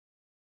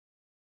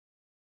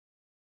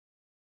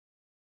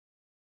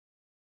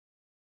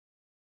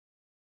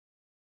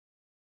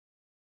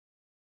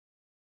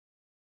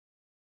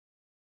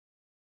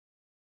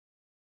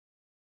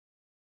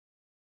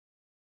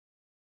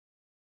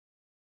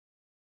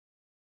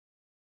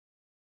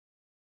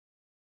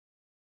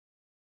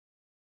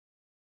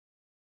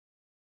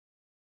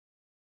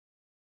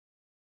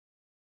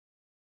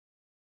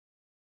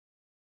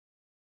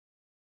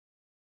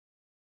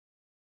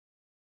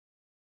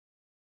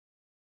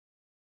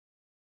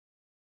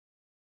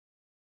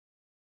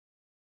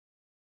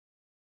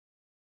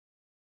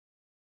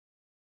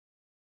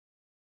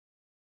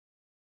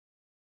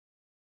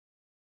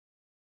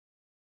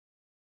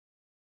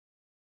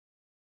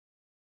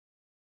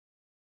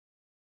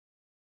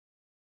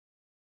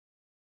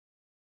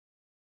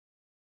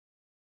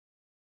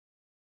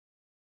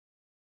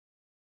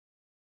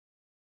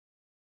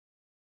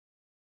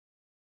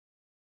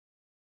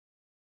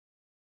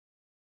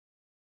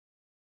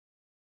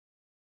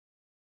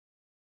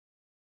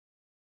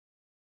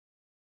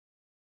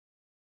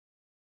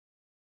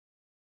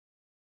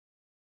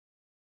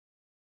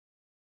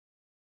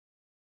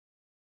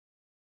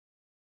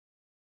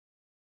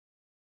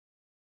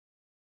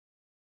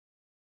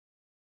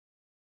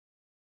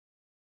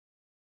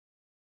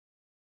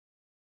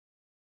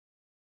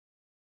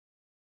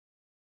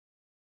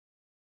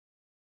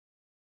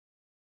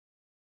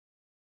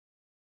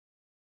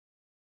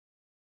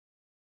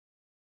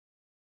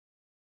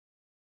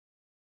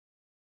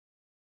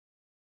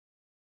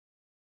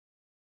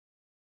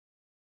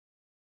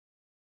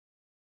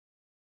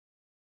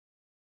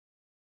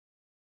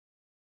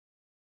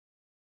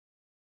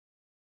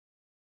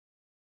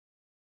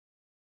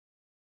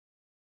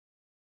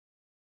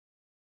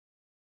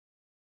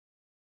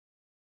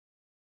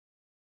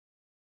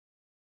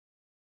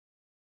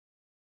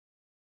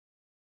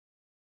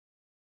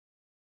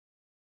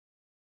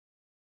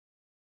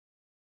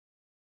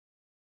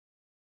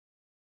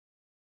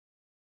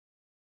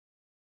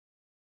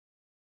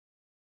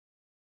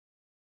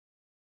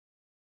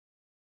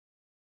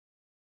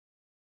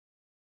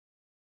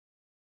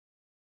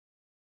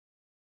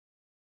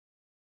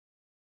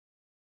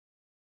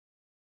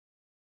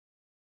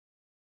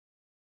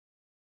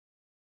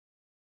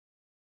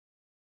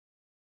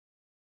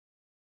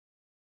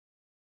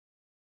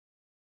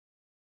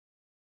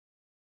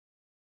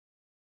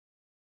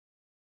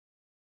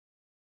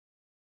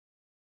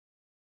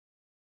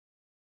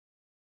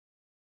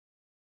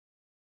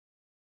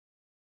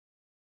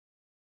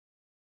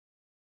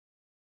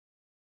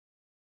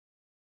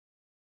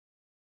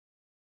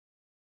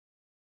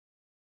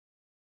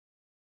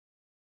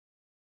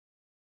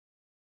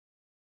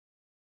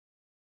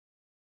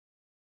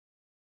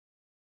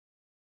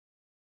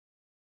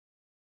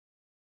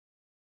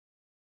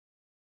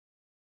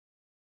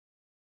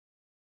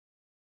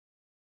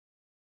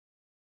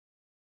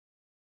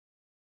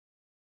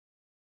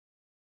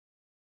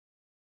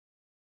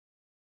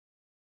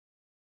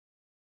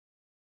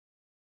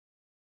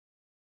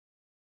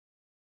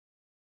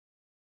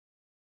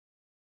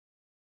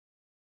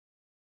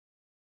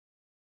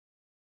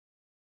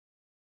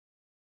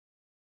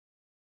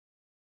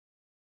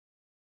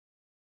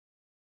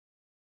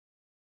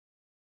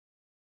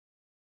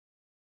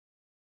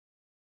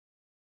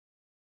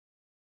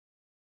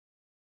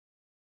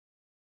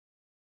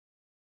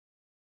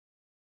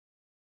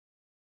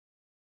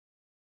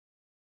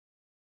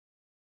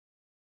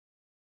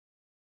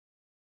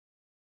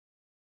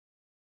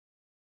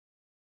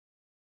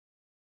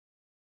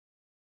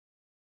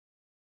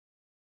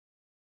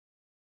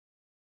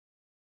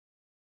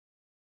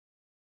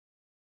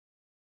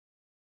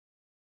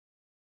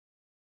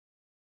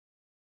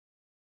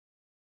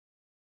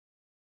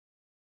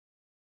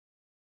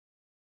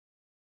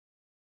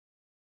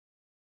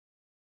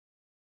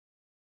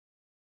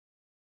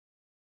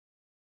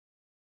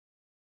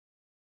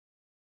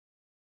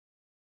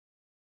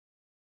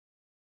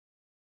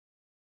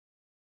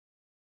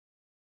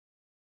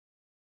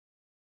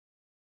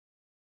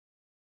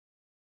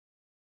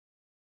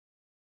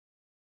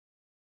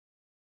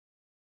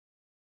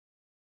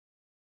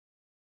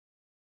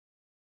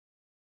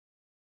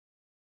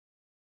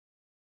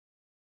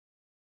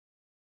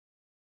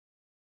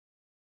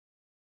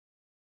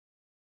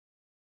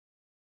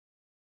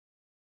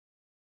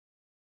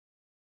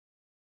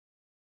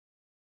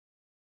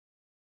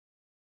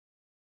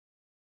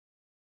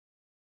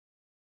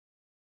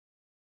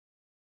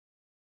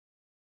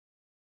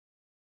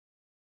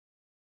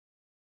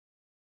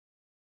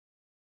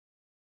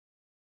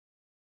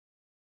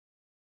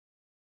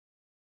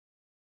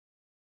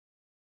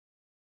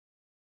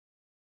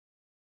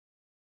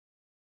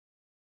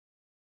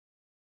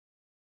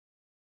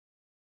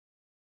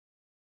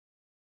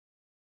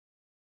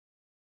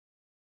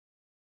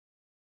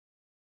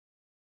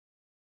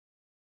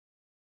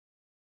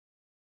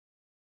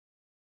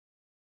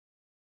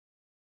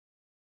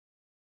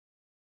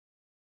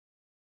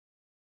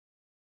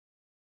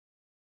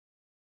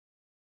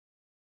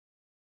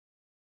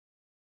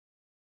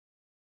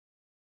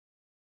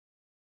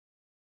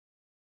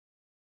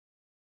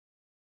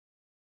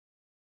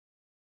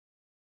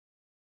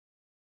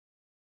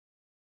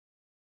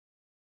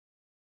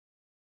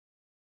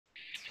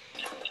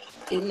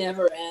It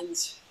never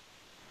ends.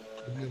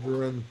 It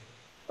never ends.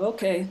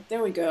 Okay,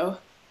 there we go.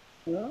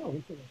 Oh,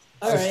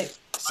 All right.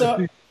 I So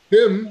see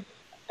Tim,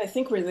 I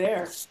think we're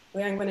there.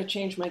 Wait, I'm going to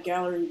change my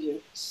gallery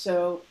view.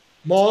 So,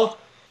 Mark.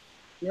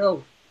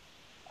 yo,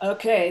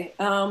 okay.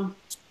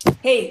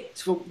 Hey,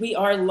 so we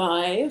are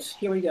live.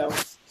 Here we go.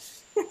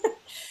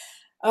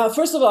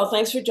 First of all,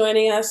 thanks for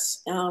joining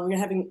us. We're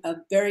having a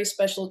very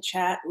special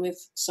chat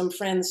with some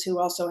friends who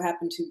also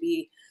happen to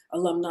be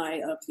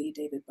alumni of the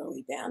David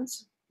Bowie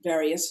bands,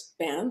 various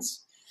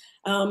bands.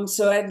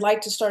 So I'd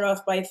like to start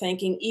off by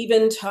thanking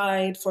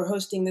Eventide for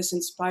hosting this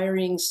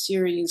inspiring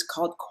series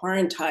called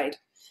Quarantide.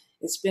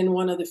 It's been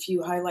one of the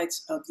few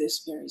highlights of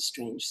this very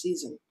strange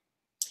season.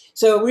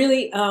 So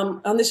really,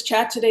 on this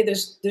chat today,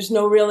 there's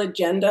no real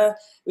agenda.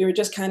 We were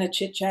just kind of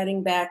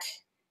chit-chatting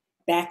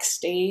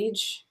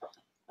backstage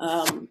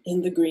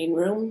in the green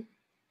room,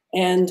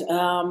 and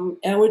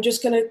we're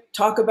just going to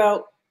talk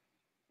about,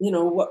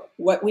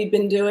 what we've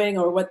been doing,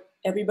 or what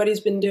everybody's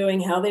been doing,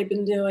 how they've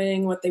been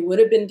doing, what they would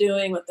have been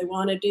doing, what they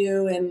want to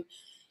do, and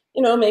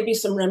maybe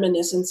some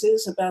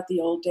reminiscences about the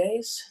old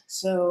days.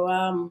 So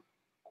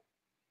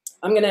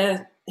I'm going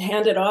to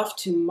hand it off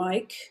to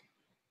Mike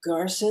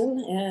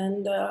Garson,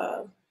 and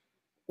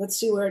let's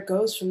see where it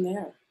goes from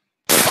there.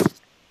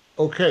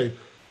 Okay,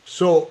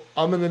 so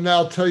I'm going to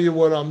now tell you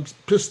what I'm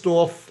pissed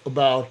off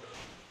about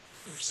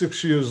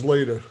 6 years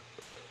later.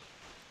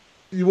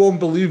 You won't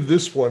believe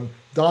this one.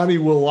 Donnie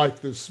will like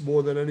this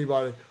more than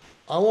anybody.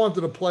 I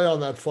wanted to play on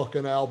that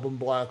fucking album,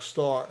 Black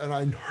Star, and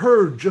I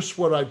heard just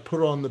what I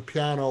put on the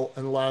piano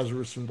and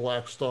Lazarus and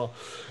Black Star.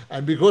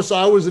 And because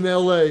I was in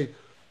LA,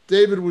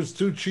 David was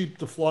too cheap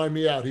to fly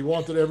me out. He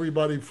wanted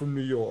everybody from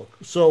New York.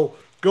 So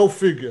go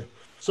figure.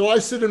 So I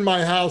sit in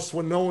my house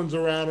when no one's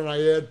around and I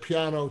add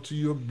piano to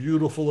your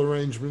beautiful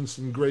arrangements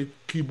and great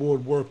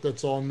keyboard work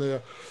that's on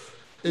there.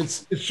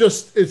 It's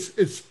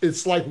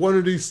like one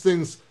of these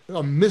things,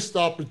 a missed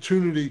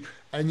opportunity,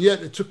 and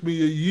yet it took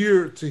me a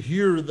year to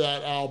hear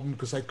that album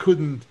because I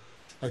couldn't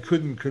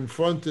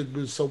confront it. It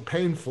was so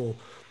painful.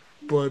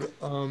 But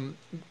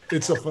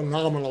it's a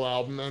phenomenal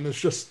album, and it's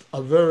just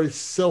a very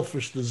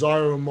selfish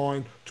desire of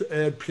mine to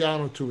add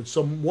piano to it.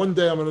 So one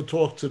day I'm going to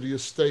talk to the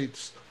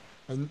estates,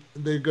 and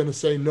they're going to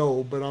say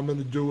no, but I'm going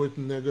to do it,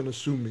 and they're going to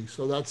sue me.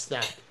 So that's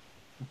that.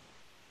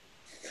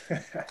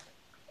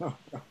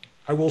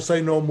 I will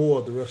say no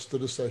more the rest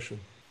of the session.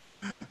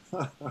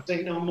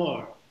 Say no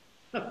more.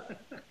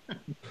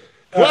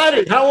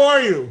 Plati, how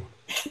are you?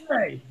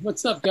 hey,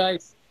 what's up,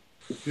 guys?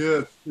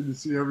 Good to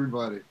see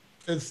everybody.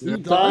 It's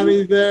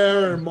Donnie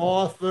there, and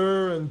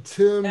Martha, and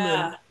Tim, and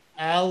Yeah.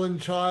 Alan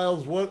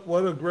Childs.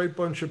 What a great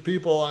bunch of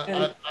people.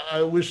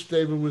 I wish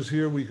David was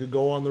here. We could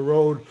go on the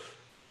road.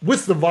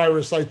 With the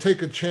virus, I'd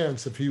take a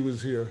chance if he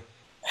was here.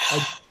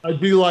 I'd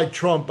be like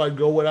Trump. I'd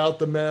go without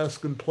the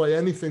mask and play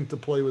anything to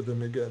play with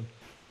him again.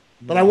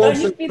 But I won't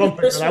say Trump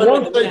again. I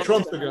won't say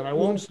Trump again. I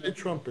won't say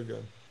Trump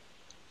again.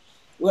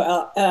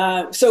 Well,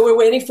 so we're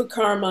waiting for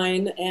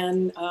Carmine,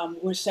 and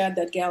we're sad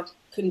that Gal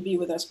couldn't be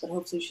with us, but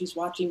hopefully she's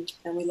watching,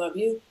 and we love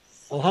you.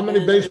 Well, how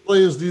many bass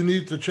players do you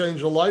need to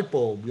change a light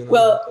bulb?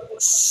 Well,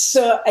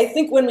 so I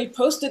think when we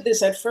posted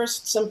this at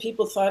first, some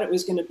people thought it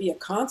was going to be a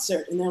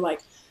concert, and they're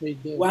like,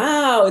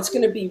 wow, it's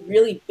going to be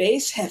really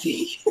bass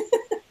heavy.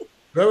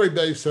 Very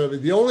bass heavy.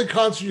 The only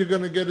concert you're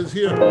going to get is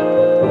here.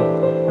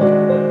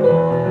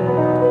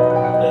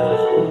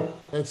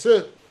 That's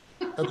it.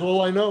 That's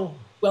all I know.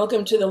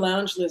 Welcome to the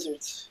Lounge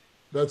Lizards.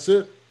 That's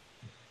it.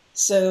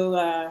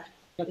 So,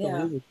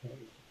 yeah.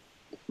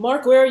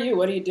 Mark, where are you?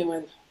 What are you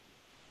doing?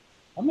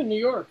 I'm in New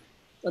York.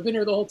 I've been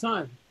here the whole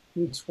time.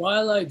 In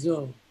Twilight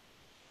Zone.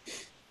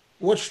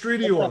 What street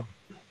are you on?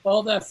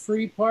 All that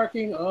free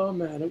parking. Oh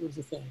man, it was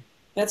a thing.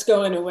 That's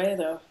going away,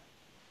 though.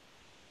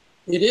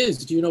 It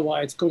is. Do you know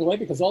why it's going away?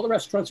 Because all the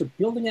restaurants are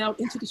building out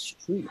into the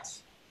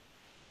streets.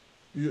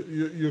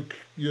 The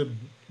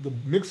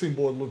mixing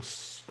board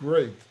looks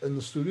great, and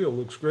the studio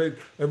looks great.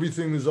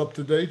 Everything is up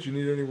to date. You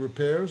need any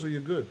repairs, or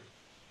you're good?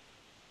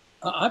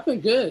 I've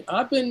been good.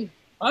 I've been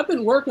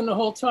working the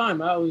whole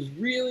time. I was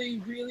really,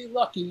 really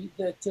lucky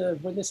that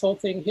when this whole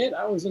thing hit,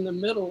 I was in the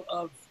middle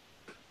of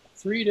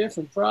 3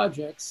 different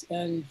projects,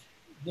 and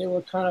they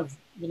were kind of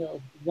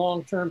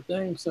long-term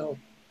things. So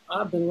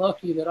I've been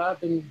lucky that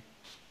I've been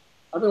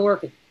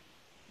working.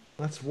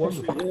 That's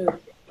wonderful.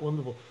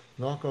 Wonderful.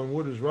 Knock on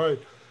wood is right.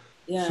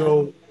 Yeah.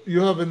 So you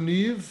have a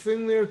Neve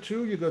thing there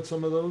too? You got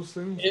some of those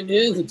things? It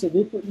is. It's a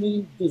Liquid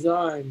Neve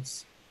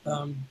Designs.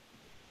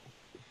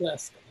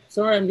 Yes.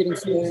 Sorry, I'm getting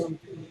spam.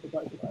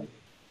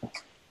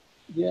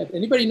 Yeah.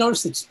 Anybody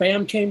notice that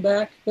spam came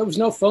back? There was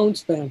no phone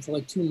spam for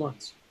like 2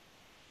 months.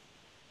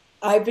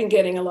 I've been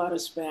getting a lot of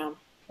spam.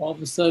 All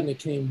of a sudden it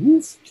came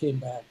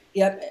back.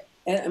 Yep.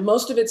 And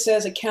most of it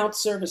says account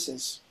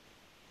services.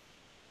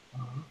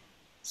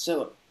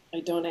 So I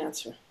don't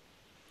answer.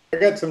 I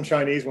got some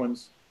Chinese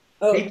ones.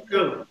 Oh, Me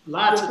too.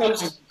 Lots of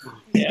times.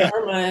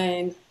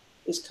 Carmine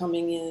is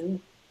coming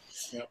in.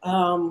 Yep.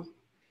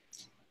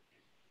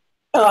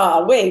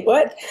 Wait,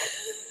 what?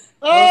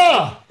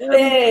 Ah!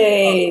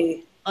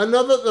 Hey!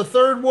 The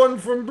third one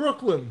from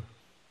Brooklyn.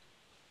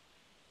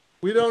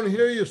 We don't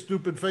hear you,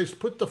 stupid face.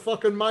 Put the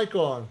fucking mic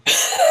on.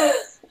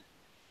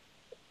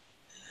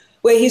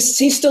 Wait,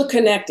 he's still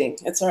connecting.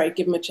 That's all right.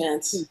 Give him a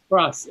chance.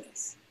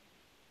 Process.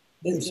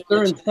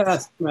 Stern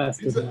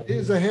taskmaster.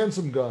 He's a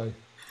handsome guy.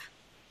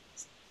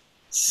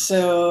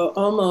 So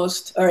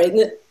almost. All right.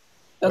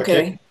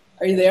 Okay.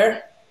 Are you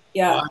there?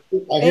 Yeah.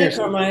 Hey,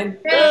 Carmine.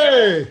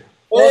 Hey.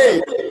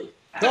 Hey.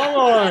 Come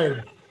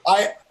on.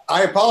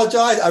 I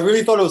apologize. I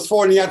really thought it was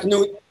 4 in the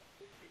afternoon,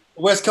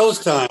 West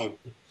Coast time.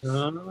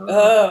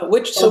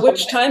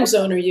 Which time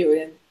zone are you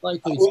in?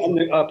 Like On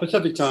the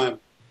Pacific time.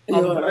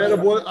 I'm glad it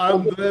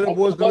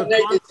wasn't a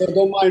concert. So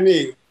don't mind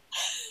me.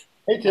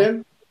 Hey,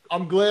 Tim.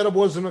 I'm glad it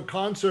wasn't a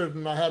concert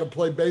and I had to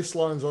play bass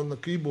lines on the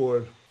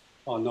keyboard.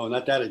 Oh, no,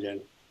 not that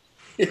again.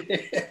 He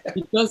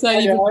does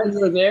that even when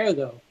you're there,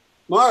 though.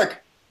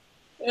 Mark.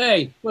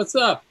 Hey, what's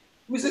up?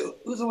 Who's the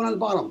one on the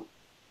bottom?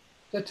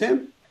 Is that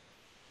Tim?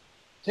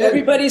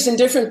 Everybody's in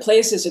different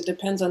places. It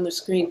depends on the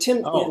screen.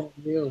 Tim,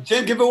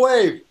 Tim, give a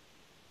wave.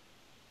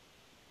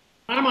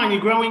 Carmine, you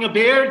growing a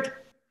beard?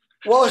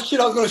 Well, shit,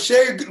 I was going to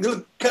shave.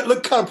 Look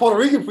kind of Puerto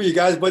Rican for you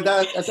guys, but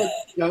that's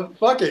like,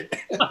 fuck it.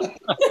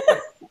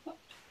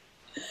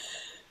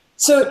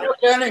 So,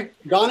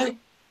 Donny?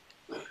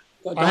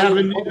 I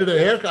haven't needed a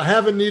haircut. I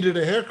haven't needed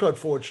a haircut,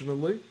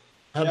 fortunately.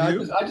 Have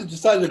you? I just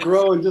decided to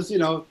grow and just,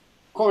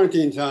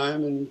 quarantine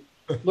time and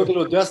look a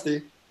little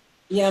dusty.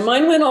 Yeah,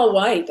 mine went all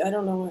white. I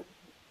don't know what.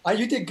 Oh,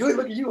 you did good.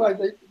 Look at you.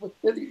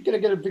 You're going to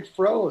get a big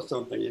fro or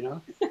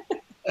something,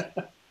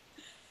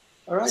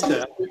 All right,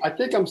 then. I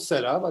think I'm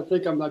set up. I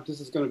think this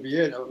is going to be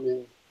it. I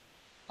mean,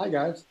 hi,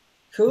 guys.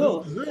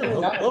 Cool.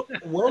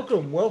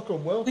 Welcome.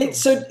 Wait,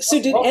 so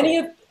did any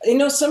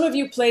of, some of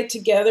you played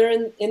together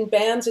in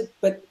bands,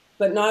 but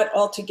not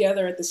all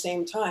together at the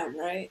same time,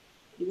 right?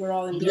 You were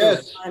all in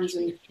different times.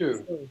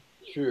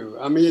 True.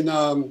 I mean,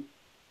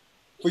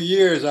 for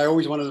years, I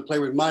always wanted to play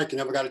with Mike and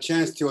never got a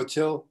chance to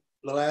until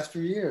the last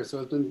few years. So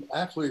it's been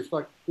absolutely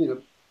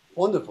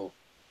wonderful.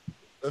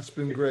 That's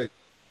been great.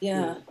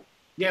 Yeah.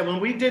 Yeah,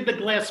 when we did the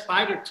Glass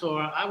Spider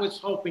tour, I was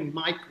hoping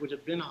Mike would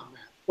have been on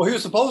that. Well, he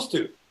was supposed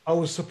to. I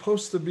was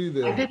supposed to be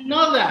there. I didn't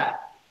know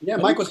that. Yeah,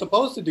 Mike was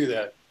supposed to do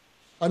that.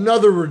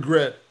 Another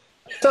regret.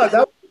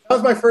 That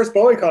was my first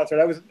Bowie concert.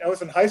 I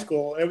was in high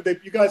school.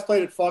 You guys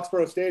played at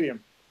Foxborough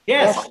Stadium.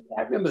 Yes. Oh,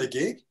 I remember the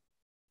gig.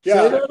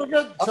 Yeah.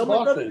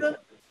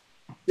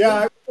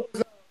 Yeah.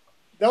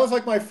 That was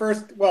like my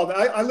first. Well,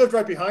 I lived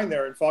right behind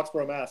there in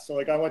Foxborough, Mass. So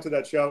I went to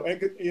that show,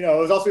 and it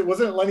was also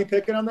wasn't Lenny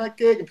Pickett on that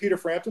gig and Peter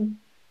Frampton.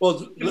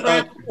 Well,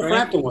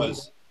 Frampton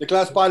was the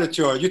Glass Spider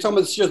tour. You talking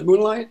about the Sears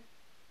Moonlight?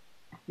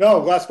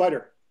 No, Glass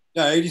Spider.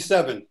 Yeah,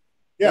 87.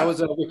 Yeah, that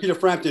was with Peter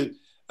Frampton.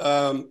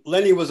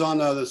 Lenny was on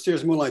the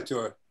Sears Moonlight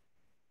tour.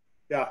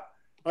 Yeah,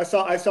 I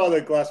saw the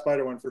Glass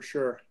Spider one for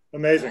sure.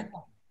 Amazing.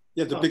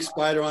 Yeah, the big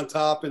spider on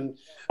top and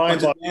a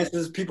bunch of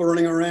dances, people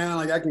running around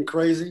like acting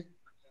crazy.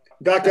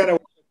 Back then,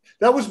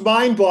 that was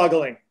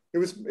mind-boggling. It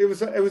was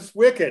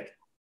wicked.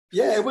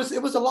 Yeah, it was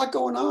a lot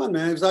going on,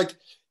 man. It was like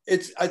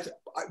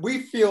we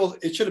feel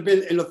it should have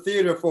been in a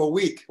theater for a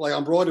week, like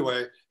on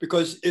Broadway,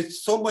 because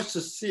it's so much to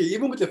see.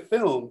 Even with the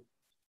film,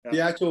 the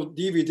actual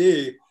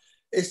DVD,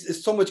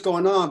 it's so much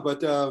going on.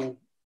 But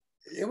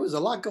it was a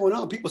lot going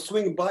on. People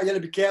swinging by. You got to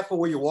be careful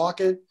where you're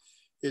walking.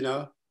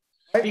 People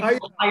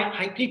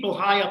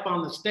high up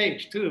on the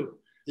stage too.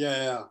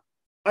 Yeah.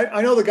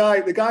 I know the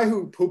guy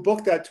who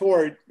booked that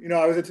tour.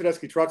 I was at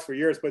Tedeschi Trucks for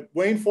years, but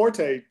Wayne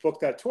Forte booked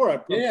that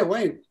tour.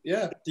 Wayne.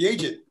 Yeah, the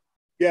agent.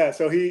 Yeah,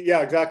 so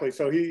exactly.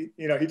 So he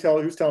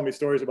was telling me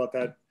stories about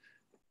that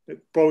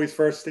Bowie's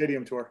first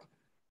stadium tour.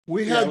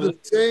 We had the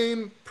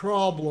same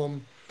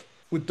problem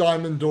with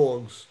Diamond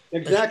Dogs.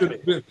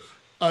 Exactly.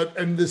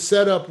 And the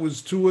setup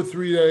was 2 or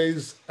 3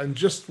 days, and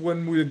just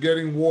when we were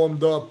getting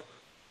warmed up,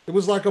 it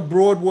was like a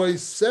Broadway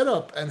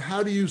setup. And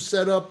how do you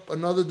set up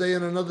another day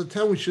in another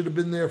town? We should have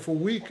been there for a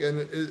week,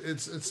 and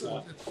it's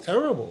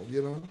terrible,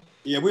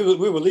 Yeah, we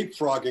were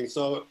leapfrogging,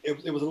 so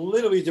it was a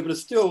little easier, but it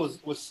still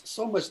was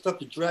so much stuff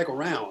to drag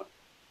around.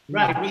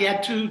 Right, we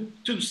had two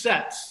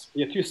sets.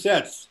 Yeah, 2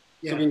 sets.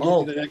 Yeah. So we can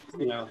get to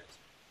the next,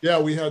 Yeah,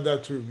 we had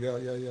that too.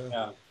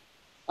 Yeah.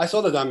 I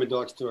saw the Diamond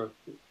Dogs tour.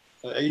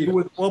 80.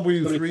 What were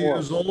you, 3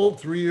 years old?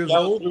 3 years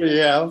old?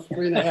 Yeah, I was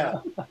 3 and a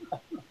half.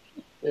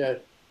 Yeah.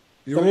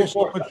 You're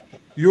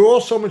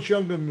all so much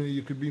younger than me.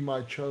 You could be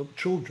my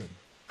children.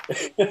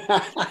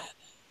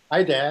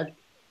 Hi, Dad.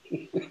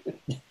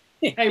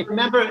 Hey,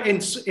 remember in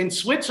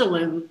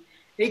Switzerland,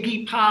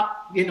 Iggy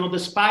Pop, the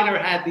spider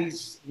had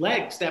these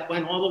legs that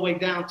went all the way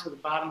down to the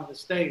bottom of the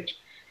stage.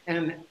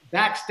 And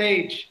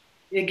backstage,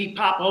 Iggy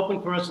Pop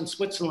opened for us in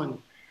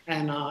Switzerland,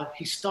 and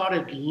he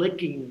started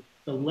licking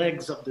the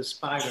legs of the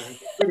spider. It was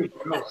pretty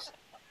gross.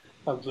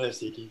 God bless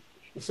Iggy.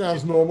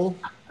 Sounds normal.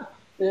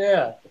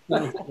 Yeah.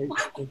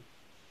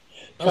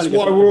 That's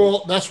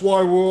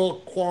why we're all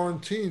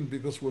quarantined,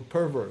 because we're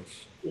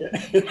perverts.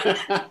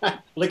 Yeah.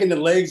 Licking the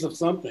legs of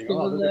something. The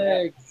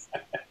legs.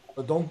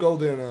 But don't go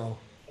there now.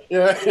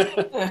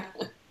 Yeah.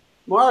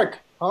 Mark,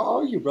 how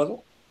are you, brother?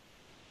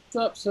 What's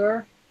up,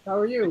 sir? How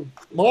are you?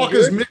 Mark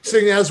is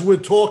mixing as we're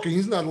talking.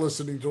 He's not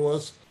listening to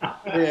us.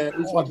 Yeah,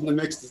 he's watching the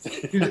mixes.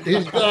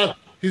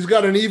 He's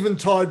got an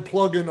Eventide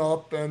plug-in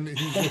up, and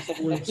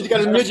he's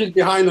got a midget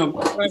behind him.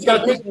 He's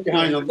got a midget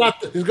behind him.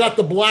 He's got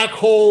the black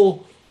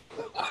hole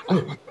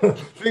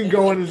thing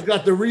going. He's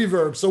got the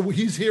reverb, so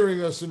he's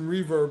hearing us in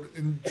reverb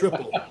in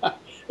triple.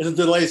 There's a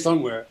delay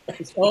somewhere.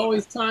 It's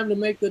always time to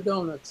make the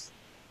donuts.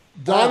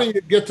 Donnie,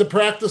 you get to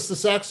practice the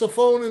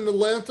saxophone in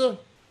Atlanta?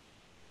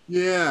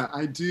 Yeah,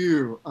 I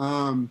do.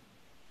 I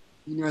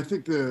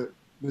think the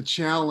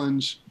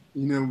challenge,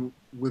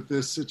 with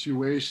this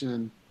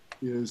situation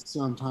is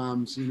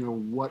sometimes,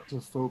 what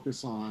to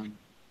focus on,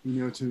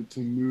 to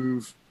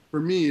move, for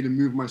me, to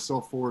move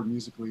myself forward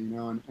musically,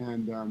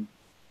 and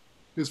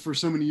because for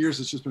so many years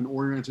it's just been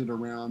oriented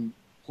around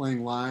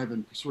playing live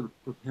and sort of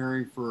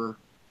preparing for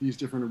these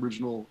different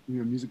original,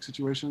 music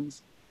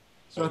situations.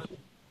 So I think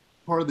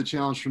part of the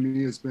challenge for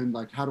me has been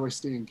like, how do I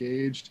stay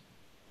engaged?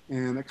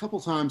 And a couple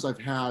times I've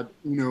had,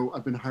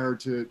 I've been hired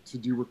to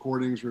do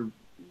recordings or,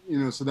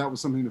 so that was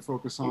something to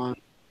focus on.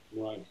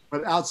 Right.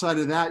 But outside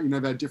of that,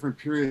 I've had different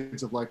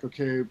periods of like,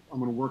 okay, I'm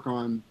going to work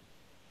on,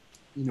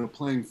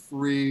 playing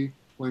free,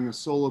 playing a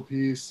solo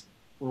piece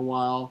for a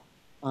while.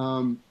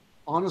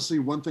 Honestly,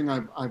 one thing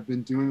I've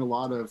been doing a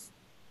lot of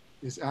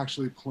is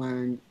actually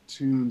playing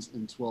tunes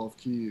in 12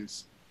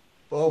 keys.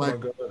 Oh like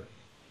my God.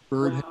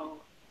 Bird,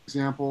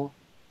 example,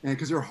 and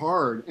because they're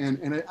hard.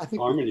 And I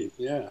think harmonies,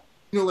 yeah.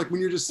 Like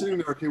when you're just sitting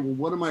there, okay, well,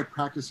 what am I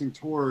practicing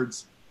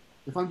towards?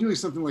 If I'm doing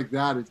something like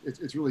that,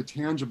 it's really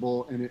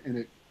tangible,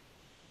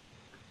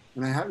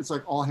 it's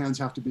like all hands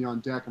have to be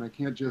on deck, and I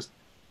can't just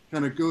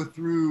kind of go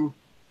through,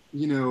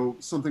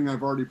 something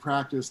I've already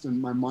practiced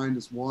and my mind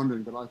is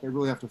wandering, but like I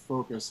really have to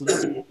focus. So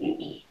that's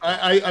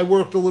I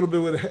worked a little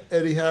bit with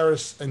Eddie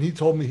Harris, and he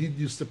told me he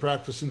used to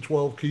practice in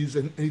 12 keys,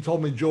 and he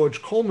told me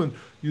George Coleman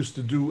used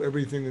to do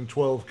everything in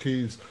 12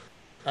 keys.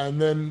 And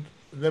then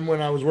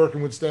when I was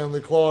working with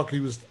Stanley Clarke,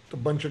 a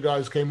bunch of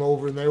guys came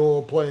over and they were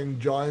all playing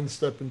Giant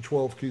Step in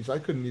 12 keys. I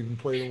couldn't even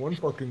play in one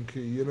fucking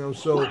key,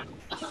 so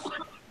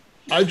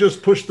I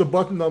just pushed the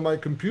button on my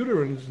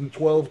computer and it's in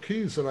 12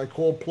 keys, and I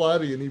call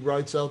Plati and he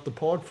writes out the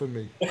part for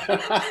me.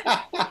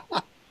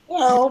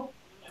 Well,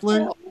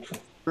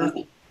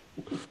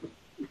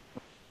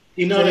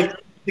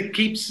 to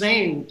keep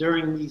sane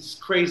during these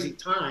crazy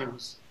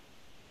times,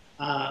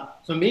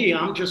 for me,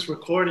 I'm just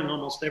recording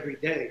almost every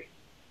day,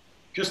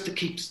 just to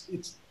keep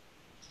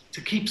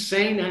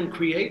sane and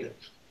creative.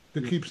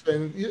 To keep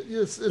saying,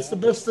 yes, it's the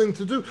best thing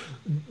to do.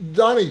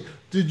 Donnie,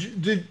 did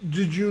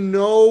you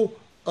know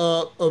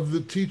of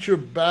the teacher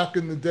back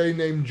in the day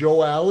named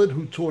Joe Allard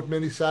who taught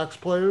many sax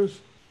players?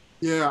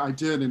 Yeah, I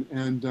did,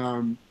 and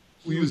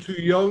were you too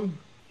young?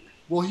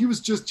 Well, he was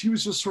just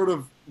sort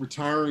of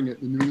retiring at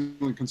the New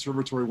England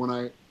Conservatory when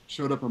I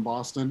showed up in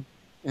Boston,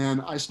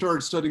 and I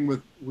started studying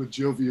with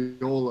Joe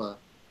Viola,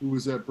 who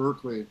was at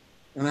Berkeley,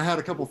 and I had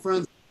a couple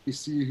friends at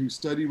UC who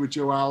studied with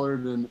Joe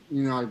Allard, and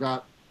I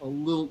got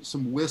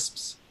some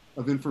wisps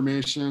of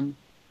information,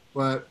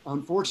 but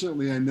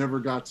unfortunately I never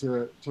got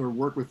to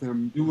work with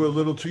him. You were a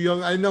little too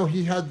young. I know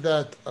he had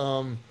that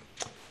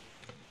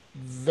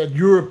that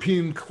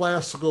European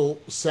classical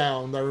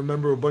sound. I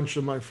remember a bunch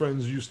of my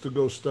friends used to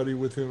go study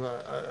with him.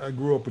 I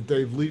grew up with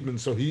Dave Liebman,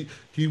 so he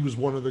was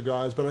one of the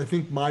guys, but I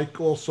think Mike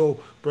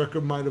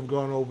Brecker might have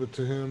gone over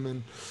to him.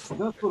 And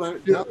that's what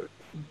I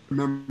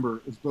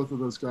remember, is both of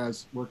those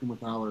guys working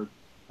with Allard.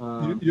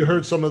 You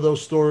heard some of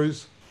those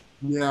stories?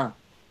 Yeah,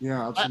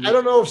 absolutely. I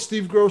don't know if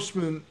Steve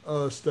Grossman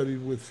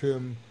studied with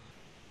him.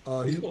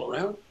 He's still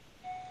around?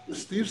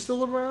 Steve's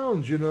still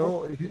around, He's,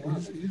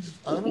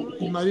 I don't know,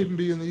 he might even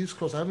be in the East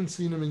Coast. I haven't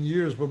seen him in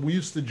years, but we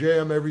used to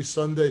jam every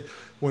Sunday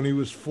when he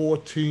was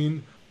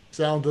 14.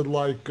 Sounded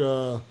like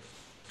Charles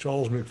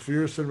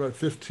McPherson. Right,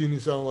 15, he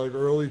sounded like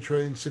Early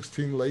Train,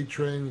 16, Late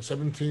Train,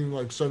 17,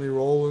 like Sonny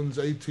Rollins,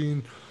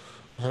 18,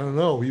 I don't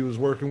know. He was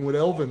working with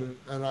Elvin,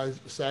 and I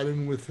sat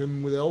in with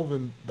him with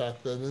Elvin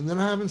back then. And then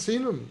I haven't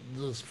seen him.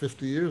 Those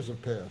 50 years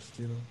have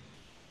passed,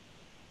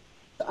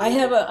 I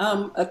have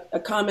a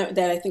comment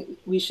that I think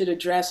we should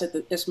address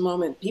at this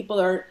moment.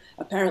 People are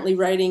apparently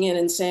writing in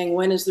and saying,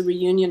 when is the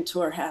reunion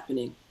tour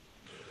happening?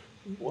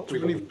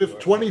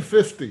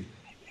 2050.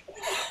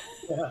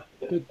 Yeah,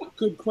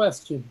 good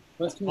question.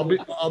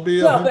 I'll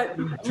be. Well,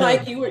 but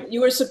Mike,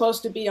 you were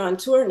supposed to be on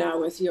tour now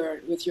with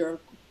your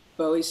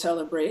Bowie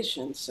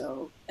celebration.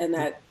 So, and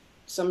that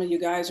some of you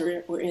guys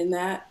were in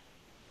that.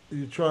 Are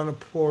you trying to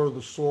pour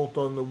the salt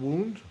on the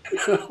wound?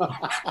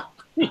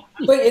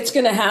 But it's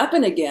going to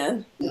happen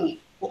again.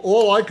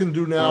 All I can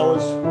do now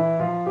is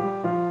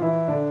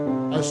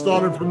I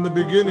started from the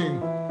beginning.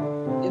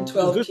 In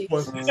 12 keys.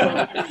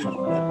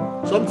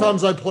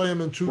 Sometimes I play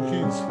them in 2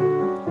 keys.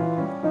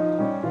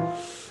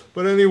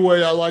 But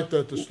anyway, I like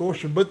that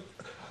distortion. But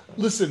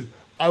listen,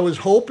 I was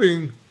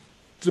hoping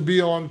to be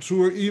on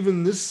tour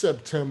even this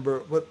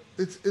September, but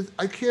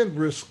I can't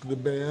risk the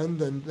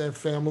band and their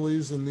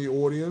families and the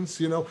audience.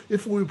 You know,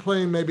 if we were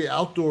playing maybe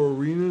outdoor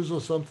arenas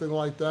or something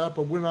like that,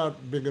 but we're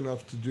not big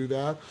enough to do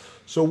that.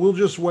 So we'll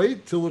just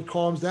wait till it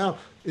calms down.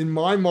 In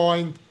my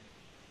mind,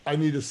 I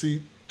need to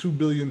see 2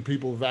 billion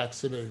people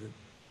vaccinated.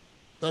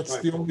 That's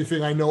Right. the only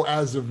thing I know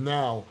as of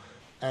now.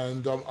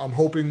 And I'm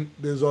hoping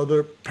there's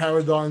other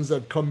paradigms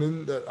that come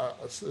in that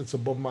it's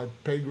above my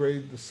pay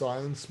grade, the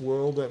science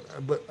world.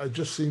 But it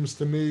just seems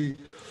to me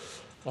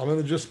I'm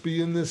going to just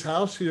be in this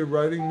house here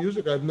writing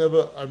music. I've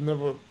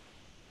never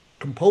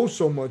composed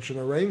so much and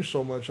arranged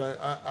so much.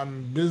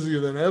 I'm busier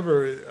than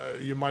ever.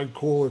 You might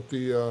call it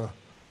the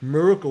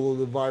miracle of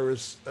the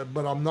virus,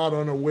 but I'm not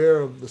unaware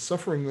of the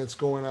suffering that's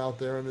going out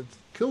there, and it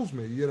kills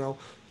me, you know.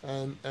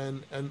 And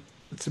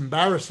it's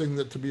embarrassing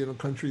that to be in a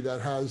country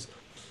that has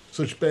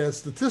such bad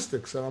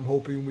statistics, and I'm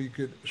hoping we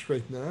could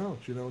straighten it out.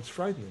 You know, it's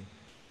frightening.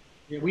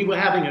 Yeah, we were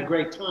having a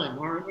great time,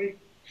 weren't we?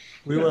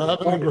 We were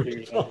having a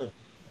great time.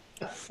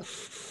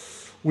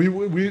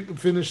 We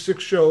finished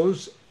 6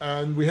 shows,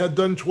 and we had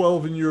done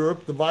 12 in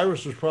Europe. The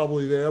virus was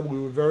probably there. We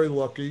were very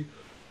lucky.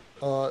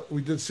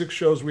 We did 6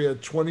 shows. We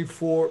had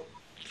 24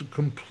 to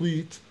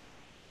complete,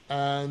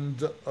 and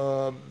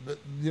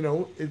you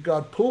know, it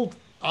got pulled.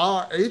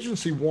 Our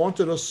agency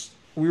wanted us.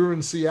 We were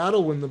in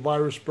Seattle when the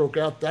virus broke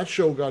out. That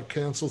show got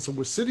canceled, so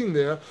we're sitting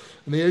there,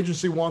 and the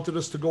agency wanted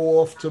us to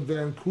go off to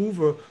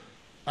Vancouver.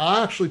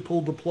 I actually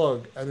pulled the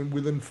plug, and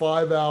within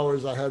 5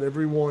 hours, I had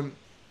everyone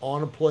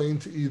on a plane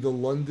to either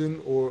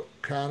London or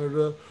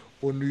Canada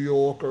or New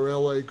York or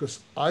LA, because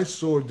I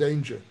saw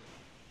danger.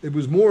 It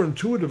was more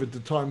intuitive at the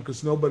time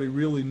because nobody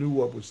really knew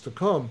what was to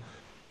come.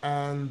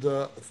 And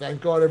thank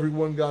God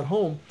everyone got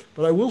home.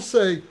 But I will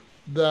say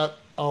that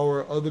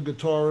our other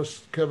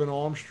guitarist, Kevin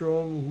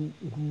Armstrong,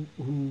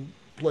 who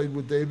played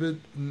with David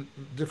in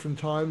different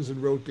times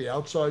and wrote the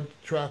Outside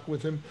track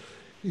with him,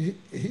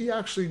 he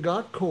actually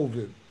got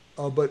COVID,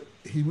 but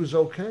he was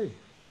okay.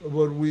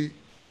 But we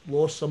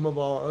lost some of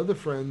our other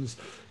friends.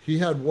 He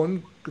had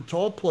one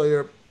guitar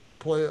player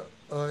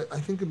I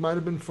think it might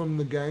have been from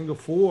the Gang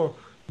of Four.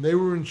 They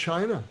were in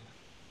China,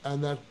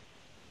 and that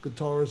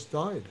guitarist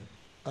died.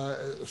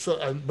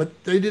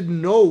 But they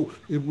didn't know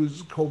it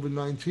was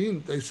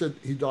COVID-19. They said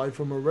he died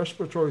from a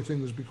respiratory thing.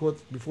 It was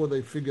before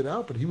they figured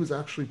out, but he was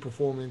actually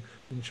performing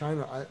in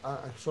China.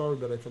 I'm sorry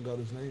that I forgot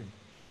his name.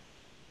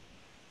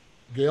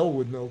 Gail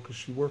would know because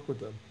she worked with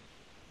them.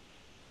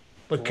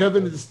 But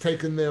Kevin has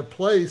taken their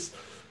place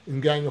in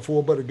Gang of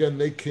Four, but again,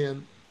 they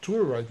can't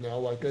tour right now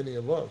like any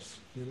of us.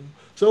 You know?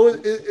 So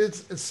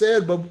it's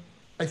sad, but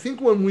I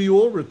think when we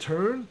all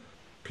return,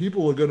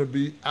 people are going to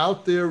be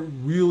out there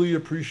really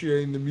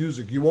appreciating the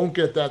music. You won't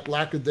get that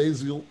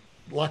lackadaisical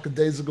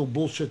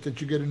bullshit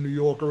that you get in New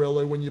York or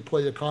LA when you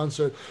play a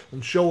concert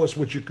and show us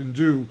what you can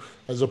do,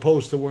 as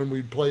opposed to when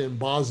we play in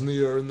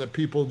Bosnia and the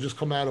people just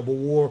come out of a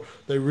war.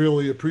 They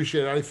really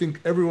appreciate it. I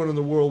think everyone in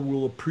the world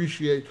will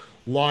appreciate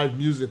live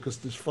music, because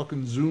this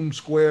fucking Zoom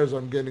squares,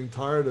 I'm getting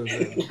tired of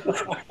it.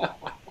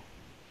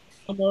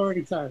 I'm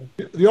already tired.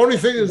 The only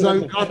thing is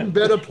I've gotten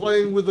better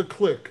playing with a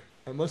click.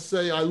 I must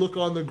say, I look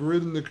on the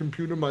grid in the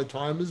computer, my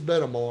time is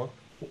better, Mark.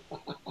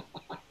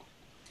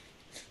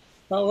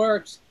 That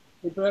works.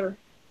 We're better.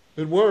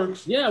 It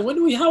works. Yeah.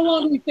 How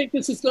long do we think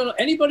this is going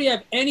to, anybody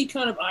have any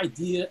kind of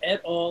idea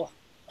at all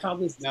how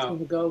this is going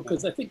to go?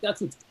 Because I think that's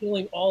what's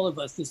killing all of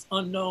us, this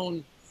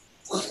unknown.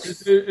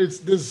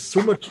 There's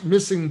so much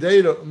missing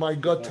data. My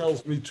gut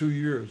tells me 2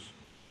 years.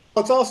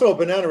 Well, it's also a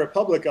banana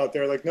republic out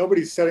there. Like,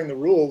 nobody's setting the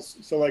rules.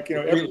 So, like, you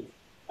know,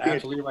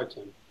 absolutely right,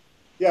 Tim.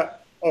 Yeah.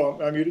 Oh,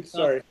 I'm muted.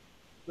 Sorry.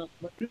 No.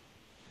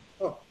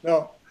 Oh,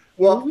 no.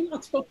 Well, we're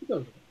not supposed to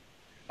go.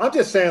 I'm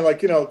just saying,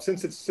 like, you know,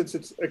 since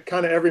it's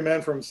kind of every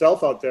man for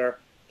himself out there,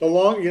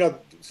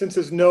 since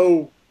there's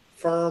no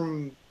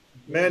firm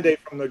mandate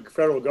from the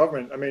federal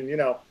government, I mean, you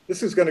know,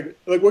 this is going to,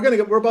 like,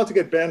 we're about to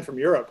get banned from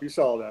Europe. You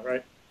saw all that,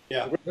 right?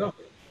 Yeah.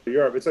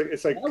 Europe. It's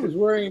like that was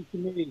worrying to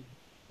me.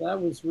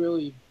 That was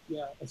really,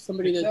 yeah. As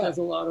somebody that does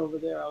a lot over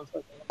there, I was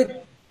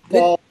like,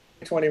 fall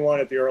 21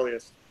 at the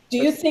earliest. Do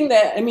you think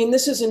that, I mean,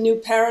 this is a new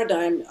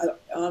paradigm.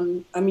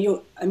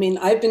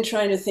 I've been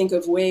trying to think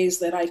of ways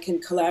that I can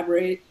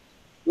collaborate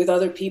with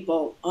other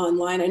people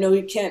online. I know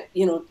we can't,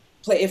 you know,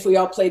 play, if we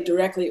all played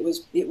directly,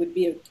 it would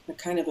be a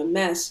kind of a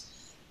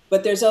mess.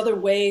 But there's other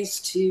ways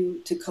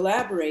to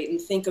collaborate and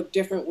think of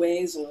different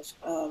ways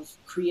of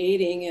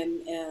creating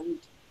and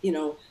you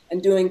know,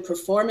 and doing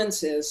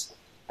performances.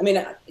 I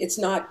mean, it's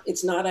not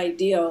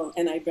ideal,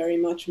 and I very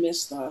much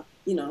miss the,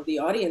 you know, the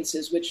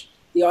audiences, which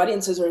the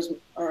audiences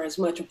are as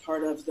much a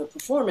part of the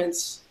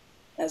performance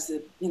as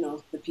the, you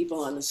know, the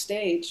people on the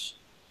stage.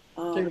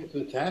 I think it's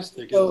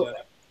fantastic. So,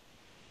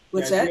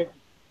 what's that?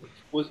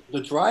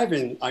 The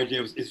driving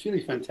idea is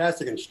really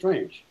fantastic and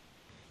strange.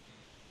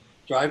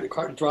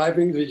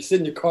 Driving, you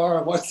sit in your car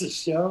and watch the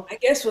show. I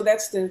guess, well,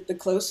 that's the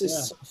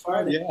closest so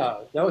far.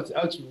 Yeah,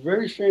 that's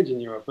very strange in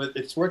Europe, but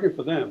it's working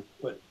for them.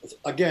 But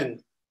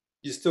again,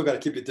 you still got to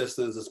keep your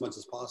distance as much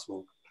as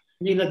possible.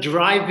 You mean a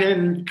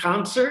drive-in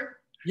concert?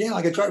 Yeah,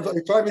 like a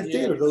drive-in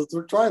theater. Those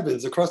are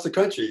drive-ins across the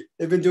country.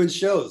 They've been doing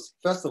shows,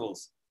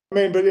 festivals. I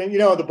mean, but you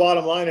know, the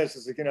bottom line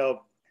is you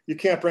know, you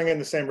can't bring in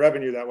the same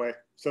revenue that way.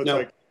 So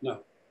it's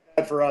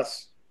bad for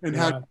us. And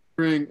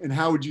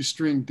how would you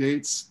string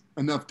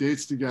enough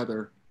dates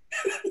together?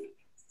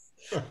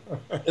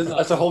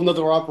 That's a whole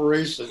nother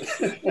operation.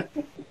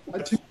 I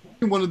think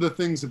one of the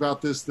things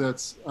about this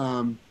that's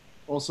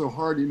also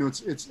hard, you know,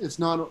 it's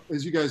not,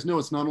 as you guys know,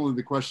 it's not only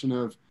the question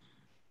of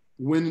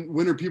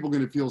when are people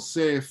going to feel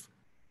safe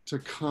to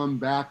come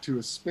back to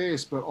a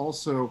space, but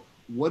also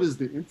what is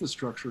the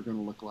infrastructure going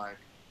to look like?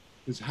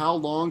 Is how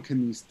long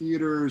can these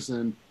theaters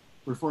and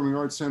performing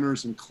arts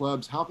centers and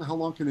clubs, how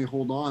long can they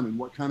hold on, and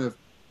what kind of,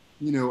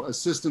 you know,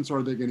 assistance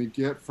are they going to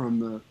get from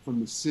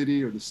the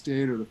city or the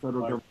state or the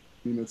federal government?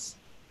 I mean,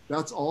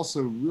 that's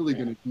also really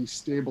going to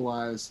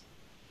destabilize,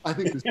 I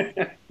think,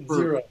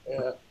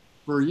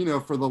 for you know,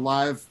 for the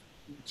live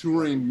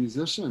touring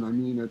musician. I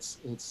mean, it's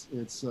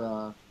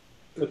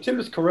But Tim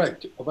is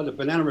correct about the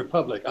Banana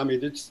Republic. I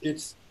mean,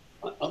 it's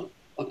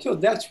until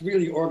that's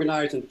really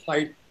organized and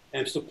tight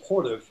and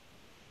supportive,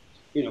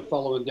 you know,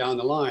 following down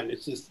the line.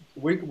 It's just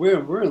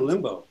we're in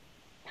limbo.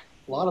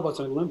 A lot of us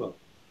are in limbo.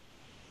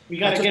 We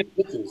got to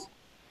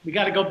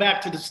go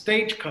back to the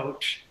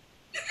stagecoach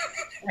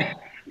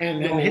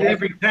and hit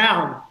every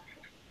town.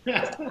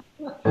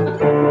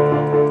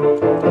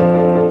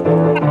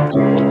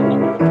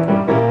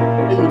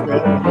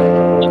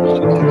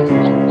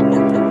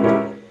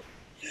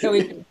 So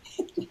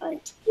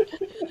right.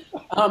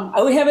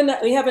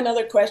 We have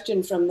another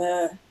question from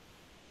the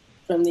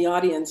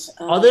audience.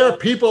 Are there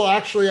people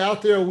actually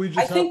out there?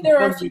 I think there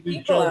are a few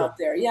people out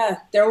there. Yeah,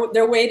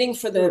 they're waiting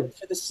for the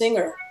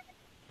singer.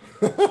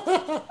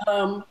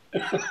 So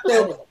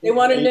they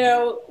want to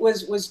know,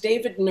 was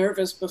David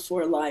nervous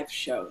before live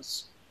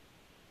shows?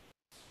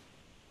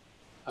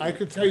 I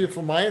could tell you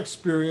from my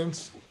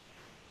experience,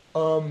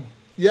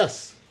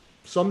 yes,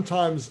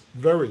 sometimes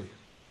very.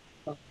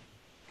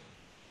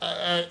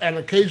 And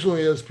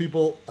occasionally, as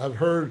people have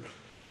heard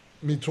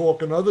me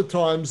talk, and other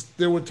times,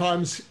 there were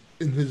times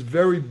in his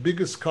very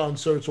biggest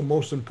concerts or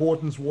most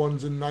important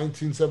ones in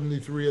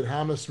 1973 at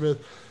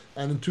Hammersmith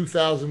and in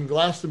 2000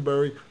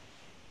 Glastonbury,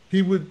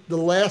 he would, the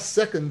last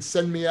second,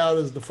 send me out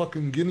as the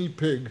fucking guinea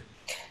pig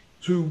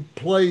to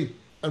play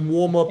and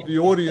warm up the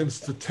audience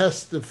to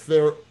test if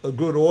they're a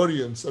good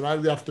audience. And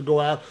I'd have to go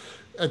out.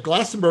 At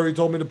Glastonbury, he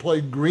told me to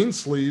play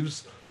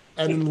Greensleeves.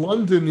 And in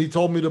London, he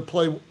told me to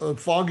play A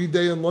Foggy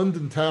Day in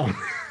London Town.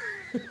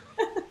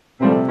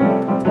 And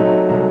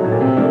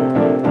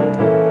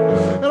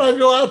I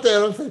go out there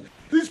and I'm thinking,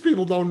 these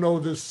people don't know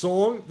this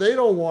song. They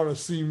don't want to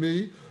see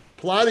me.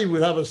 Plati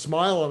would have a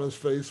smile on his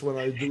face when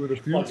I do it a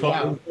few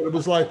times. But it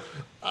was like,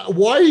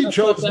 why he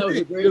chose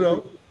me, you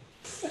know?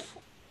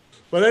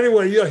 But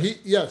anyway, yeah,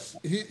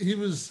 he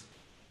was,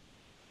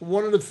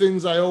 one of the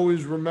things I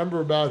always remember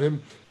about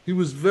him, he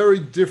was very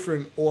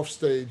different off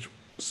stage.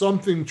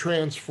 Something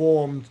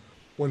transformed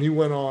when he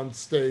went on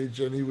stage,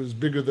 and he was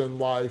bigger than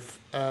life.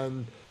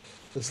 And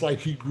it's like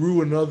he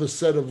grew another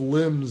set of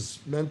limbs,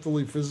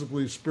 mentally,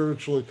 physically,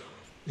 spiritually.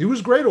 He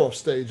was great off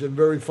stage and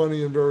very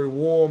funny and very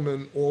warm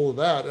and all of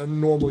that, and a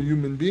normal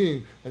human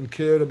being, and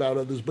cared about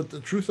others. But the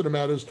truth of the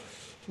matter is,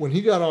 when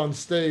he got on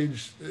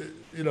stage,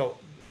 you know,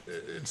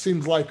 it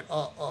seems like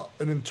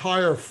an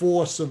entire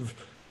force of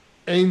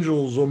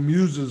angels or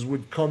muses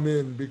would come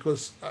in,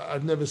 because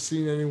I've never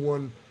seen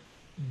anyone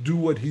do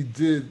what he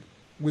did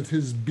with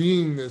his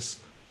beingness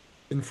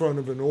in front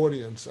of an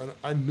audience, and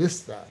I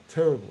missed that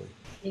terribly.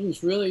 It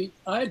was really,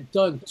 I had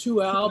done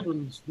 2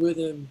 albums with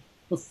him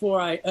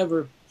before I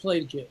ever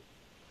played a gig.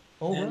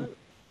 Oh, right.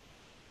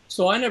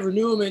 So I never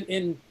knew him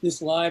in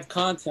this live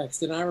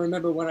context, and I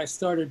remember when I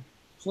started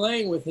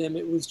playing with him,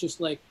 it was just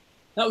like,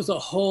 that was a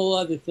whole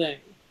other thing.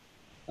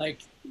 Like,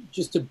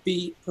 just to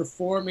be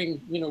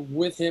performing, you know,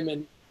 with him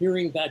and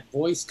hearing that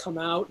voice come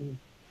out,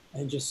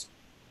 and just,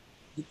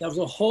 that was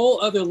a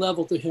whole other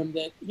level to him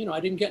that, you know, I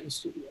didn't get in the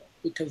studio,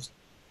 because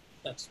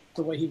that's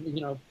the way he,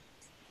 you know.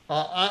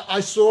 I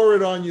saw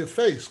it on your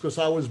face, because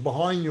I was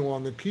behind you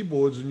on the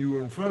keyboards and you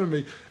were in front of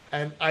me,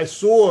 and I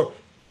saw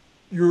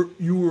you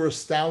were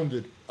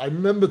astounded. I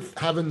remember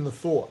having the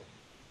thought.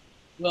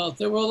 Well,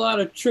 there were a lot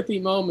of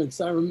trippy moments.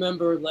 I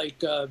remember,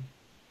 like,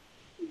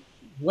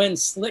 when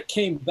Slick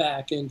came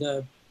back, and,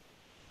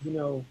 you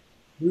know,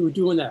 we were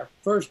doing that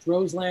first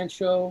Roseland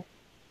show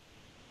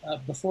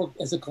before,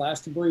 as a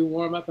Glastonbury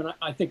warm-up, and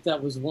I think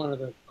that was one of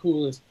the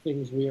coolest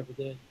things we ever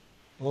did.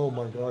 Oh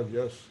my God,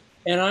 yes.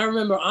 And I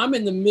remember I'm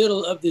in the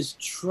middle of this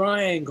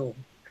triangle,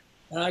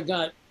 and I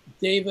got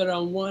David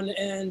on one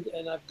end,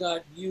 and I've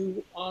got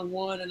you on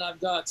one, and I've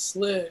got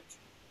Slick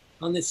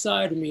on this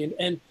side of me,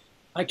 and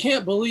I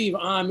can't believe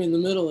I'm in the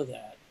middle of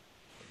that.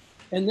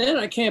 And then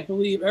I can't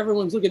believe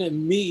everyone's looking at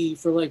me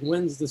for, like,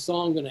 when's the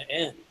song gonna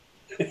end?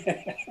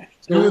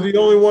 You were the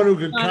only one who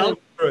could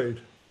concentrate.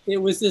 It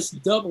was this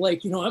double,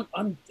 like, you know,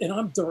 I'm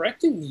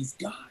directing these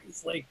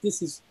guys. Like,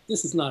 this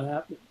is not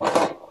happening.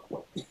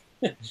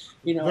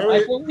 You know,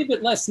 I believe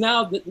it less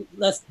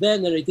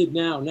then than I did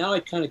now. Now I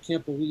kind of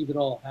can't believe it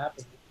all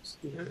happened.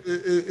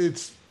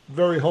 It's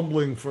very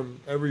humbling from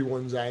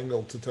everyone's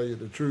angle, to tell you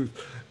the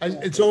truth.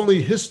 And it's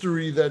only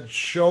history that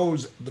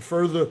shows the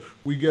further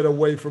we get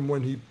away from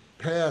when he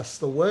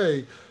passed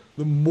away,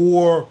 the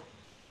more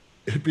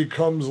it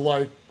becomes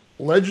like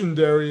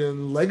legendary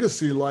and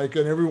legacy like,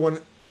 and everyone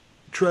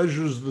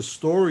treasures the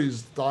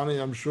stories. Donny,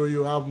 I'm sure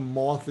you have them.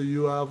 Martha,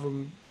 you have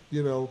them,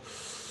 you know,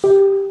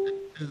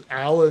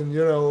 Alan,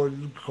 you know,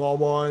 and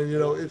Carmine, you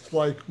know, it's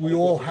like we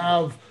all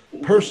have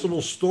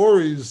personal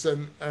stories,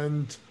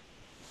 and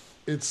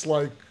it's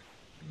like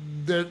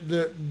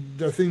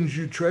they're things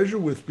you treasure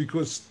with,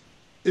 because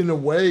in a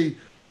way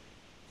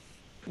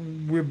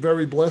we're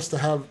very blessed to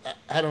have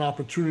had an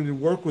opportunity to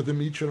work with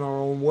him each in our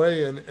own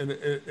way, and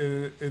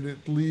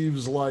it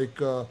leaves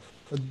like a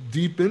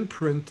deep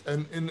imprint,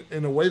 and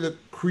in a way that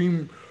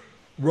Cream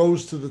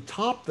rose to the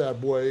top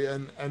that way,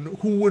 and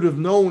who would have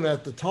known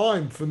at the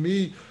time. For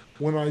me,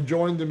 when I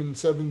joined him in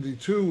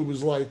 '72, it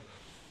was like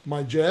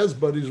my jazz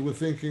buddies were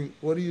thinking,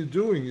 what are you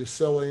doing? You're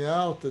selling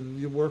out and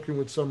you're working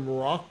with some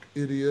rock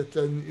idiot,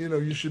 and you know,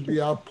 you should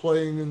be out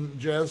playing in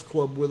jazz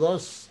club with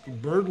us,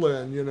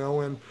 Birdland, you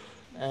know.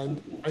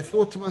 And I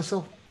thought to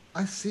myself,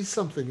 I see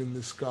something in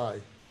this guy.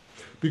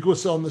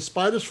 Because on the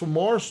Spiders from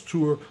Mars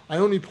tour, I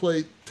only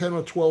played 10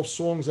 or 12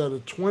 songs out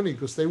of 20,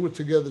 because they were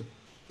together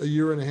a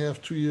year and a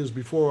half, 2 years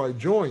before I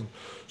joined.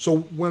 So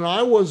when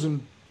I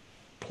wasn't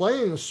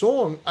playing a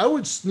song, I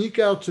would sneak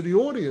out to the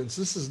audience.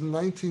 This is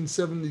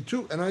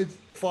 1972, and I'd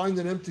find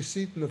an empty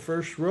seat in the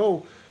first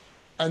row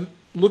and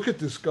look at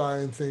this guy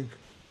and think,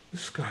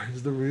 this guy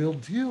is the real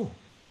deal.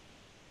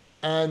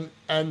 And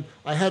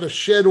I had to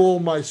shed all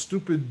my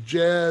stupid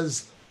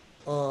jazz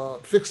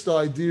fixed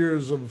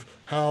ideas of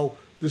how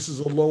this is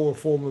a lower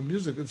form of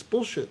music. It's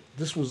bullshit.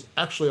 This was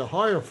actually a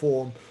higher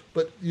form,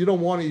 but you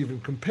don't want to even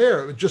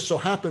compare. It just so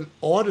happened,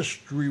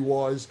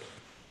 artistry-wise,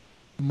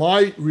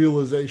 my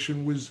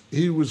realization was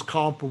he was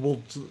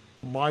comparable to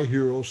my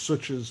heroes,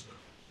 such as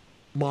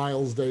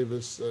Miles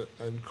Davis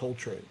and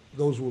Coltrane.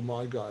 Those were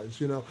my guys,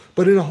 you know,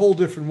 but in a whole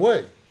different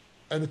way.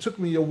 And it took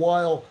me a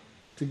while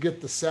to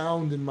get the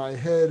sound in my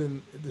head,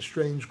 and the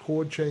strange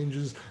chord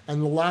changes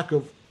and the lack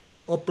of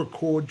upper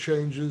chord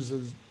changes,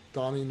 as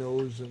Donny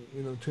knows, and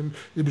you know, Tim.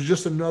 It was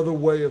just another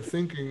way of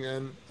thinking,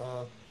 and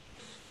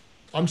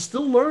I'm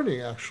still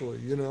learning, actually.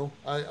 You know,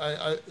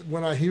 I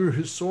when I hear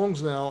his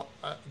songs now,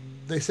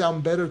 they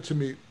sound better to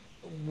me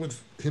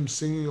with him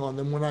singing on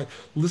them. When I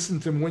listen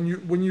to him,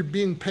 when you're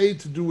being paid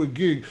to do a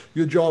gig,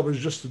 your job is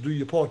just to do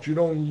your part. You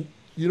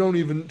don't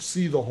even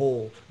see the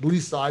whole. At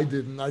least I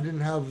didn't. I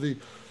didn't have the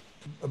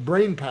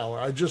brain power.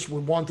 I just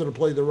wanted to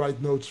play the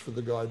right notes for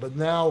the guy. But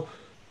now,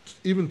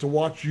 even to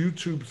watch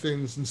YouTube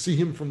things and see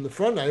him from the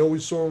front, I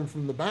always saw him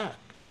from the back.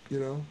 You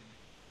know.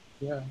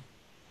 Yeah.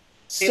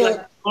 Hey,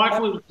 like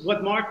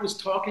what Mark was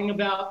talking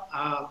about,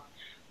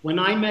 when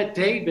I met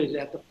David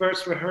at the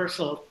first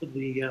rehearsal for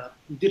we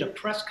did a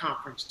press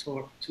conference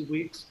tour for 2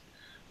 weeks.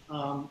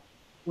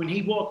 When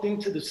he walked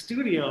into the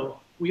studio,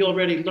 we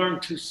already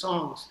learned 2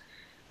 songs,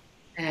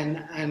 and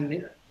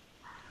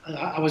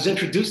I was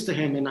introduced to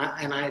him, and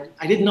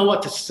I didn't know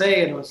what to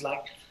say, and I was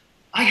like,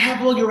 I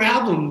have all your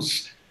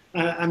albums.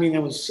 I mean, I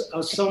was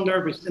so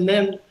nervous, and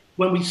then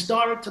when we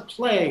started to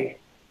play,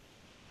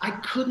 I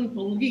couldn't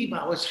believe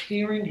I was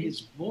hearing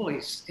his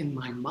voice in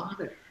my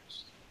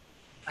monitors.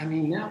 I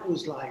mean, that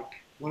was like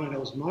one of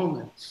those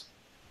moments.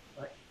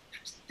 Like,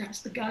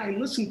 that's the guy I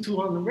listened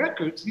to on the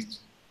records.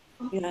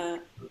 Yeah.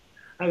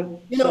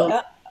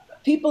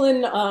 People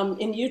in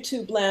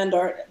YouTube land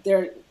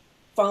they're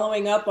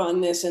following up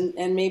on this,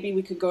 and maybe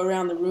we could go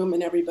around the room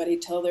and everybody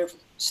tell their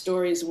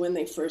stories of when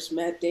they first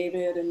met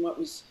David, and what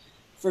was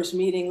first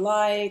meeting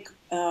like,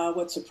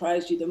 what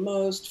surprised you the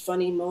most,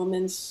 funny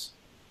moments.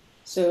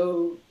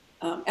 So,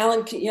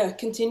 Alan,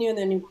 continue, and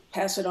then you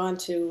pass it on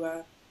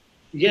to.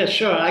 Yeah,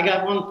 sure. I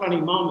got one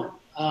funny moment.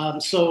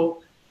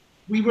 So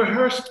we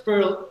rehearsed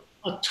for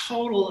a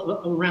total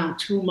of around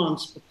 2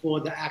 months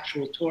before the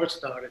actual tour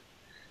started.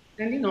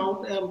 And, you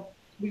know,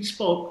 we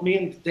spoke, me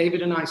and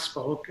David and I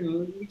spoke,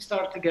 and we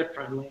started to get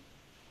friendly.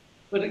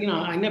 But, you know,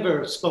 I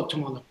never spoke to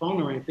him on the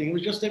phone or anything. It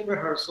was just at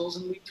rehearsals,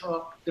 and we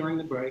talked during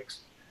the breaks.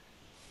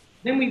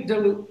 Then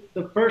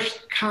the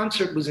first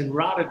concert was in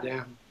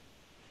Rotterdam.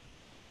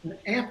 And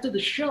after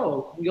the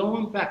show, we all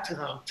went back to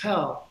the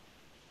hotel,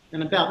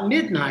 and about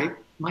midnight,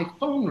 my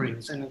phone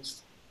rings, and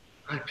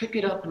I pick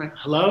it up, and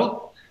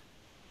hello?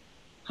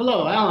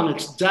 Hello, Alan,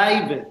 it's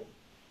David.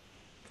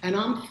 And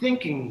I'm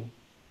thinking,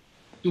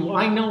 do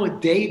I know a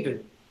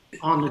David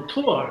on the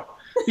tour?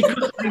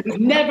 Because I would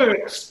never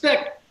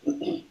expect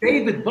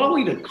David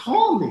Bowie to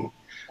call me.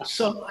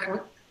 So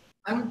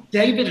I went,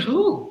 David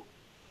who?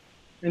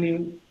 And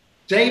he,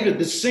 David,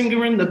 the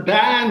singer in the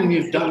band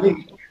you've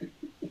done.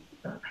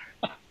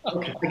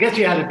 Okay, I guess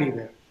you had to be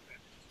there.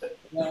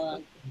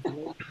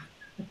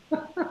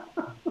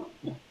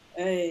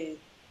 Hey,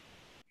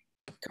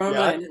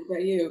 Carmine, how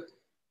about you?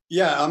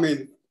 Yeah, I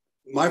mean,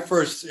 my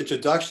first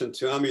introduction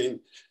to, I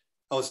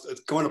was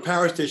going to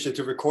Power Station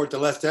to record the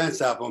Let's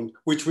Dance album,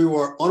 which we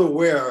were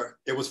unaware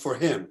it was for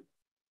him.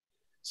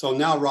 So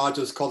now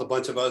Rogers called a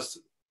bunch of us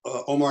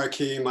Omar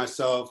Hakim,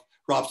 myself,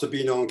 Rob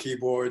Sabino on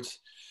keyboards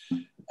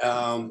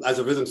as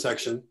a rhythm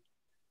section.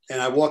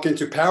 And I walk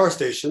into Power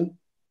Station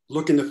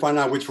looking to find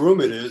out which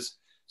room it is.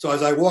 So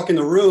as I walk in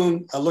the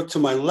room, I look to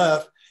my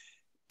left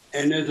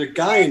and there's a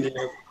guy in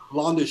there,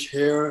 blondish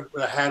hair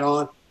with a hat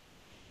on.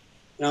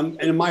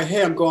 And in my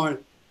head, I'm going,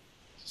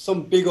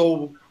 some big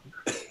old,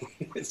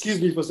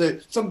 excuse me for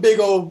saying, some big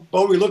old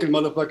Bowie looking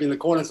motherfucker in the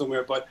corner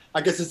somewhere, but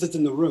I guess it's just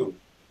in the room.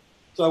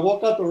 So I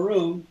walk out the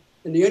room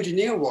and the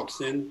engineer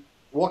walks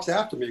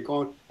after me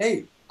going,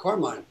 hey,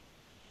 Carmine,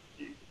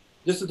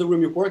 this is the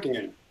room you're working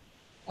in.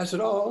 I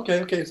said, oh,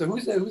 okay. So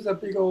who's that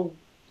big old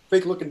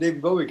fake looking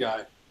David Bowie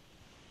guy?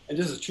 And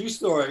this is a true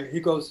story. He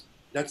goes,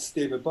 that's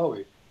David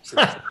Bowie. I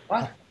said,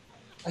 what?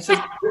 I said,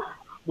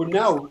 well,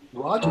 now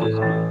Rogers.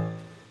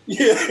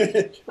 Yeah. I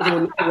said,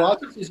 well, now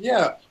Rogers? He said,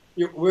 yeah,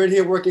 we're in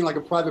here working like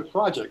a private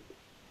project.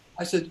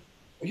 I said,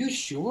 are you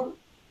sure?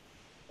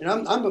 And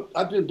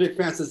I've been a big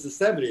fan since the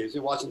 70s.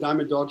 You're watching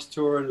Diamond Dogs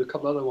tour and a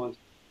couple other ones.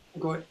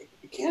 I'm going,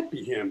 it can't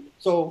be him.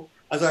 So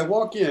as I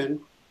walk in,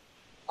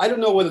 I don't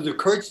know whether to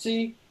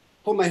curtsy,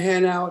 put my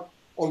hand out,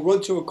 or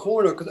run to a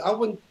corner, because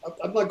I'm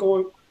not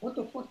going, what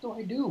the fuck do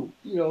I do?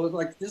 You know,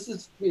 like this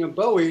is,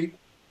 Bowie,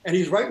 and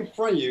he's right in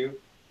front of you.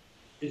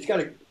 He's got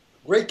a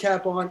great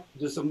cap on,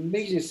 this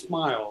amazing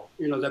smile,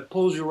 that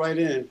pulls you right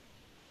in.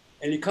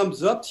 And he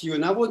comes up to you,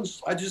 and I'm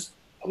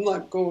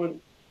not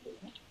going,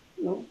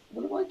 what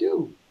do I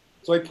do?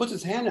 So he puts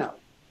his hand out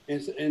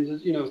and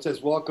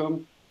says,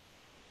 welcome.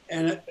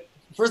 And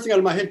first thing out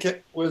of my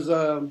head was,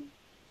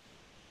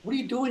 what are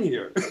you doing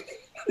here?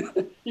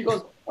 He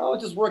goes, oh,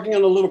 just working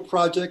on a little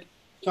project,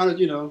 trying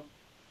to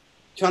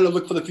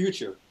look for the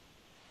future.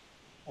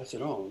 I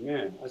said, oh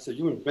man,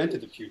 you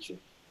invented the future.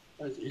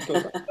 He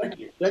goes,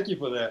 thank you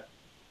for that.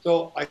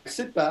 So I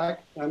sit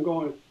back, and I'm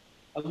going,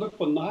 I look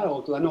for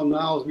Niall, because I know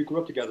Niall, we grew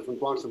up together from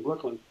Bronx and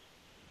Brooklyn.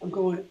 I'm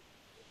going,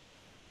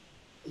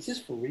 is this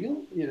for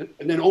real?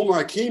 And then Omar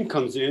Hakim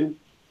comes in,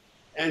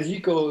 and he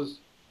goes,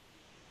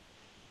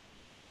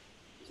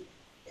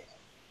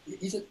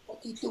 he said,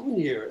 what's he doing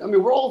here? I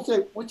mean, we're all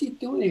saying, what's he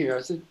doing here?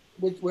 I said,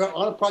 we're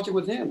on a project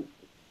with him.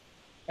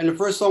 And the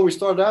first song we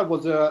started out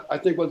was, I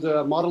think, was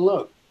Modern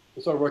Love.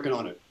 We started working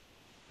on it.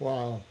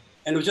 Wow.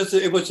 And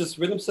it was just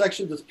rhythm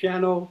section, just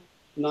piano,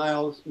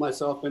 Niles,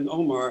 myself, and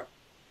Omar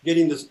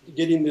getting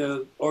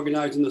the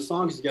organizing the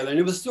songs together. And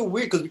it was still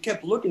weird because we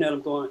kept looking at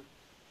him going,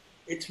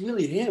 it's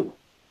really him.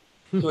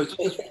 So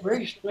it's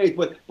very strange,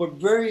 but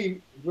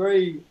very,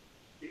 very,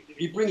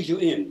 he brings you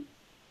in.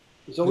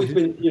 He's always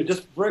been,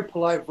 just very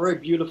polite, very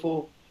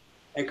beautiful,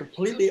 and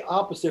completely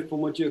opposite from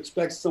what you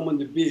expect someone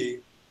to be.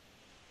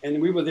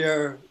 And we were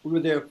there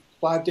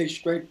 5 days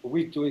straight a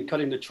week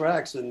cutting the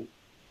tracks. And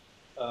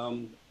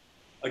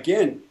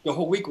again, the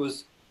whole week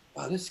was,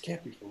 wow, this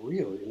can't be for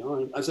real,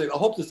 And I said, I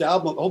hope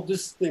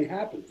this thing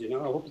happens, I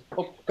hope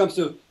it comes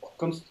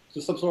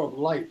to some sort of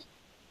light.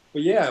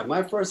 But yeah,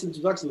 my first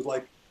introduction was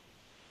like,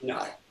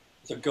 nah,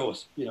 it's a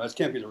ghost, it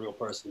can't be the real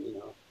person,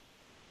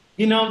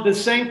 The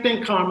same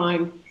thing,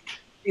 Carmine,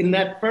 in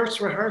that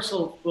first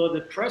rehearsal for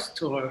the press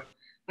tour,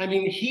 I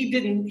mean,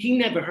 he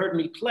never heard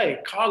me play.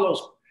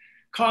 Carlos,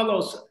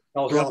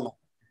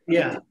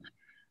 yeah.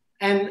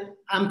 And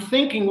I'm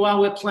thinking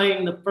while we're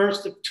playing the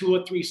first of 2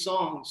 or 3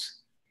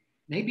 songs,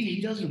 maybe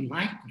he doesn't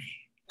like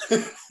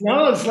me.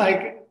 No, it's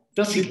like,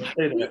 does he like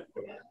me?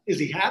 Is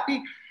he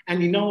happy?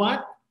 And you know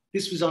what?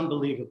 This was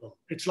unbelievable.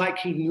 It's like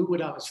he knew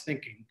what I was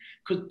thinking.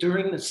 Because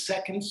during the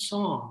second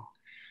song,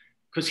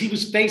 because he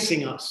was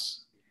facing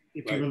us,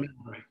 if you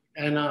remember.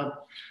 And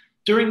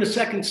during the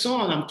second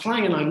song, I'm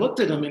playing and I looked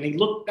at him and he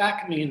looked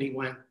back at me and he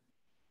went,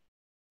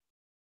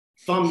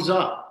 thumbs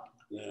up.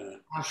 Yeah.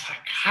 I was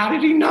like, how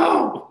did he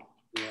know?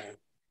 Yeah.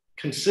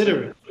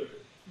 Consider it.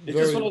 It's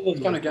just one of those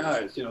kind of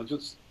guys,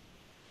 just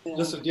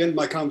at the end of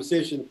my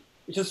conversation,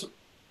 it's just,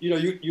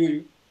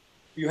 you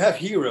have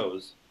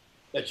heroes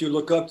that you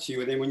look up to,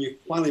 and then when you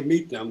finally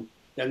meet them,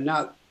 they're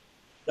not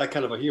that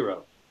kind of a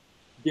hero.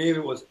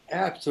 David was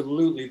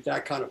absolutely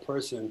that kind of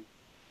person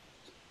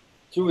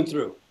through and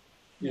through,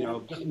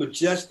 just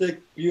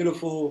majestic,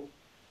 beautiful,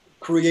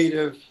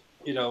 creative,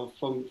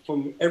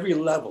 from every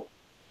level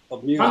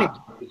of music.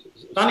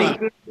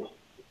 Funny.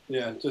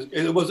 Yeah,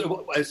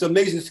 it's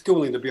amazing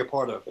schooling to be a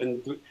part of,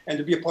 and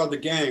to be a part of the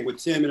gang with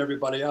Tim and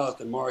everybody else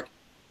and Mark.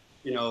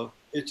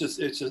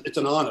 It's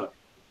an honor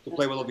to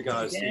play with all the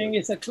guys. Gang,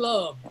 it's a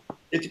club.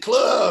 It's a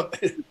club.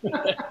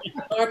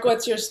 Mark,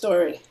 what's your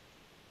story?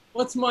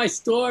 What's my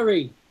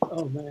story?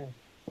 Oh man.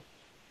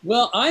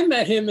 Well, I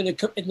met him in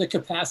the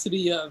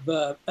capacity of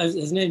as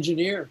an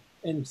engineer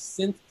and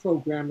synth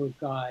programmer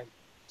guy,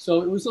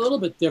 so it was a little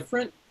bit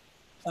different,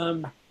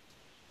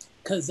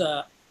 because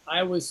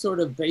I was sort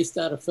of based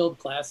out of Philip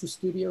Glass's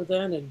studio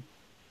then,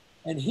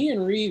 and he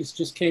and Reeves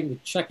just came to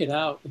check it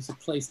out as a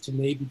place to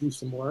maybe do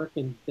some work,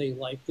 and they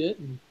liked it,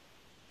 and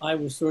I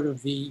was sort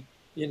of the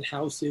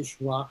in-house-ish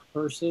rock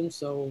person,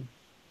 so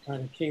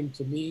kind of came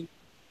to me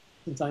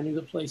since I knew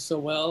the place so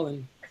well,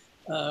 and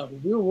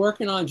we were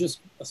working on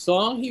just a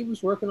song he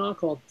was working on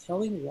called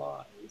Telling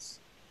Lies,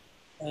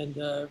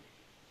 and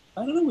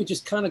I don't know, we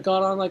just kind of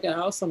got on like a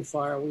house on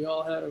fire. We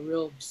all had a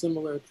real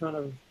similar kind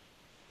of,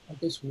 I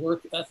guess,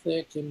 work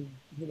ethic and,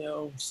 you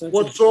know, sense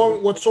What of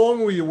song? What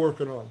song were you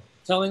working on?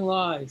 Telling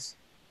Lies.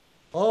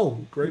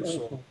 Oh, great song.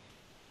 Wonderful.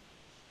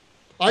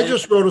 I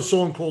just wrote a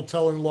song called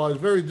 "Telling Lies."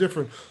 Very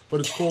different, but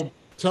it's called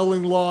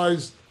 "Telling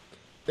Lies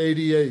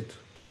 '88."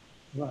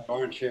 Right.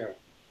 Armchair.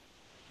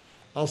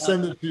 I'll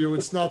send it to you.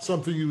 It's not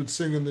something you would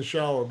sing in the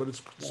shower, but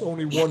it's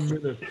only 1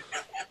 minute.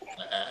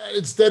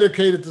 It's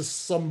dedicated to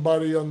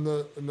somebody in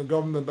the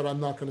government, but I'm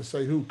not going to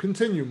say who.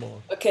 Continue,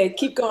 Mark. Okay,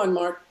 keep going,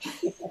 Mark.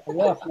 I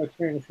lost my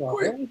train of thought.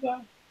 What was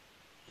that?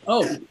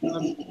 Oh,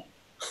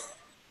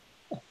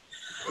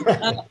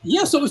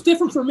 yeah. So it was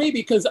different for me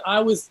because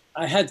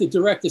I had to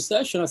direct a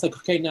session. I was like,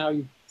 okay, now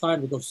you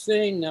time to go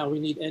sing. Now we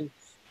need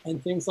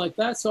and things like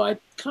that. So I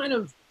kind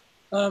of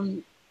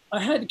I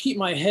had to keep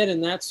my head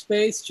in that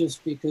space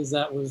just because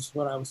that was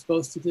what I was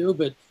supposed to do.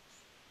 But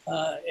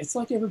it's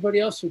like everybody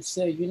else would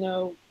say, you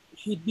know,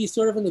 he'd be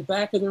sort of in the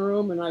back of the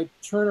room and I'd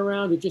turn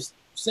around and just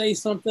say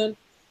something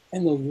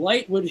and the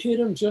light would hit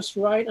him just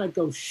right. And I'd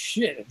go,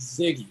 shit, it's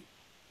Ziggy.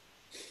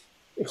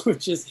 It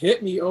would just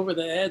hit me over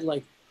the head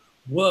like,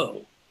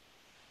 whoa,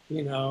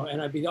 you know,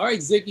 and I'd be, all right,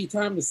 Ziggy,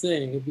 time to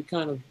sing. It'd be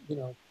kind of, you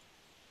know,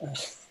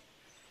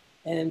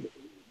 and,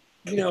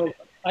 you know,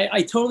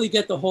 I totally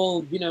get the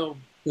whole, you know,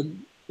 the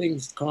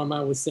things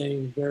Carmine was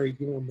saying, very,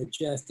 you know,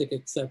 majestic,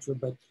 etc.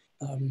 But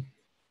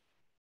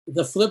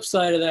the flip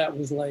side of that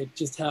was like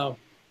just how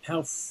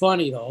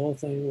funny the whole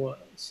thing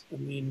was. I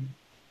mean,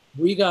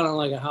 we got on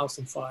like a house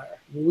on fire.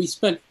 I mean, we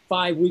spent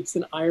 5 weeks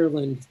in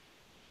Ireland.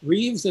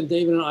 Reeves and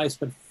David and I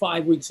spent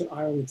 5 weeks in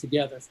Ireland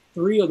together.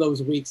 3 of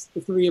those weeks,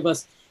 the 3 of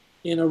us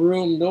in a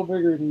room no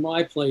bigger than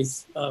my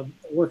place,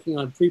 working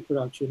on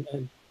pre-production.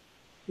 And,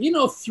 you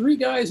know, 3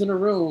 guys in a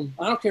room,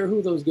 I don't care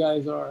who those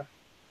guys are,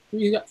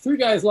 3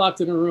 guys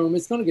locked in a room,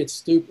 it's going to get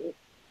stupid.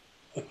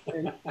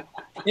 And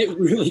it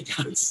really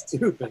got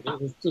stupid.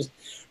 It was just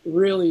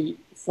really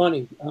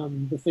funny,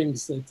 the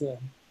things that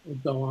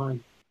would go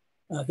on.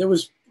 There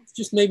was,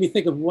 just made me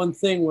think of one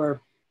thing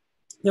where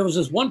there was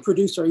this one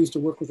producer I used to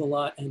work with a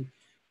lot, and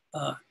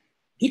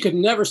he could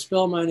never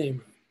spell my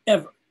name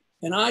ever.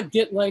 And I'd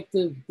get like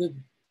the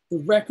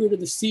record of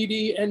the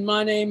CD, and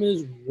my name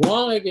is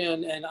wrong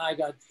again. And I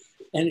got,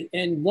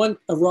 and one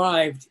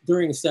arrived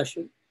during a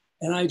session,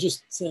 and I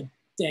just said,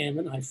 damn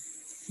it, I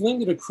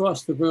flinged it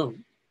across the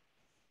room.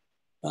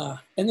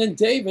 And then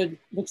David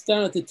looks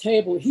down at the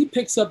table, he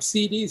picks up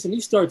CDs and he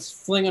starts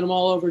flinging them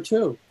all over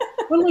too.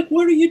 I'm like,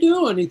 what are you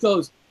doing? He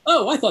goes,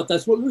 oh, I thought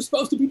that's what we were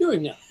supposed to be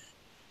doing now.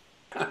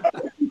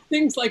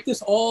 Things like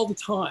this all the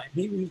time.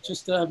 He was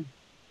just,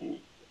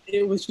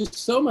 it was just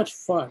so much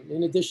fun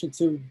in addition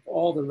to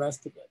all the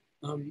rest of it.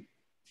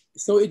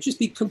 So it'd just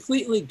be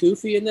completely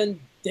goofy, and then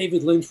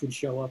David Lynch would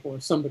show up or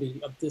somebody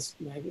of this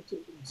magnitude.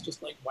 It was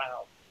just like,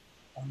 wow.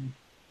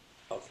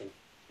 Awesome.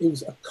 It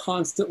was a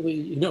constantly,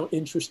 you know,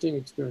 interesting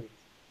experience.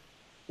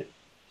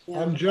 Yeah.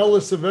 I'm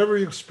jealous of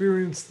every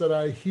experience that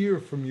I hear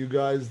from you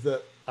guys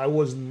that I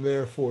wasn't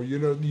there for. You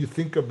know, you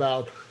think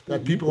about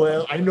that people,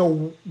 I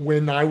know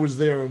when I was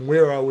there and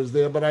where I was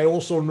there, but I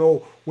also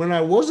know when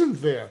I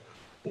wasn't there.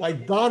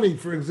 Like Donny,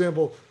 for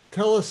example,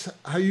 tell us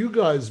how you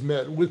guys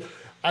met with,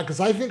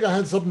 because I think I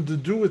had something to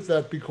do with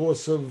that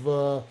because of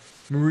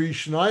Marie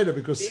Schneider,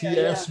 because he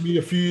asked me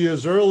a few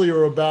years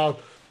earlier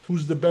about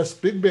who's the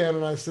best big band,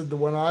 and I said the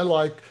one I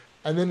like.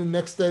 And then the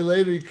next day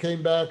later, he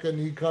came back and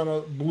he kind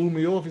of blew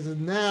me off. He said,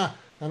 nah.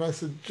 And I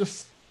said,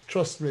 just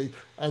trust me.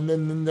 And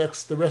then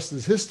the rest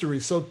is history.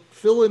 So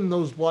fill in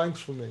those blanks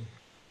for me.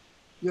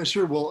 Yeah,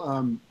 sure.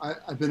 Well,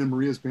 I've been in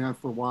Maria's band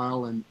for a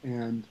while,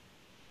 and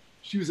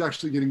she was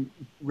actually getting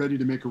ready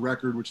to make a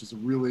record, which is a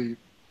really,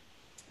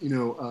 you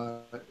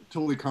know,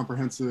 totally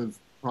comprehensive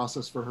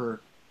process for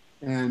her.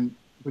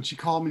 But she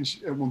called me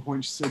at one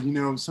point. She said, you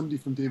know, somebody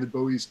from David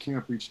Bowie's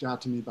camp reached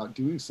out to me about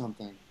doing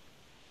something.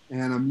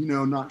 And I'm, you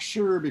know, not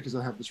sure because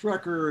I have this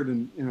record,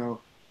 and, you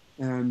know,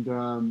 and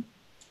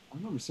I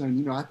remember saying,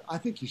 you know, I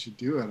think you should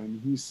do it. I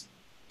mean, he's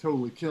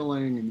totally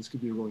killing, and this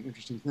could be a really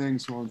interesting thing,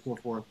 so on and so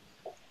forth.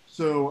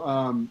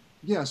 So,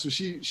 yeah, so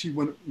she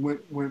went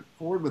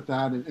forward with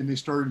that, and they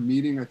started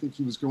meeting. I think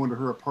he was going to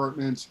her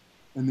apartment,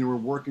 and they were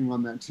working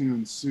on that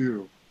tune,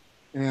 Sue.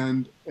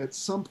 And at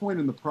some point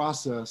in the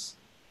process,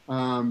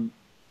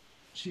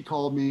 she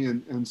called me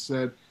and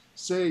said,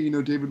 you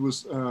know, David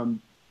was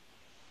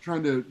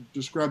trying to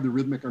describe the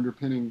rhythmic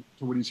underpinning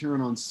to what he's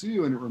hearing on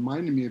Sue, and it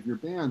reminded me of your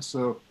band.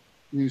 So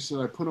you said,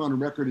 I put on a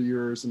record of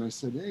yours, and I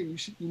said, hey, you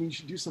should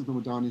do something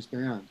with Donny's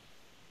band,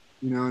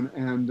 you know,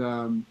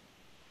 and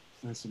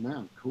I said,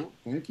 man, cool,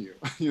 thank you,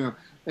 you know,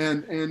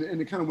 and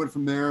it kind of went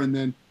from there. And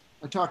then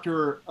I talked to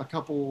her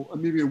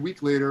maybe a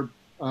week later,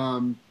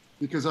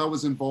 because I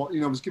was involved,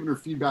 you know, I was giving her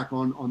feedback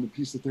on the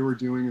piece that they were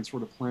doing and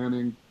sort of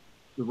planning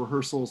the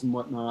rehearsals and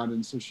whatnot.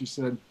 And so she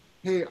said,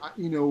 hey,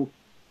 you know,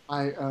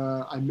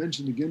 I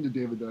mentioned again to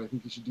David that I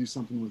think he should do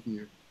something with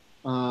you.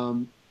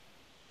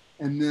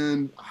 And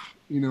then,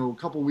 you know, a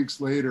couple of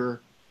weeks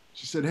later,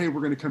 she said, hey,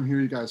 we're going to come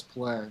hear you guys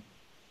play.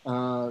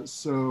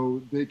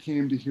 So they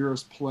came to hear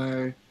us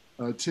play.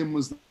 Tim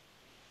was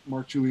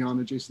Mark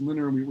Giuliano, Jason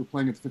Linder, and we were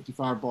playing at the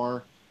 55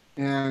 bar.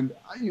 And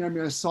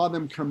I saw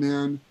them come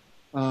in.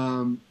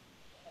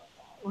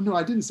 No,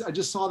 I didn't. I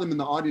just saw them in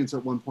the audience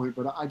at one point,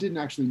 but I didn't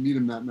actually meet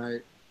them that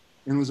night.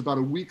 And it was about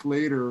a week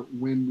later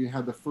when we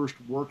had the first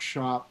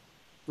workshop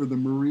for the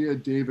Maria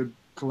David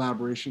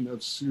collaboration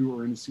of Sue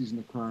or In a Season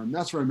of Crime.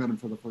 That's where I met him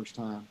for the first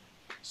time.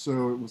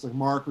 So it was like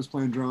Mark was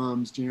playing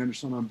drums, Jay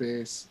Anderson on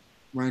bass,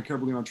 Ryan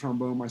Keverly on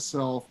trombone,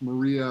 myself,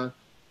 Maria,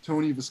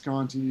 Tony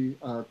Visconti,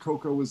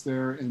 Coco was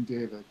there, and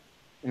David.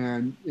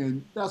 And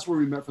that's where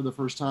we met for the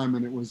first time.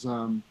 And it was,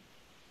 3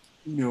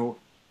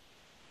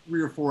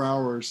 or 4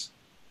 hours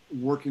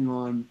working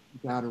on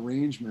that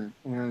arrangement.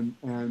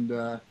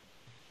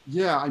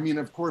 Yeah, I mean,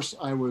 of course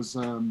I was,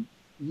 I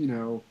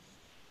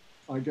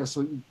guess,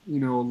 a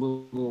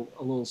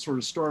little sort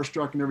of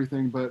starstruck and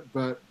everything, but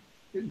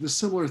the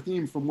similar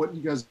theme from what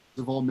you guys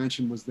have all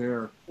mentioned was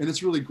there. And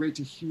it's really great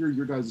to hear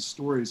your guys'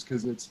 stories,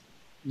 because it's,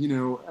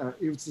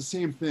 it's the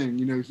same thing.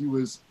 He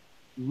was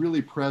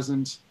really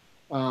present,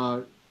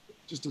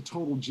 just a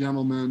total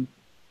gentleman,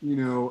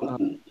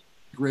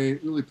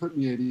 great, really put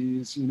me at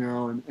ease,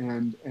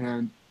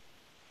 and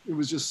it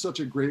was just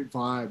such a great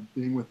vibe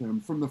being with him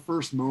from the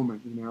first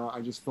moment. I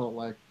just felt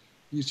like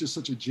he's just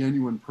such a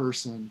genuine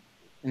person,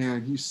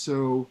 and he's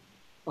so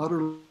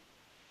utterly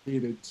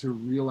dedicated to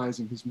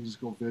realizing his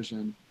musical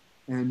vision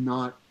and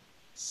not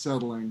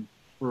settling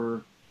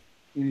for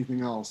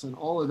anything else. And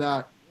all of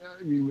that,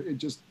 I mean, it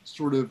just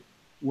sort of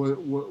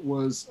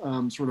was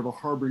sort of a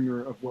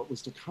harbinger of what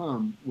was to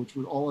come, which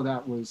was all of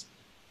that was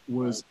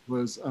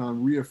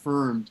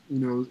reaffirmed,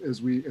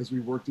 as we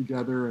worked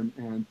together.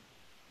 And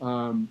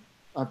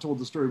I've told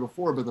the story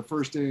before, but the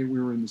first day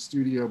we were in the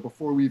studio,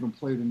 before we even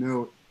played a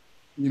note,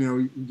 he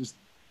just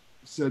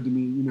said to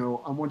me,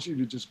 I want you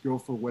to just go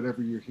for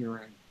whatever you're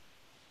hearing.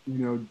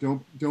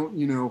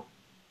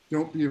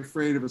 Don't be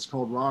afraid if it's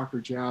called rock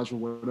or jazz or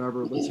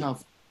whatever. Let's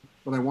have,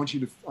 but I want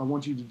you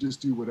to just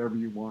do whatever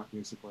you want,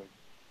 basically.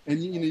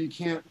 And you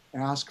can't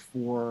ask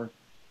for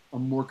a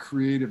more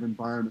creative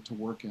environment to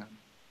work in,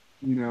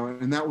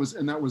 and that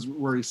was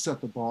where he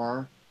set the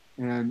bar,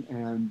 and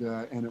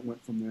it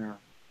went from there.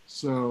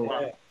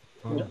 So,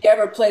 you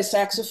ever play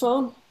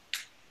saxophone?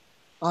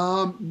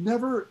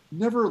 Never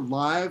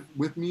live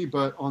with me,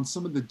 but on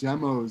some of the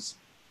demos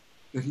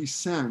that he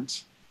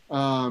sent,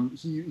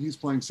 he's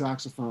playing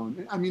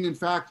saxophone. I mean, in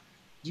fact,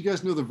 do you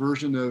guys know the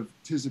version of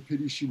 "'Tis a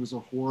Pity She Was a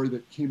Whore"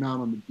 that came out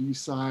on the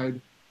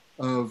B-side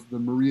of the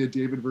Maria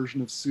David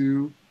version of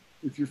Sue?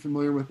 If you're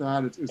familiar with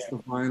that, it's the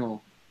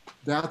vinyl.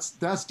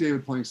 That's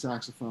David playing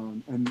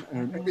saxophone and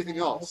everything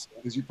else,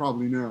 as you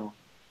probably know.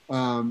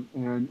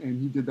 And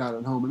he did that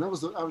at home, and that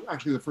was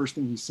actually the first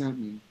thing he sent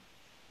me.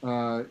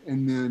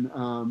 And then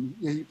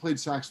he played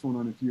saxophone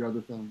on a few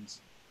other things,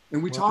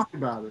 and we talked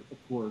about it,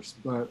 of course,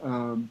 but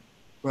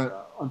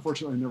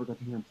unfortunately I never got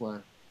to hear him play.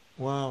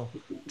 Wow.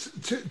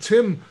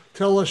 Tim,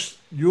 tell us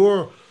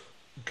your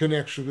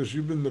connection, because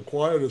you've been the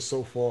quietest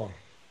so far.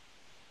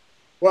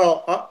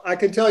 Well, I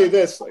can tell you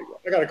this.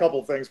 I got a couple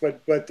of things,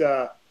 but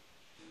the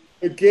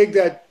gig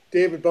that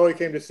David Bowie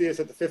came to see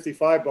us at the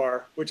 55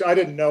 bar, which I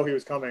didn't know he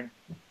was coming,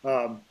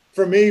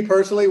 for me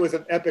personally was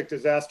an epic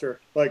disaster.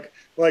 Like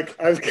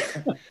I was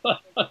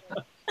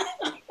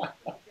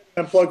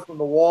unplugged from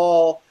the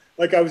wall.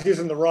 Like I was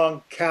using the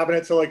wrong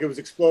cabinet, so like it was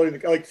exploding.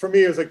 Like for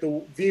me, it was like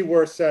the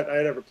worst set I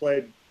had ever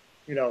played.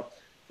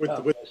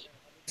 With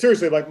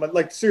seriously,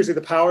 seriously,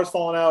 the power's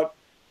falling out.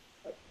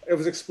 It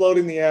was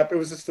exploding the amp. It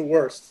was just the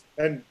worst.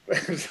 And I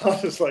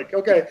was just like,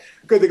 okay,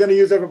 good. They're going to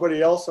use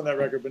everybody else on that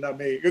record, but not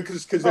me.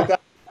 Because at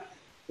that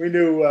we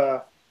knew,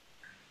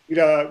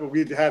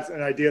 we'd had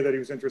an idea that he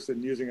was interested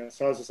in using us.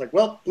 So I was just like,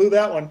 well, blew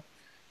that one.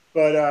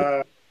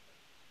 But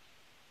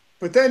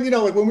then,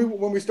 like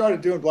when we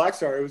started doing Black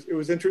Star, it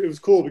was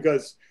cool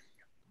because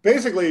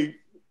basically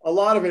a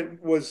lot of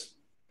it was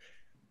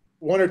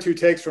 1 or 2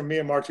 takes from me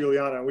and Mark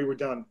Giuliano, and we were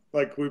done.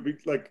 Like we'd be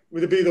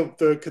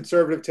the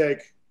conservative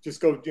take, just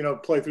go,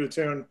 play through the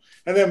tune.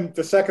 And then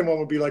the second one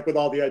would be like with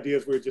all the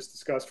ideas we had just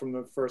discussed from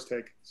the first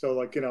take. So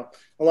like, a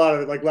lot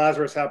of it, like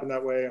Lazarus happened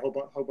that way, a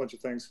whole bunch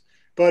of things.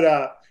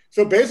 But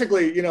so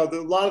basically, a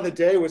lot of the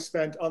day was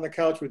spent on the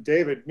couch with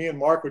David. Me and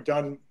Mark were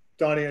done.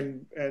 Donny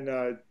and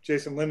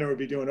Jason Linder would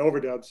be doing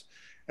overdubs.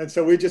 And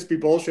so we'd just be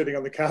bullshitting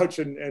on the couch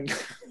and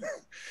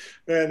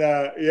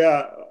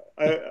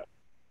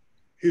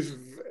he's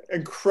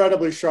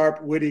incredibly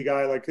sharp, witty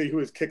guy. Like he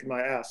was kicking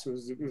my ass.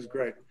 It was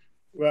great.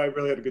 Well, I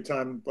really had a good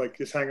time, like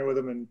just hanging with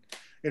him, and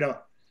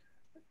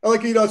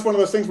it's one of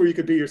those things where you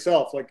could be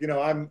yourself. Like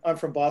I'm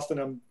from Boston.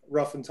 I'm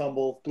rough and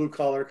tumble, blue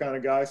collar kind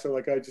of guy. So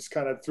like I just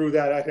kind of threw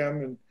that at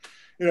him,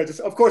 and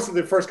just of course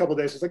the first couple of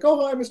days it's like,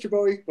 oh hi, Mr.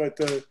 Bowie, but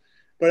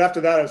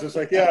after that I was just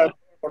like, yeah,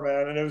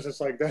 man, and it was just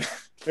like that.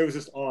 It was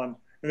just on,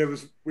 and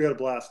we had a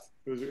blast.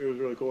 It was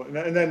really cool,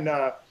 and then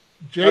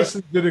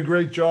Jason did a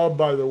great job,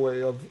 by the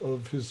way,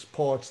 of his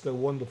parts. They're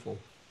wonderful.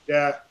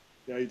 Yeah,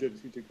 he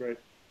did great.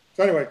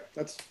 So anyway,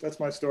 that's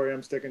my story.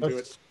 I'm sticking to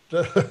it.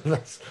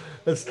 That's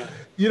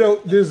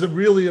there's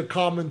a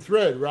common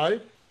thread, right?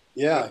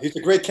 Yeah, he's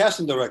a great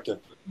casting director.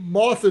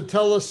 Martha,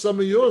 tell us some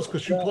of yours,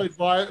 because you played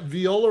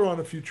viola on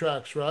a few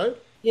tracks, right?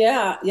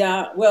 Yeah,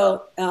 yeah.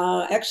 Well,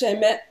 actually,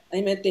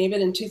 I met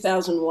David in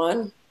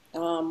 2001,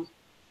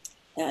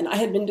 and I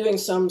had been doing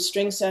some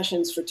string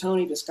sessions for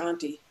Tony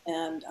Visconti,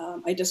 and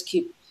I just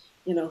keep,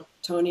 you know,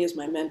 Tony is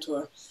my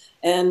mentor,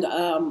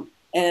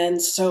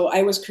 and so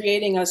I was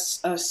creating a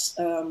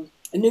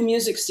new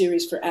music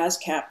series for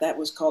ASCAP that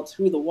was called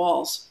Through the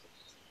Walls,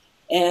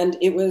 and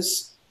it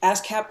was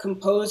ASCAP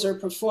composer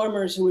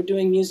performers who were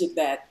doing music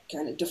that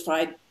kind of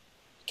defied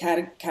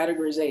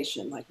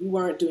categorization. Like, we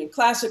weren't doing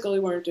classical, we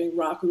weren't doing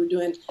rock, we were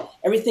doing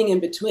everything in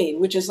between,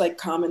 which is like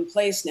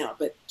commonplace now,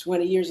 but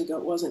 20 years ago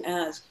it wasn't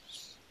as.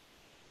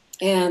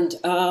 And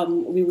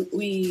we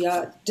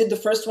did the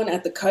first one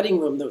at the Cutting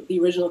Room, the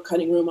original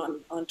Cutting Room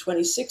on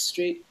 26th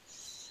Street.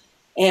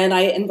 And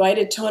I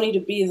invited Tony to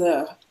be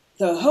the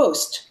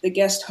host, the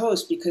guest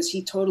host, because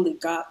he totally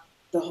got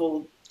the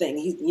whole thing.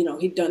 He, you know,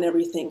 he'd done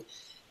everything,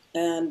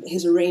 and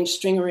his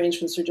string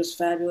arrangements are just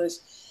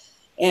fabulous.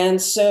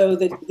 And so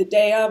the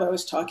day of, I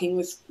was talking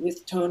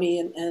with Tony,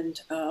 and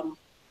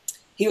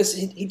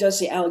he does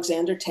the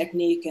Alexander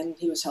technique, and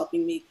he was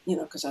helping me, you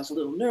know, because I was a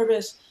little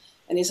nervous.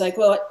 And he's like,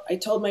 well, I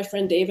told my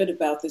friend David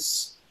about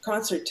this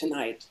concert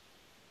tonight,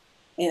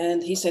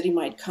 and he said he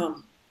might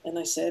come. And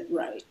I said,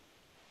 right.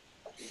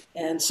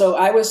 And so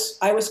I was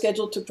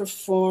scheduled to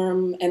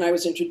perform, and I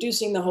was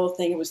introducing the whole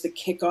thing. It was the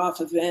kickoff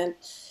event,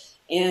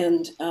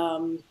 and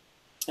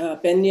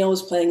Ben Neal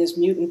was playing his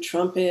mutant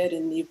trumpet,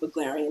 and Neve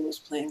Buglarian was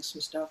playing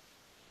some stuff.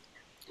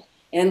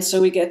 And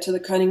so we get to the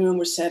Cutting Room,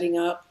 we're setting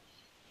up,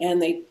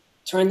 and they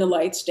turn the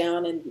lights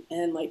down,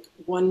 and like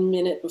 1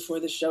 minute before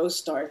the show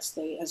starts,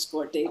 they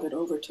escort David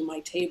over to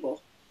my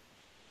table,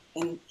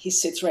 and he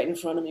sits right in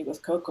front of me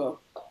with Coco,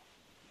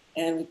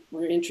 and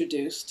we're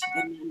introduced,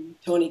 and then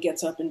Tony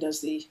gets up and does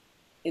the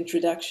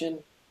introduction.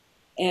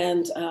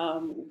 And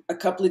a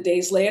couple of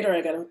days later,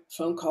 I got a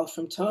phone call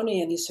from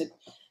Tony, and he said,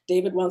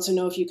 David wants to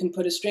know if you can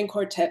put a string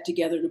quartet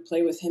together to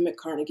play with him at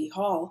Carnegie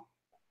Hall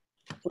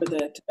for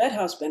the Tibet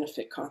House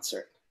benefit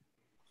concert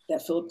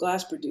that Philip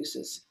Glass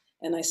produces.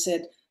 And I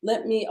said,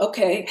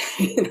 okay.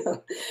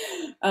 You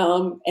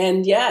know?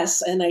 And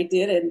yes, and I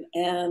did.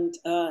 And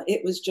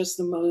it was just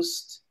the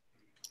most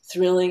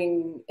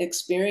thrilling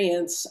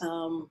experience.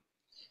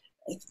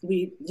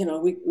 We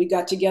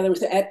got together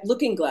at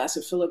Looking Glass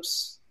at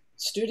Philip's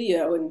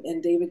studio,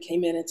 and David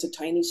came in. It's a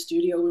tiny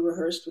studio. We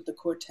rehearsed with the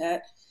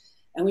quartet,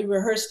 and we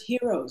rehearsed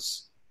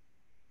Heroes.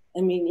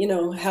 I mean, you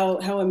know,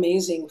 how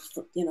amazing,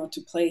 you know,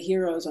 to play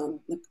Heroes on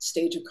the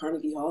stage of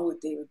Carnegie Hall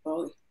with David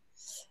Bowie.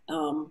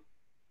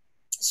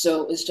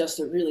 So it was just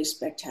a really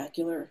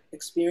spectacular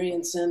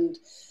experience, and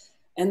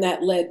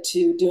that led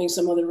to doing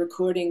some other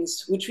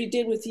recordings, which we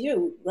did with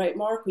you, right,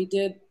 Mark?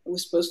 It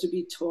was supposed to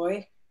be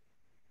Toy,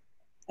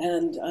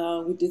 and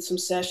we did some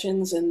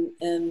sessions, and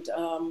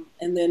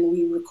then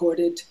we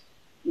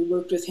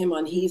worked with him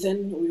on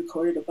Heathen. We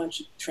recorded a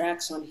bunch of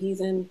tracks on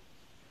Heathen,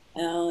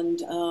 and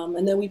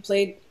then we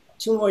played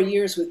 2 more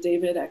years with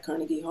David at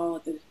Carnegie Hall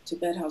at the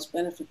Tibet House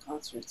benefit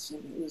concerts,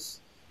 and it was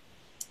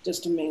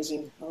just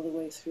amazing all the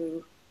way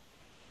through.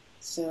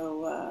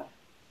 So,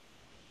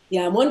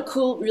 yeah, one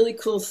really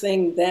cool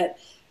thing that,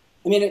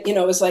 I mean, you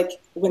know, it was like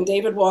when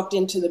David walked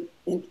into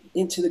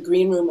the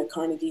green room at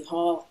Carnegie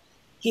Hall,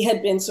 he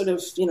had been sort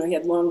of, you know, he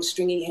had long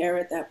stringy hair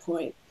at that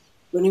point.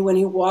 When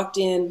he walked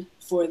in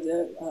for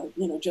the,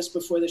 you know, just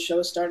before the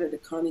show started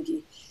at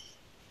Carnegie,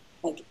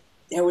 like,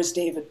 there was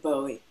David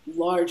Bowie,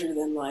 larger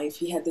than life.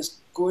 He had this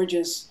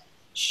gorgeous,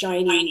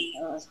 shiny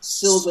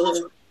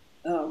silver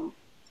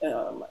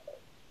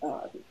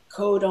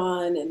coat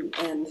on,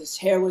 and his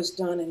hair was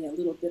done, and he had a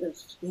little bit of,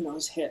 you know,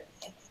 his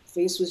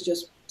face was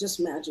just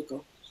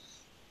magical.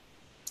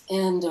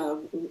 And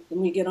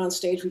when we get on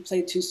stage, we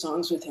played 2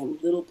 songs with him.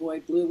 Little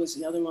Boy Blue was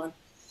the other one.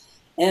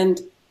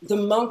 And the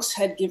monks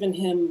had given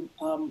him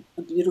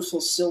a beautiful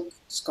silk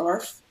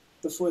scarf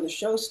before the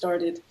show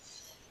started.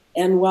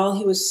 And while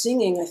he was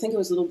singing, I think it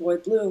was Little Boy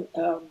Blue,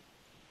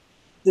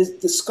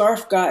 the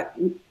scarf got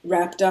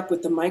wrapped up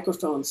with the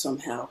microphone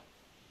somehow.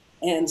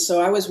 And so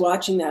I was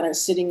watching that. I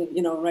was sitting,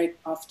 you know, right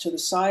off to the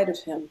side of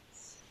him.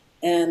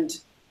 And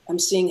I'm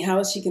seeing, how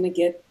is he going to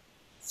get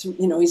through?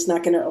 You know, he's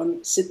not going to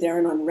sit there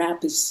and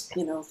unwrap his,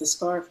 you know, the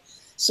scarf.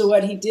 So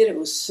what he did, it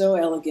was so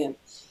elegant.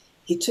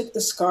 He took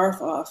the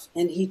scarf off,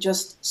 and he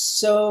just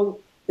so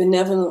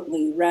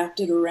benevolently wrapped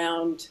it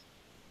around.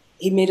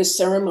 He made a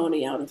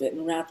ceremony out of it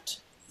and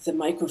wrapped the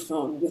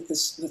microphone with the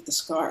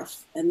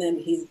scarf. And then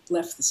he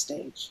left the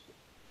stage.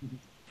 Mm-hmm.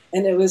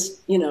 And it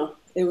was, you know,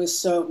 it was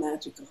so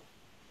magical.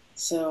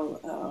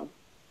 So,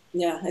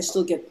 yeah, I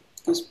still get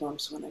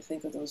goosebumps when I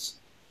think of those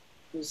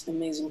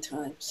amazing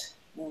times.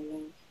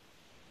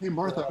 Hey,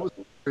 Martha, I was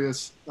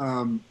curious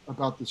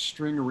about the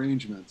string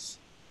arrangements.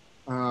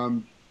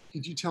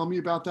 Could you tell me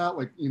about that?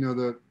 Like, you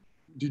know,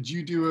 did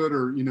you do it,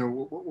 or, you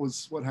know,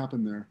 what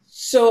happened there?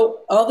 So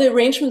all the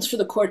arrangements for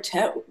the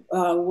quartet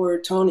were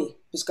Tony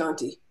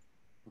Visconti.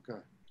 Okay.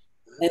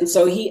 And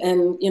so he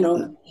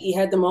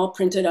had them all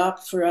printed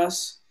up for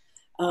us.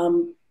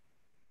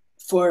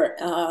 for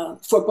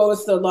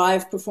both the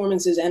live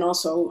performances and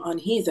also on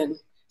Heathen.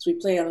 So we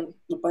play on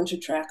a bunch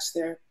of tracks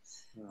there.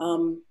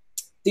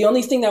 The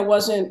only thing that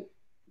wasn't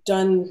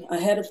done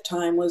ahead of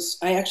time was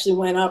I actually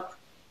went up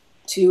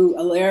to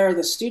Allaire,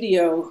 the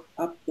studio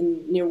up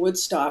near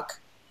Woodstock,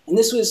 and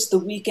this was the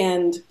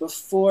weekend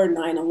before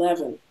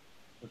 9/11.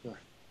 Okay.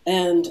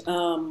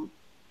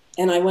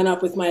 And I went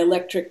up with my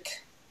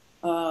electric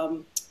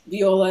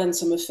viola and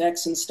some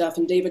effects and stuff,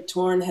 and David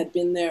Torn had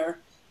been there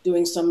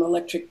doing some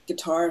electric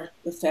guitar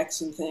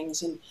effects and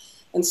things,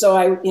 and so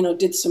I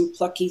did some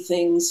plucky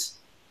things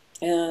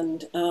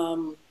and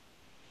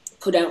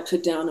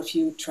put down a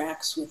few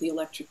tracks with the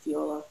electric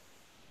viola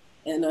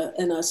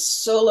and a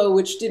solo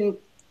which didn't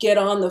get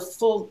on the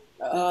full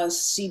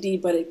CD,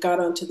 but it got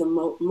onto the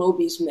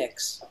Moby's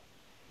mix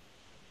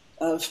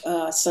of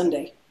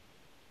Sunday.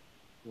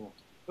 Cool.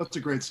 That's a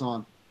great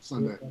song,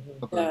 Sunday.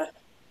 Yeah.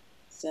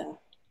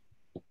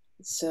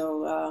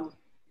 So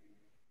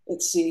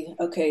let's see.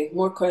 Okay,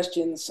 more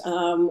questions.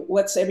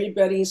 What's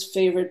everybody's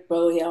favorite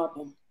Bowie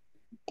album?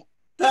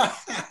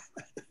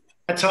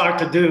 That's hard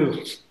to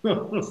do.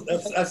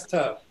 That's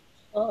tough.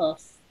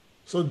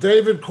 So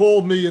David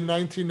called me in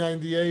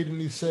 1998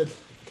 and he said,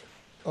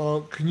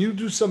 can you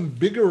do some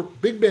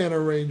big band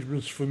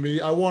arrangements for me?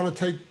 I want to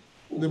take,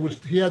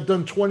 he had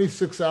done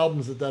 26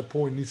 albums at that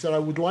point. And he said, I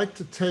would like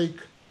to take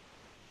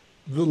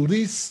the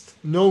least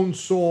known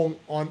song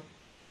on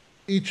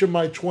each of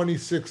my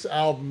 26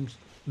 albums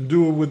and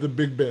do it with the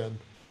big band.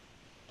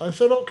 I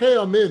said, okay,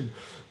 I'm in.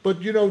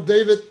 But,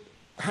 David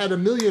had a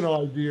million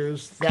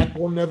ideas. That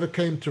one never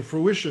came to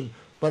fruition.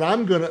 But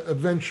I'm going to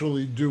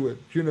eventually do it,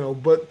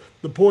 But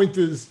the point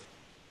is,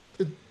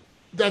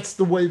 that's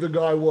the way the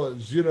guy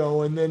was,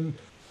 And then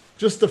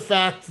just the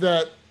fact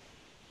that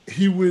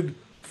he would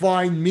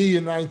find me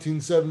in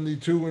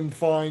 1972 and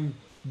find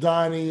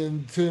Donnie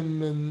and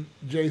Tim and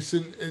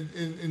Jason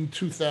in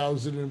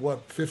 2000 and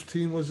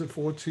 15 was it,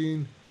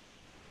 14?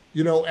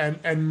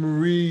 And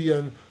Marie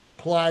and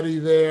Plati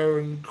there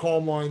and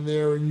Carmine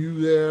there and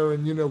you there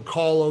and,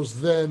 Carlos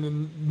then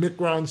and Mick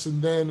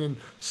Ronson then and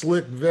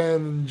Slick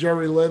then and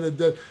Jerry Leonard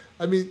then.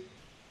 I mean,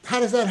 how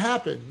does that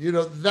happen?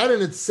 That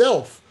in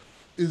itself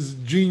is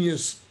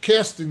genius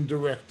casting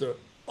director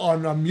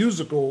on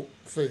musical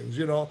things,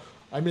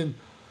 I mean,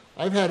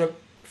 I've had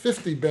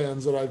 50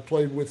 bands that I've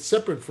played with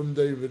separate from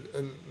David,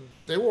 and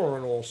they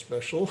weren't all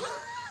special.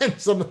 And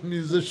some of the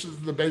musicians,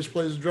 the bass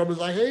players, and drummers,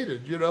 I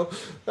hated,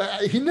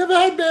 He never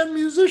had bad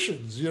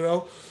musicians,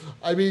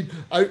 I mean,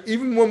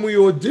 even when we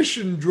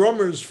auditioned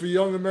drummers for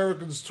Young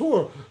Americans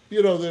Tour,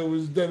 there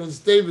was Dennis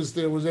Davis,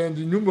 there was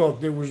Andy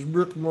Newmark, there was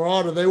Rick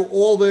Murata. They were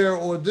all there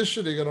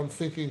auditioning, and I'm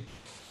thinking,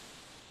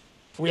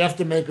 we have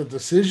to make a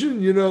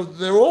decision,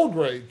 they're all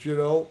great,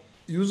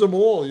 use them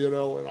all,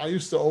 and I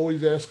used to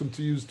always ask them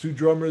to use two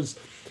drummers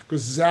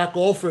because Zach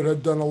Alford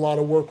had done a lot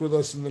of work with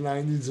us in the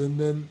 90s, and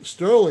then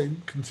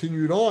Sterling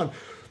continued on.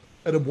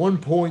 And at one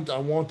point, I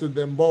wanted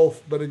them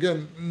both. But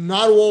again,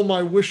 not all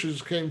my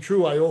wishes came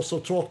true. I also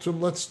talked to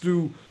him, let's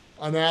do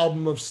an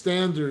album of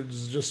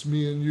standards, just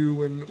me and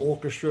you and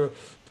orchestra.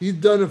 He'd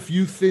done a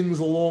few things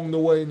along the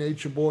way,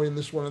 Nature Boy and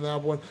this one and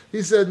that one.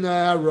 He said,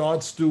 nah,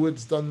 Rod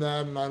Stewart's done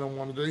that, and I don't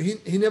want to do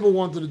it. He never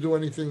wanted to do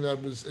anything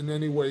that was in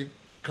any way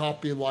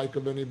copy-like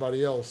of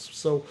anybody else.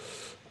 So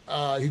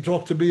he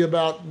talked to me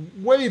about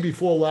way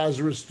before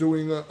Lazarus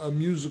doing a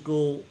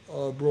musical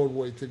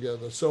Broadway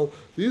together. So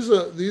these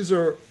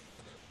are.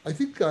 I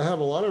think I have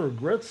a lot of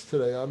regrets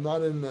today. I'm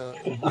not in.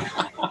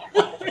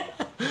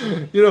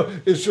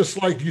 It's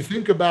just like you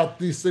think about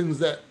these things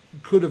that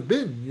could have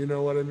been. You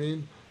know what I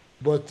mean?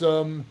 But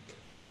so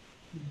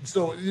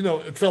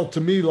it felt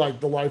to me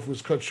like the life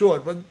was cut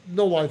short. But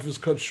no life is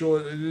cut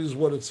short. It is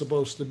what it's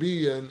supposed to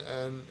be, and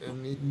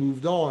he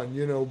moved on.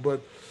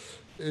 But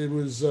it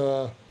was.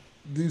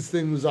 These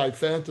things I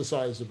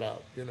fantasize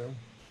about,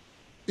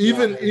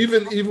 even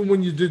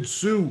when you did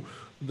Sue,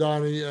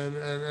 Donnie,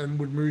 and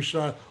with Marie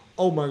Schneider,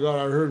 oh my God,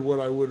 I heard what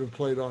I would have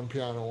played on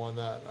piano on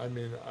that. I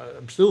mean,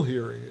 I'm still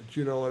hearing it,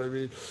 you know what I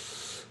mean?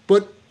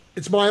 But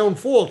it's my own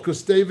fault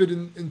because David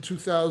in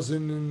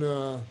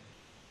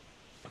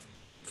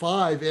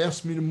 2005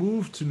 asked me to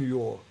move to New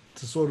York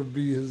to sort of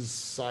be his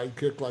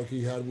sidekick like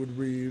he had with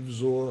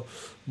Reeves or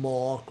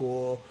Mark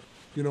or,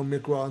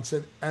 Mick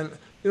Ronson. And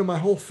my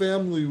whole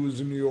family was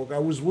in New York. I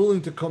was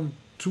willing to come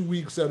 2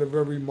 weeks out of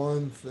every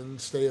month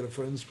and stay at a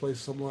friend's place,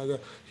 something like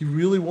that. He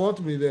really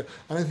wanted me there.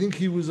 And I think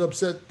he was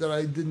upset that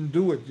I didn't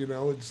do it,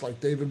 It's like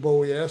David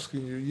Bowie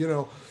asking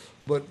you,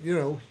 But,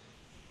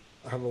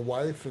 I have a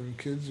wife and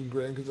kids and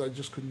grandkids. I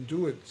just couldn't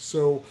do it.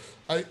 So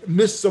I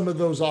missed some of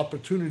those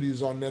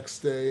opportunities on Next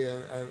Day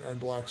and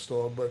Black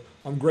Star. But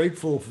I'm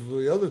grateful for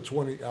the other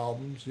 20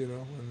 albums,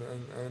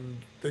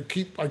 and I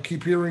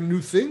keep hearing new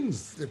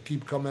things that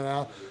keep coming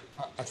out.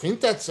 I think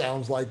that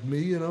sounds like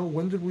me,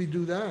 when did we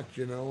do that,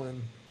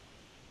 and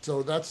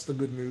so that's the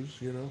good news,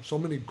 so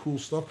many cool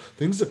stuff.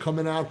 Things are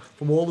coming out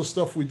from all the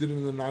stuff we did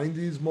in the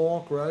 90s,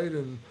 Mark, right?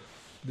 And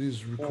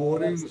these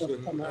recordings.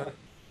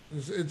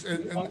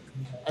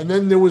 And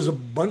then there was a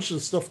bunch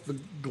of stuff, the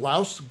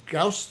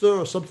Glouster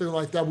or something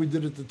like that we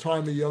did at the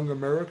time of Young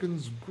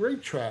Americans.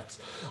 Great tracks.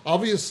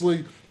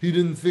 Obviously, he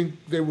didn't think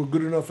they were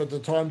good enough at the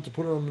time to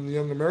put them in the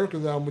Young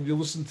Americans album. When you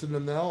listen to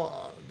them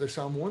now, they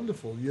sound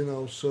wonderful, you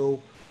know.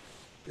 So,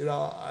 you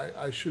know,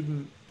 I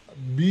shouldn't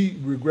be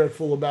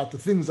regretful about the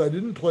things I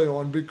didn't play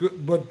on,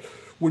 but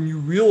when you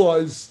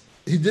realize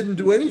he didn't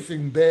do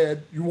anything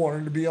bad, you want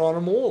him to be on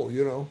them all,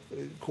 you know.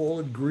 Call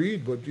it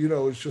greed, but you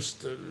know, it's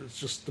just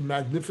the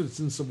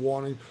magnificence of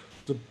wanting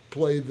to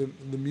play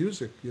the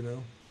music, you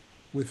know,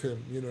 with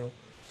him, you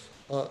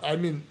know. I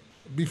mean,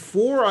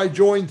 before I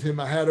joined him,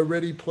 I had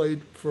already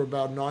played for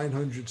about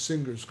 900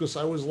 singers because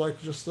I was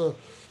like just a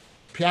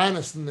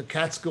pianist in the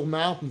Catskill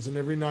Mountains, and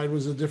every night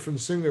was a different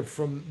singer,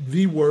 from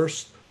the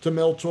worst to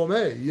Mel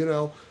Torme, you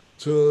know,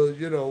 to,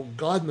 you know,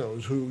 God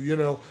knows who, you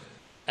know.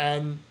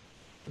 And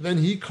then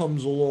he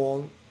comes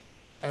along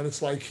and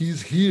it's like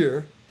he's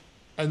here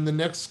and the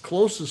next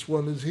closest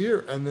one is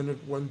here, and then it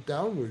went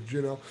downwards,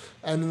 you know.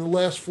 And in the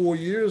last 4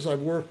 years,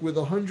 I've worked with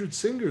 100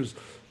 singers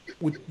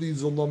with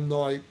these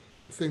alumni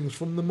things,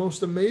 from the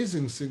most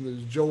amazing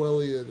singers, Joe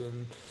Elliott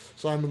and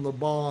Simon Le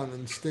Bon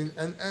and Sting,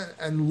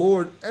 and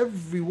Lord,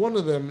 every one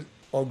of them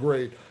are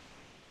great.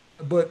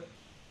 But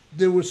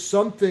there was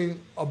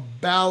something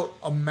about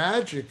a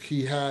magic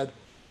he had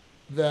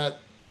that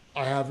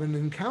I haven't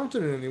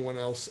encountered in anyone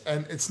else.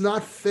 And it's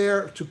not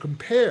fair to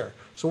compare.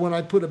 So when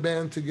I put a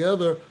band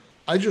together,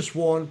 I just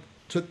want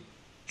to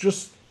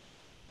just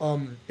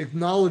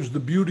acknowledge the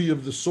beauty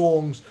of the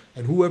songs,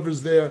 and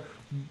whoever's there,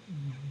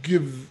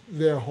 give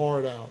their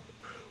heart out.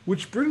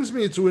 Which brings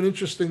me to an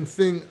interesting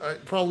thing. I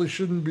probably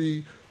shouldn't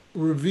be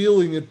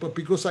revealing it, but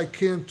because I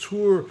can't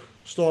tour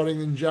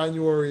starting in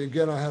January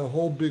again, I had a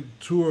whole big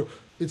tour.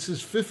 It's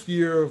his 5th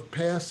year of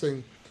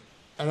passing,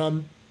 and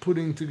I'm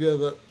putting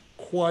together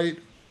quite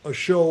a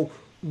show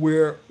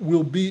where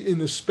we'll be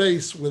in a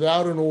space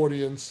without an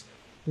audience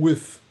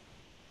with,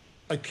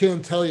 I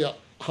can't tell you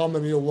how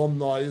many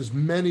alumni, as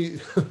many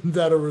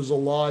that are as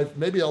alive.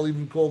 Maybe I'll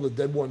even call the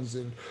dead ones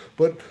in.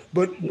 But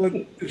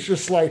it's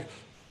just like,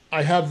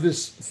 I have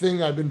this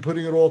thing, I've been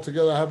putting it all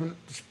together. I haven't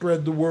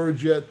spread the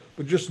word yet,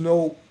 but just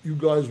know you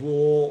guys will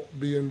all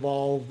be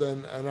involved,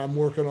 and I'm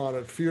working on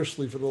it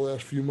fiercely for the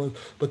last few months.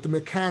 But the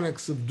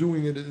mechanics of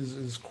doing it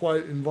is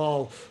quite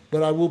involved,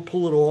 but I will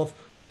pull it off.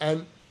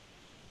 And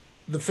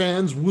the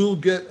fans will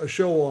get a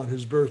show on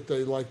his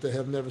birthday like they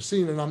have never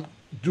seen. And I'm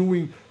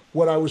doing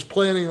what I was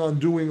planning on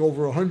doing,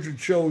 over 100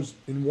 shows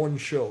in one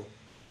show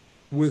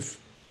with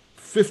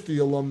 50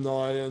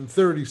 alumni and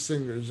 30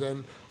 singers.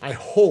 And I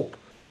hope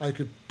I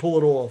could pull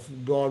it off,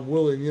 God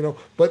willing, you know.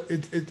 But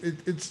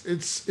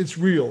it's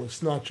real.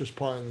 It's not just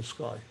pie in the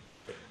sky.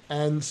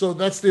 And so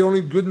that's the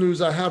only good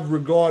news I have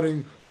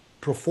regarding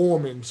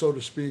performing, so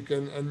to speak,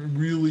 and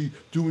really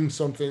doing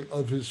something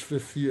of his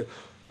 5th year.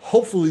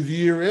 Hopefully the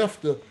year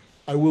after,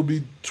 I will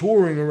be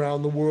touring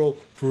around the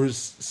world for his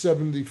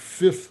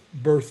 75th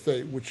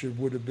birthday, which it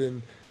would have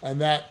been.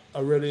 And that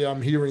already,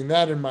 I'm hearing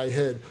that in my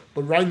head.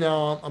 But right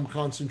now, I'm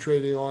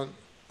concentrating on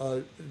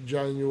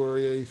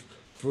January 8th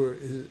for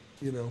his,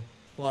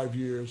 5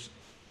 years.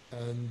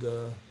 And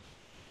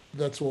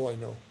that's all I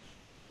know.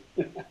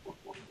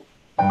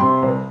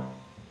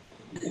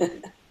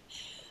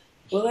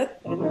 Well,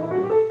 that's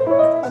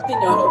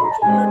something to hope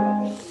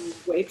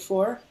for, wait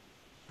for.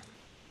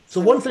 So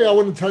one thing I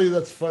want to tell you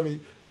that's funny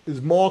is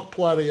Mark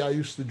Plati. I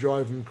used to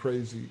drive him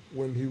crazy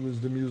when he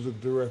was the music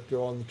director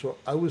on the tour.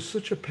 I was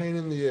such a pain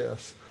in the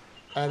ass,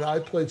 and I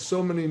played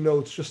so many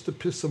notes just to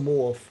piss him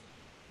off.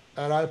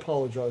 And I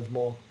apologize,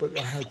 Mark, but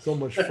I had so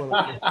much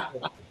fun.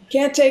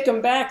 Can't take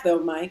him back, though,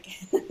 Mike.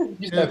 Can't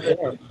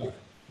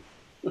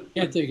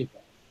take it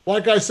back.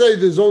 Like I say,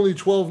 there's only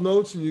 12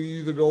 notes, and you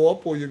either go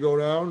up or you go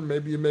down.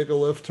 Maybe you make a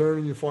left turn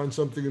and you find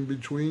something in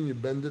between. You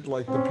bend it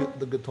like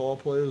the guitar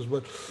players.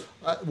 But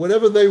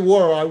whatever they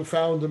were, I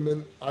found them,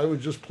 and I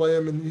would just play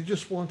them. And he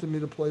just wanted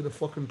me to play the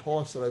fucking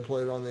parts that I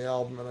played on the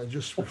album, and I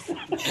just...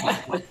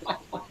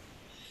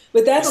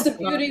 But that's the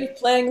beauty of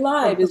playing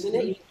live, isn't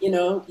it?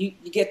 You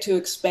get to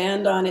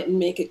expand on it and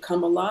make it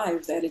come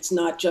alive, that it's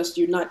not just,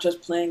 you're not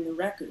just playing the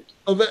record.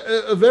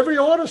 Of every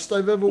artist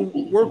I've ever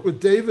worked with,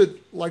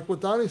 David, like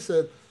what Donny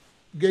said,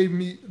 gave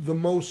me the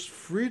most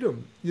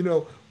freedom.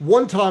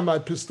 One time I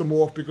pissed him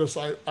off because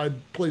I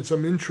played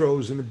some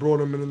intros and it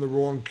brought him in the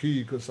wrong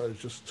key because I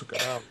just took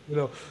it out,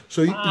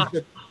 So he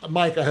said,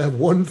 Mike, I have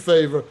one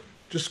favor.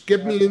 Just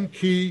get me in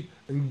key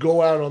and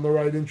go out on the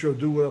right intro,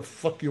 do what the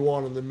fuck you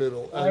want in the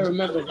middle. And, I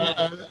remember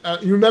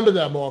that. You remember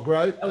that, Mark,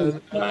 right? I was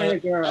a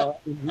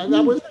girl. And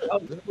that was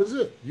it. That was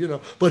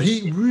it, But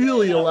he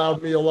really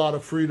allowed me a lot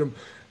of freedom.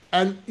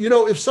 And,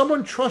 if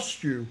someone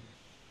trusts you,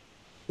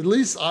 at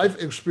least I've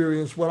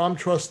experienced when I'm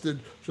trusted,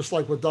 just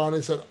like what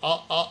Donny said,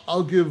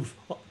 I'll give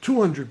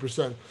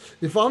 200%.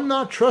 If I'm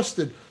not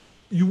trusted,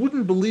 you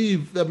wouldn't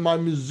believe that my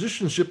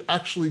musicianship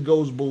actually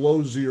goes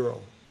below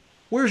zero.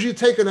 Whereas you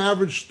take an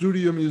average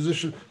studio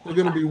musician, they're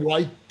going to be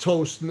white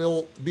toast and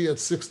they'll be at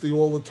 60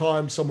 all the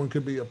time. Someone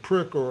could be a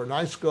prick or a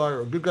nice guy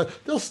or a good guy.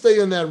 They'll stay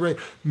in that range.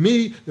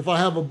 Me, if I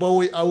have a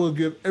Bowie, I will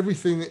give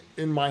everything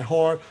in my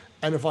heart.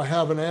 And if I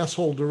have an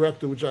asshole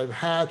director, which I've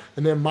had,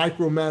 and they're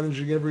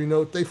micromanaging every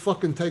note, they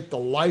fucking take the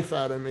life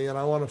out of me and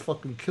I want to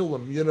fucking kill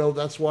them. You know,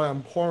 that's why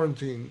I'm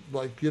quarantined.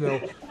 Like, you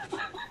know,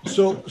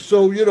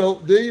 so, you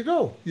know, there you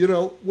go. You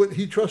know, what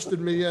he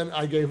trusted me and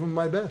I gave him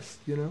my best,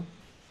 you know,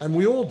 and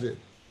we all did.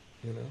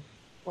 You know,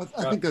 well,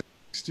 I think that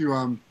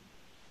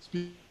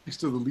speaks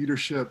to the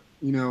leadership,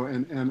 you know,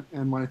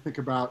 and when I think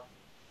about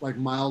like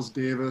Miles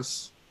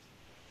Davis,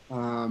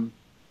 and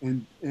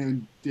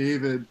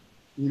David,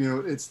 you know,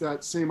 it's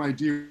that same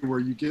idea where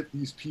you get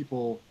these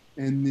people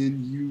and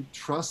then you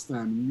trust them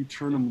and you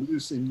turn them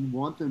loose and you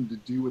want them to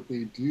do what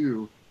they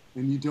do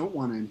and you don't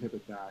want to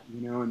inhibit that,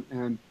 you know,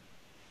 and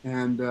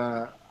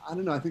I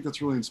don't know, I think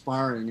that's really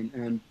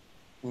inspiring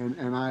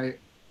and I.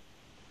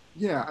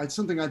 Yeah, it's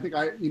something I think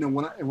you know,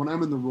 when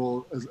I'm in the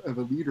role of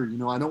a leader, you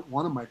know, I don't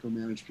want to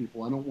micromanage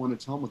people. I don't want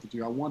to tell them what to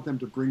do. I want them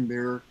to bring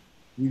their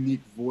unique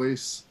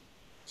voice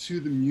to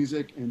the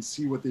music and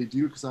see what they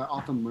do because I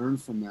often learn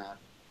from that.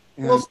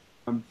 And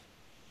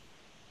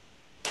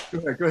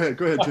go ahead,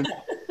 Tim.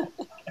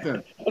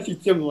 I see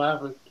Tim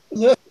laughing.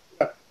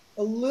 A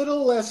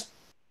little less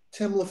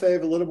Tim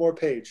Lefebvre, a little more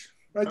Page,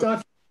 right,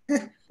 Don?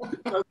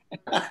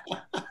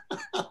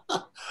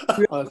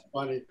 That's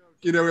funny.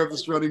 You know, we have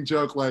this running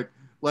joke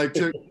like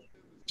Tim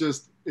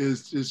just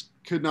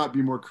could not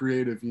be more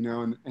creative, you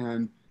know,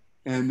 and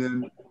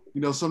then,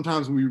 you know,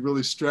 sometimes when we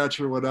really stretch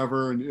or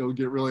whatever and it'll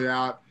get really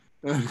out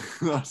and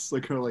that's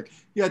like,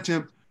 yeah,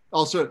 Tim,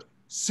 also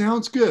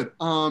sounds good.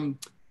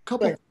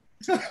 Couple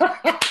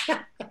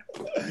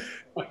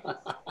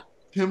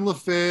Tim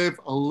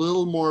Lefebvre, a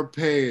little more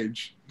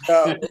Page.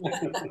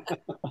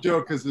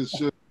 Joke because it's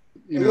just,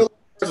 you know,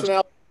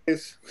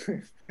 personalities.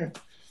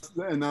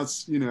 And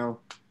that's, you know.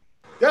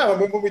 Yeah,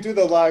 when we do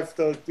the live,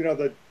 when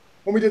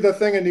we did the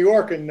thing in New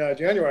York in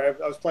January,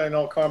 I was playing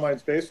all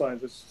Carmine's bass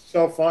lines. It's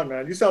so fun,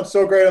 man. You sound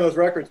so great on those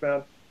records,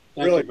 man.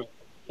 Thank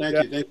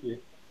you.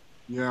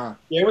 Yeah.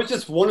 Yeah, it was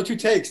just one or two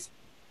takes.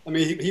 I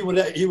mean, he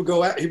would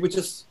go out, he would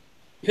just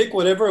pick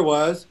whatever it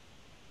was,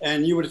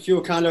 and you would feel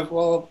kind of,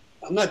 well,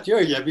 I'm not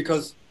there yet,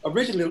 because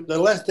originally the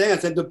Last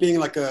Dance ended up being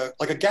like a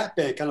gap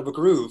band kind of a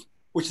groove,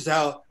 which is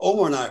how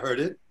Omar and I heard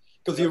it,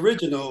 because the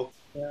original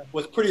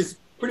was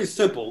pretty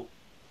simple.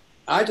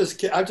 I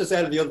just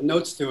added the other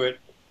notes to it,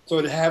 so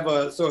it have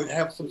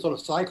some sort of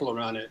cycle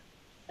around it.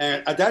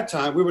 And at that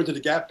time, we were into the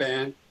Gap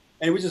Band,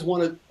 and we just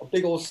wanted a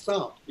big old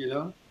stomp, you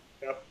know.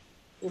 Yep.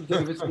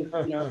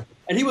 You know,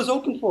 and he was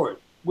open for it,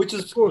 which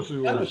is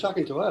kind of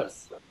shocking to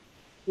us.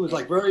 It was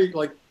like very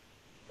like,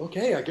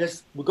 okay, I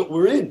guess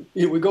we're in.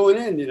 You know, we're going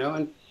in, you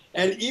know.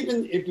 And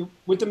even if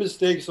with the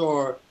mistakes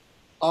or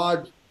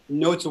odd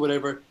notes or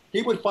whatever,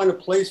 he would find a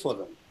place for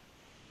them.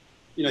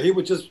 You know, he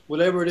would just,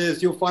 whatever it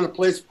is, he'll find a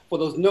place for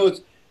those notes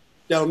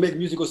that'll make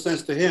musical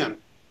sense to him,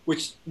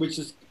 which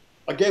is,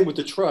 again, with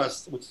the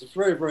trust, which is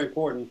very, very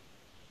important.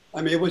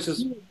 I mean, it was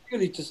just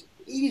really just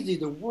easy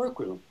to work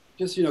with him.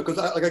 Just, you know, because,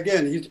 like,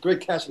 again, he's a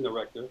great casting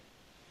director.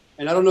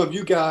 And I don't know if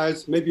you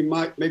guys, maybe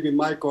Mike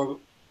or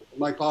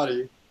Mike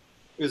Plati,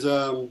 is,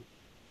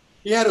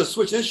 he had to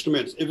switch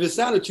instruments. If it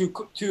sounded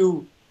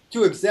too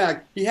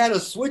exact, he had to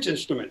switch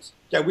instruments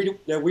that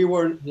we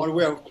weren't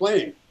aware of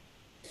playing.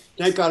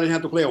 Thank God I didn't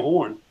have to play a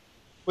horn.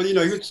 But, you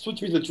know, he would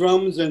switch me to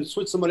drums and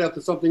switch somebody out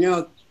to something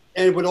else.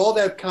 And with all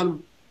that kind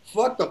of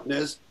fucked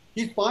upness,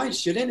 he'd find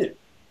shit in it.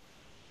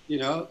 You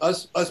know,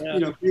 us you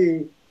know,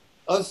 being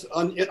us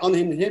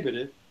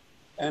uninhibited.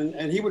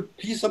 And he would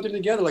piece something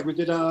together like we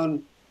did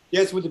on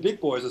Dancing with the Big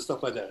Boys and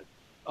stuff like that.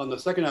 On the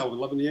second album,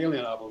 Loving the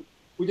Alien album.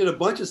 We did a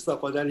bunch of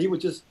stuff like that. And he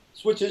would just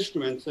switch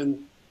instruments.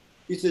 And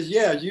he says,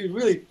 yeah, you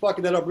really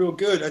fucking that up real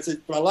good. I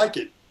said, but I like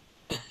it.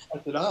 I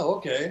said, oh,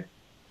 okay.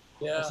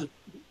 Yeah. Said,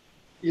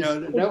 you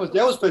know,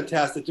 that was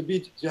fantastic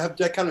to have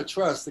that kind of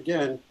trust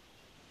again,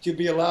 to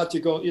be allowed to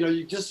go. You know,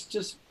 you just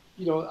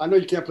you know, I know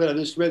you can't play that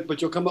instrument,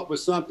 but you'll come up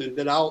with something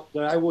that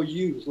I will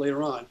use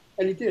later on,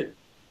 and he did,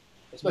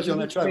 especially on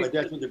that track like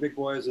Dancing with the Big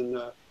Boys and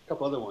a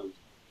couple other ones.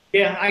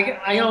 Yeah,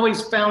 I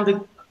always found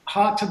it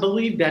hard to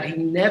believe that he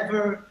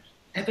never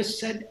ever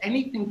said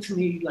anything to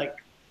me like,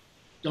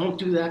 "Don't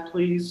do that,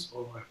 please,"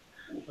 or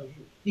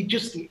he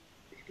just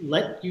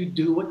let you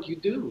do what you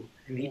do,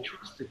 and he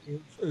trusted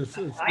you.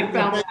 I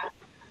found that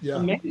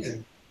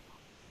amazing.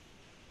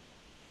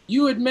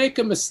 You would make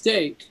a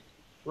mistake,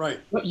 right?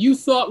 What you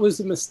thought was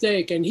a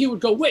mistake, and he would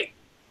go, "Wait,"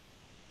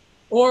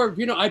 or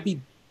you know, I'd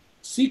be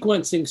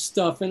sequencing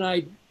stuff, and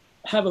I'd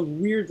have a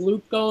weird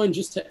loop going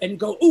and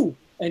go, "Ooh,"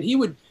 and he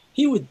would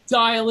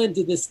dial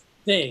into this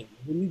thing,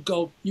 and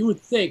you would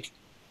think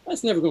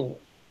that's never going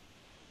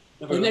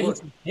to work, and then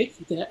he'd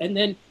take that, and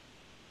then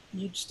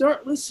you'd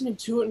start listening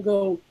to it and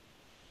go,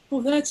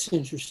 "Oh, that's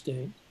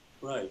interesting."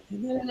 Right.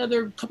 And then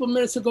another couple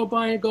minutes will go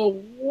by and go,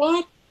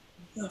 "What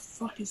the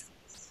fuck is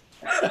this?"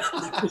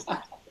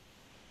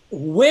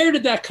 Where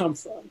did that come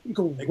from? You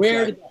go,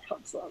 where did that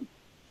come from?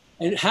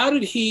 And how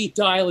did he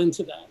dial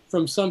into that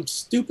from some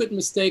stupid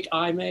mistake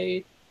I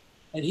made,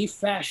 and he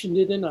fashioned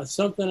it into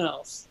something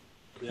else?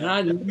 Yeah.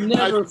 And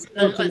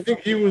I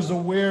think he was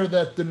aware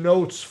that the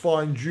notes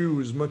find you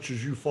as much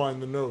as you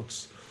find the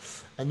notes.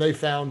 And they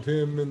found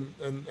him,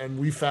 and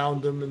we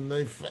found him, and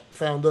they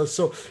found us.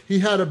 So he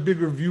had a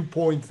bigger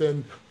viewpoint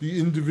than the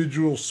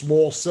individual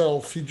small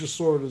self. He just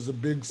saw it as a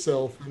big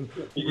self, and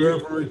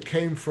wherever it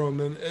came from.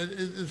 And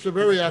it's a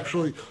very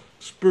actually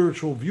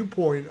spiritual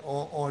viewpoint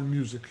on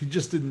music. He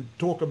just didn't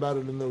talk about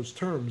it in those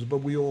terms, but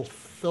we all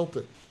felt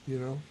it, you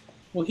know?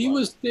 Well, he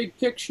was big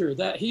picture.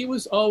 That he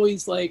was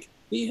always like,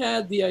 he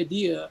had the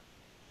idea,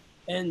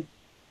 and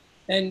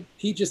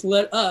he just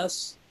let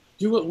us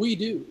do what we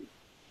do.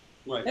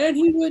 Right. And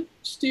he would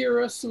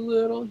steer us a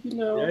little, you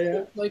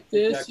know, like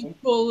this. Exactly.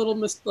 He'd pull a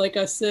little, like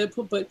I said,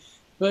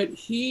 but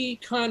he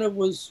kind of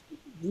was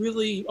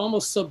really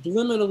almost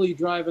subliminally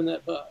driving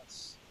that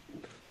bus.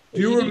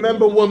 Do you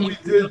remember when we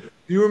did?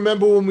 Do you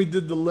remember when we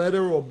did the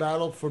Letter or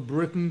Battle for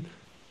Britain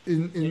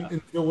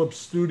in Philip's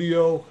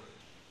studio,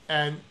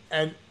 and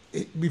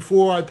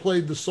before I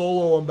played the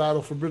solo on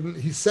Battle for Britain,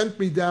 he sent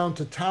me down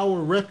to Tower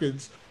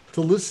Records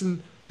to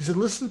listen. He said,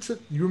 listen to,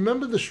 you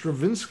remember the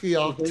Stravinsky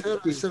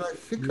octet? I said, I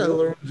think I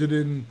learned it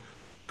in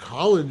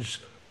college.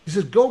 He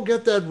said, go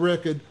get that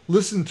record,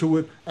 listen to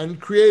it, and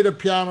create a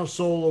piano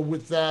solo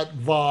with that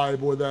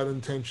vibe or that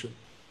intention.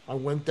 I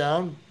went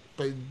down,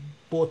 I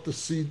bought the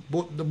CD,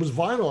 it was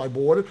vinyl, I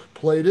bought it,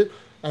 played it,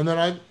 and then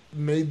I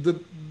made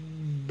the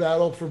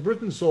Battle for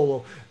Britain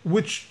solo,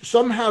 which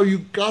somehow you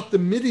got the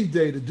MIDI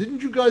data.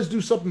 Didn't you guys do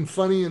something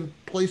funny and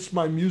place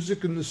my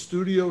music in the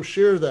studio?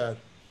 Share that.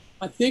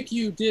 I think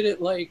you did it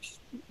like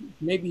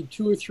maybe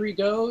 2 or 3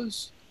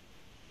 goes,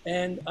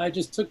 and I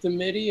just took the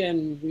MIDI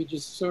and we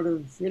just sort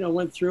of, you know,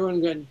 went through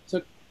and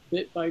took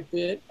bit by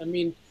bit. I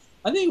mean,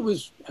 I think it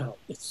was,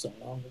 it's so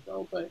long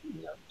ago, but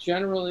you know,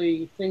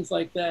 generally things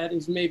like that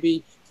is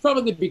maybe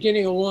probably the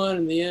beginning of one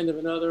and the end of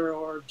another,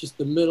 or just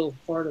the middle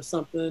part of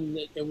something.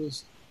 It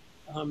was,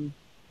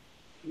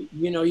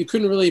 you know, you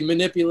couldn't really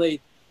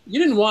manipulate. You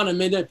didn't want to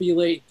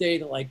manipulate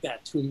data like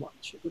that too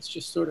much. It was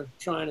just sort of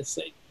trying to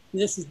say,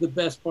 this is the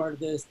best part of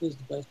this is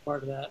the best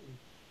part of that.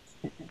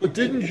 But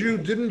didn't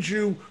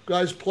you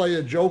guys play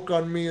a joke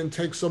on me and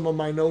take some of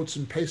my notes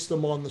and paste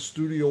them on the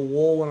studio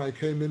wall when I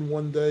came in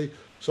one day?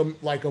 Some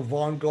like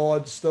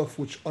avant-garde stuff,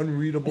 which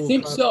unreadable. I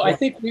think so. I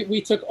think we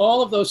took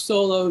all of those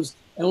solos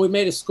and we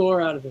made a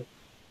score out of it.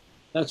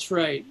 That's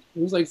right.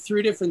 It was like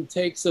 3 different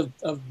takes of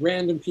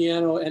random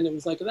piano, and it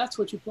was like, that's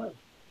what you play.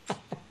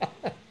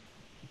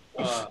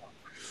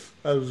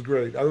 That was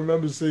great. I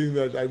remember seeing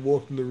that. I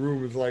walked in the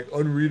room. It was like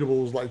unreadable.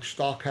 It was like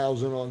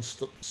Stockhausen on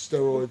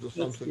steroids or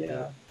something.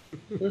 Yeah.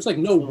 There was like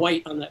no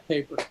white on that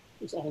paper. It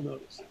was all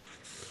notes.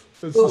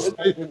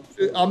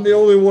 I'm the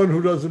only one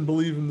who doesn't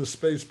believe in the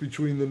space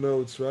between the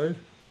notes, right?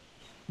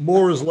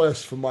 More is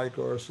less for Mike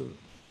Garson.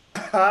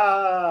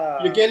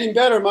 You're getting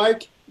better,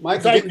 Mike.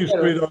 Thank you,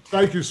 sweetheart.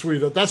 Thank you,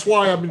 sweetheart. That's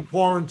why I'm in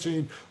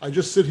quarantine. I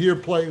just sit here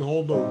playing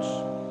whole notes.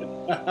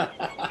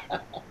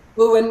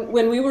 Well,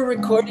 when we were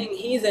recording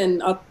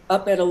Heathen up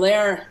at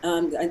Allaire,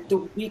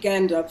 the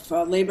weekend of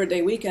Labor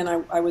Day weekend,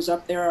 I was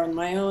up there on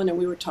my own, and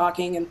we were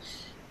talking,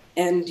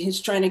 and he's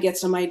trying to get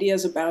some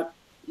ideas about,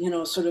 you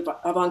know, sort of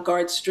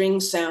avant-garde string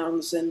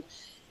sounds, and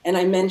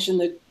I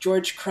mentioned the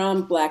George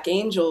Crumb Black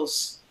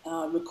Angels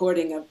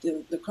recording of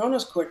the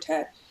Kronos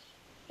Quartet,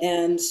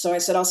 and so I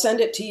said, I'll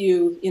send it to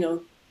you, you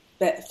know,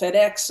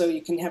 FedEx, so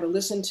you can have a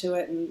listen to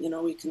it, and you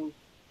know, we can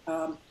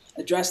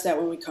address that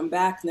when we come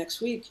back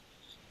next week.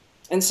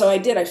 And so I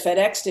did. I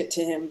FedExed it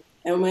to him.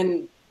 And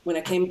when I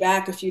came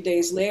back a few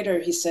days later,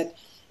 he said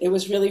it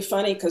was really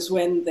funny because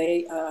when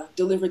they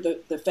delivered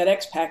the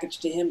FedEx package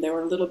to him, they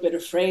were a little bit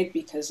afraid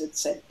because it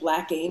said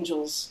Black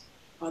Angels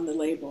on the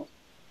label.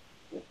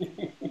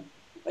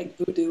 Like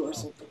voodoo or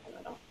something. I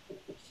don't know.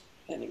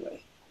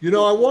 Anyway. You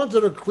know, I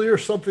wanted to clear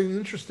something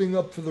interesting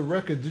up for the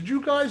record. Did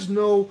you guys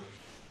know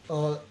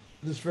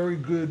this very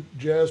good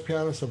jazz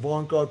pianist,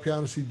 avant-garde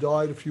pianist, he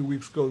died a few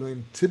weeks ago,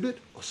 named Tibbet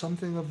or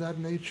something of that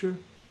nature?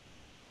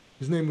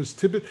 His name was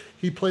Tibbet.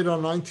 He played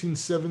on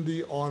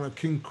 1970 on a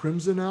King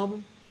Crimson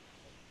album.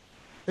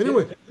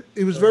 Anyway,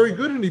 he was very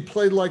good, and he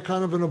played like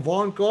kind of an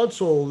avant-garde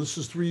solo. This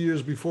is 3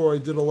 years before I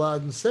did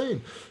Aladdin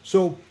Sane.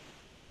 So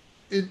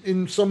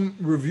in some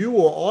review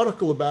or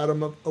article about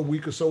him a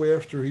week or so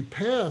after he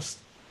passed,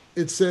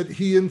 it said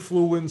he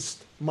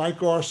influenced Mike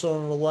Garson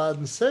on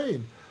Aladdin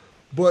Sane.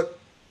 But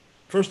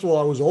first of all,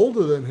 I was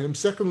older than him.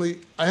 Secondly,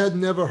 I had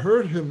never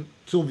heard him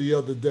till the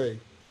other day.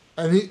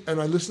 And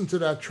I listened to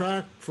that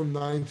track from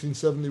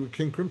 1970 with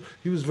King Crimson.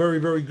 He was very,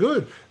 very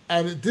good.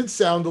 And it did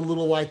sound a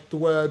little like the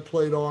way I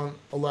played on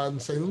Aladdin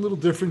Sane, a little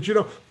different, you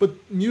know. But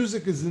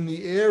music is in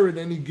the air at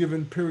any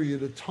given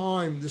period of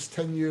time. This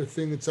 10-year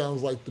thing, it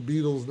sounds like the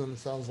Beatles, then it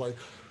sounds like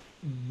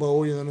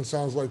Bowie, and then it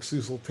sounds like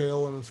Cecil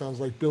Taylor, and it sounds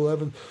like Bill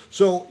Evans.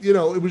 So, you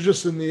know, it was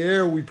just in the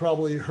air. We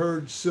probably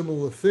heard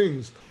similar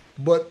things.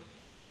 But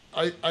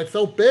I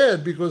felt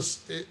bad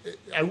because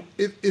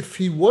if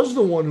he was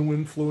the one who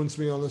influenced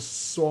me on this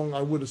song,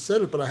 I would have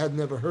said it, but I had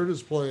never heard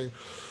his playing.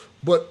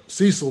 But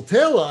Cecil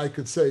Taylor, I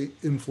could say,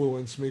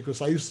 influenced me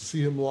because I used to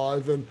see him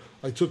live and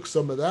I took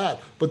some of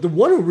that. But the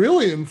one who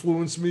really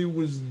influenced me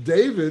was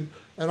David,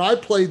 and I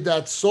played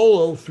that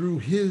solo through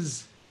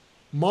his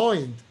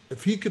mind.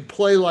 If he could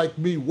play like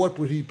me, what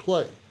would he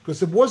play?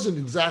 Because it wasn't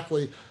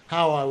exactly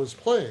how I was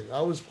playing.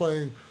 I was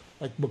playing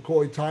like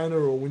McCoy Tyner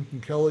or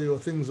Wynton Kelly or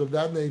things of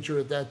that nature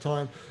at that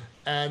time.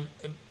 And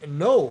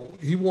no,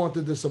 he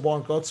wanted this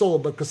avant-garde solo,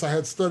 but because I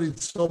had studied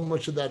so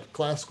much of that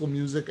classical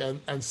music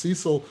and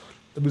Cecil,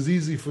 it was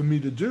easy for me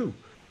to do.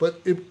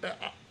 But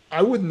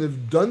I wouldn't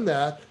have done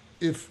that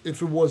if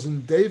it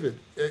wasn't David.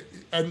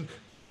 And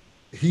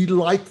he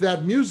liked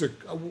that music.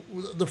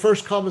 The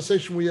first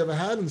conversation we ever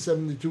had in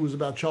 '72 was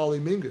about Charlie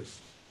Mingus,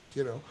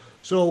 you know.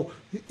 So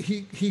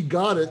he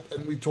got it,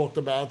 and we talked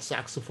about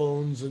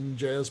saxophones and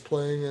jazz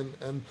playing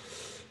and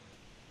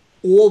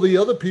all the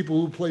other people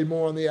who play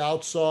more on the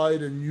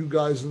outside, and you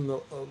guys in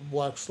the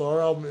Black Star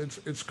album.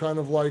 It's kind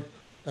of like,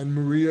 and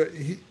Maria,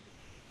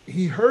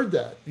 he heard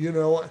that, you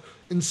know.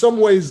 In some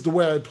ways, the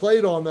way I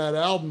played on that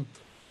album,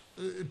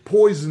 it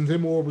poisoned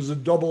him, or was a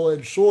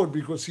double-edged sword,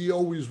 because he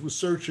always was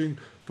searching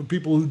for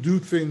people who do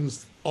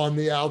things on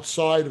the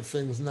outside of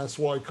things, and that's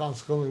why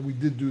consequently we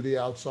did do the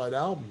Outside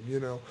album, you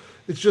know.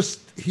 It's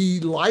just he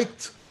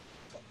liked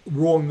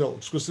wrong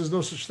notes, because there's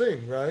no such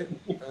thing, right?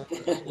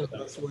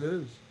 That's what it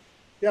is.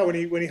 Yeah, when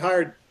he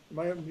hired, am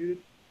I unmuted?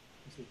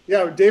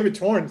 Yeah, David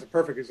Torn's a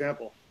perfect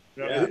example.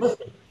 You know, Yeah.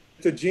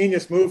 it's a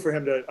genius move for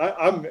him to.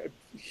 I'm a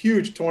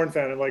huge Torn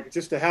fan, and like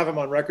just to have him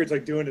on records,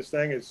 like doing his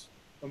thing is.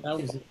 That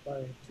was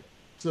inspiring.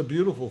 It's a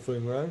beautiful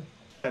thing, right?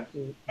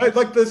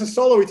 Like there's a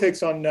solo he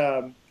takes on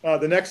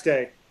the next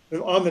day.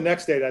 On the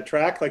next day, that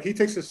track, like he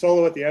takes a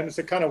solo at the end. It's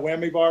a kind of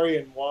whammy bar-y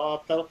and wah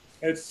pedal.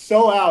 And it's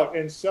so out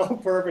and so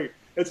perfect.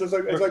 It's just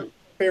like my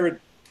favorite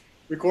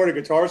recorded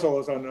guitar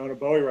solos on a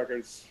Bowie record.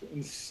 It's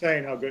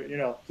insane how good, you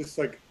know. Just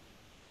like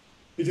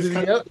he just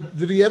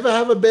did he ever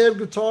have a bad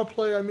guitar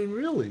player? I mean,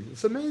 really,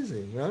 it's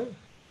amazing, right?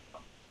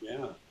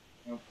 Yeah.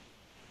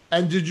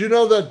 And did you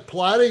know that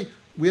Plati?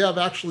 We have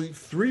actually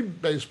 3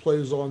 bass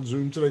players on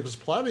Zoom today, because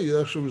Plati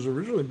actually was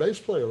originally a bass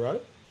player,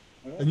 right?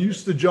 And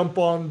used to jump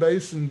on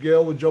bass, and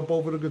Gail would jump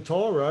over the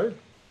guitar, right?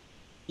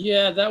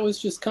 Yeah, that was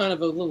just kind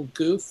of a little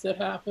goof that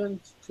happened.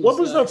 What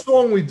was that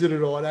song we did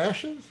it on?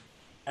 Ashes?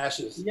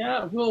 Ashes.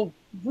 Yeah, well,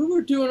 we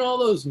were doing all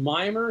those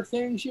mimer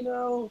things, you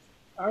know.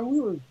 We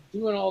were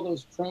doing all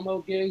those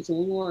promo gigs, and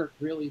we weren't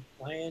really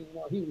playing. You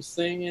know, he was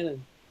singing,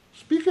 and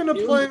Speaking of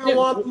playing a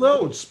lot of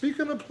notes,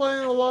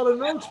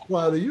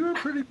 Plati, you're a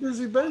pretty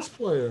busy bass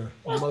player.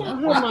 I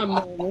have my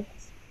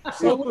moments.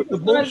 So we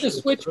decided to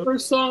switch for a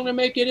song to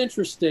make it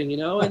interesting, you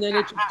know, and then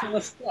it just kind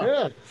of stuck.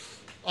 Yeah.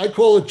 I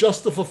call it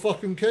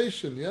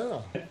justification,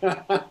 yeah.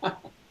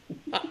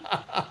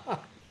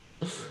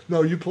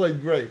 No, you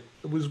played great.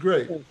 It was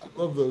great. I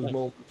love those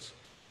moments.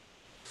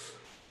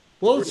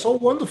 Well, it's so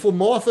wonderful.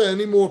 Martha,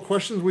 any more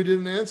questions we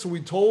didn't answer? We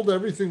told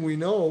everything we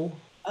know.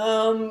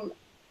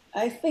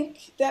 I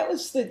think that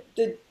was the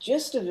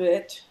gist of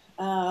it.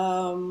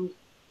 A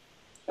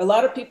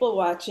lot of people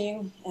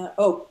watching.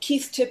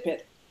 Keith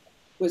Tippett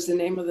was the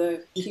name of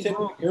the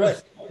keyboard.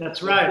 Right.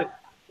 That's right.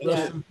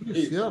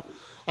 Yeah.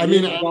 I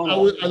mean,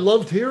 I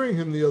loved hearing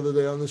him the other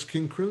day on this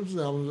King Crimson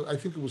album. I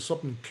think it was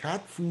something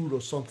Cat Food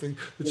or something.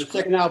 It's the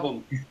second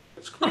album.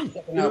 It's great.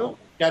 Second album.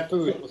 Cat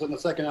Food was on the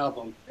second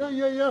album.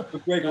 Yeah.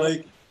 With Greg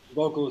Lake,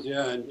 vocals,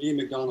 and Ian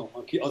McDonald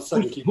on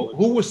second keyboard.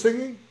 Who was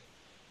singing?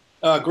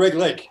 Greg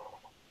Lake.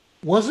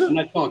 Was it? And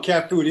that song,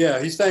 Cat Food,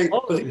 yeah. He's saying,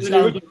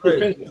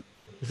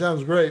 It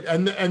sounds great.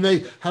 And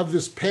they have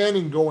this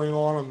panning going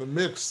on the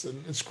mix,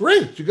 and it's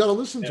great. You got to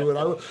listen to it.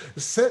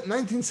 It's set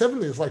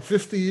 1970. It's like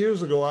 50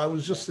 years ago. I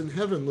was just in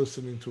heaven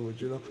listening to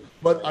it, you know.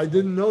 But I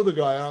didn't know the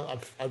guy.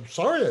 I'm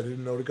sorry I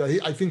didn't know the guy.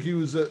 I think he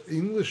was an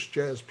English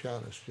jazz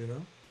pianist, you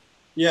know.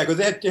 Yeah, because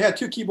they had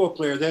 2 keyboard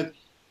players. They had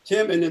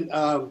him and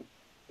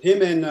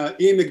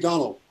Ian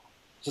McDonald.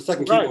 It's the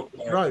second keyboard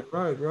player. Right.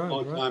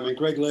 Long time. And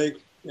Greg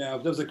Lake. Yeah,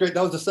 that was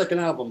the second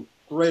album.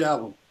 Great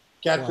album.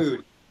 Cat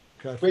Food.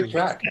 Great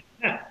track.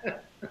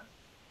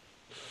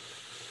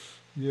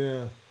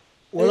 Yeah.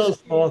 What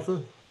else,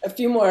 Martha? A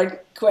few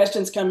more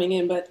questions coming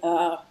in, but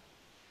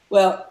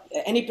well,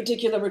 any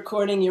particular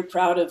recording you're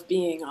proud of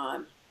being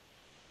on?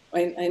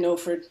 I know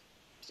for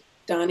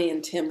Donny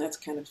and Tim, that's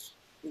kind of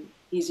an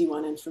easy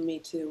one, and for me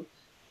too.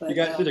 But, you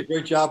guys did a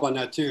great job on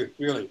that too,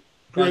 really.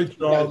 Great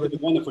job. You did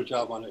a wonderful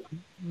job on it.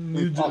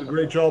 You did a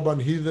great job on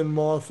Heathen,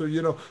 Martha.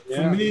 You know,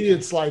 for me,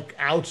 it's like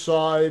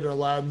Outside,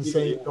 Aladdin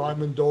Sane,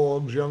 Diamond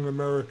Dogs, Young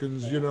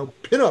Americans, you know,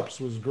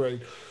 Pinups was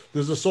great.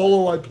 There's a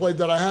solo I played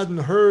that I hadn't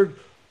heard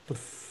for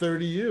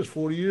 30 years,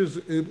 40 years.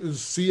 It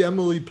was See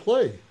Emily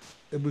Play.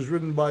 It was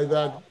written by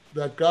that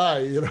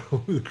guy, you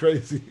know, the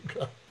crazy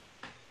guy.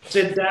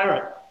 Sid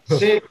Barrett.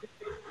 Sid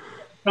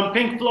from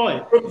Pink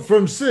Floyd.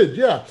 From Sid,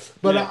 yeah.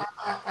 But yeah.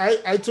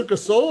 I took a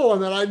solo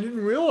on that. I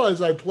didn't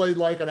realize I played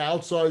like an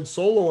outside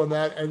solo on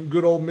that, and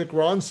good old Mick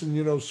Ronson,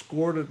 you know,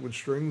 scored it with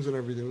strings and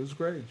everything. It was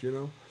great, you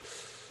know.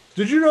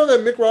 Did you know that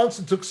Mick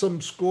Ronson took some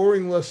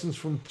scoring lessons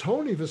from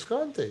Tony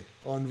Visconti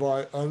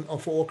for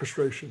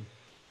orchestration?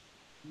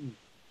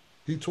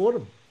 He taught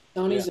him.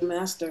 Tony's a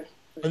master.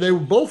 And they were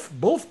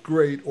both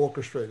great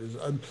orchestrators.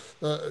 And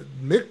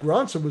Mick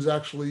Ronson was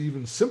actually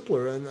even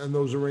simpler, and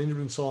those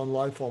arrangements on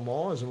Life on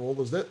Mars and all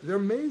those, they're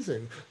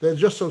amazing. They're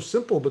just so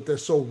simple, but they're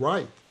so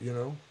right, you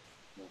know?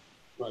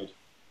 Right.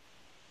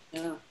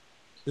 Yeah.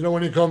 You know,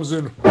 when he comes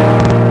in,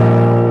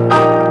 and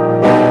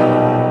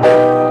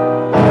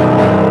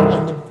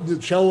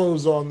the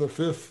cello's on the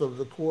fifth of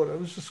the quarter,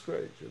 it was just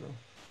great, you know?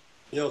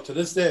 You know, to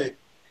this day.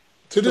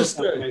 To this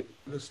day.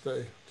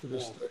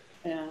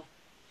 Yeah.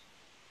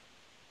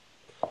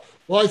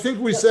 Well, I think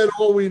we said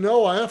all we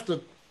know. I have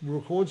to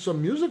record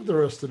some music the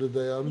rest of the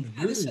day.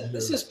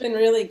 This has been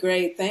really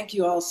great. Thank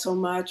you all so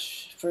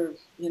much for,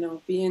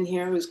 being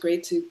here. It was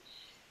great to,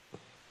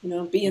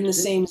 be in the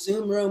same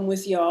Zoom room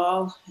with you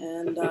all.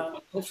 And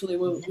hopefully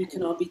we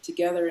can all be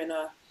together in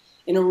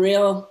a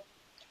real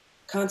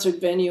concert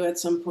venue at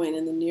some point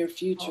in the near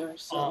future.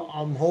 So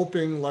I'm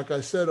hoping, like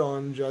I said,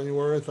 on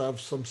January 8th, I have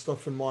some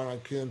stuff in mind. I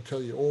can't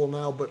tell you all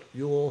now, but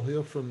you'll all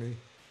hear from me.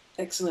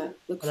 Excellent.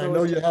 Look and I forward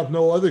know to you have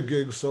no other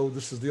gigs, so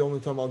this is the only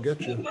time I'll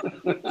get you.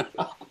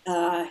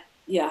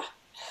 Yeah.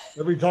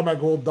 Every time I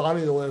called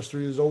Donnie the last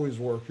 3 years, always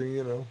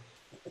working,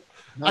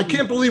 I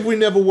can't believe we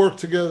never worked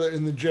together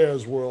in the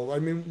jazz world. I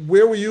mean,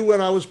 where were you when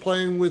I was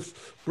playing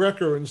with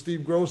Brecker and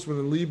Steve Grossman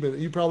and Liebman?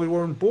 You probably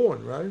weren't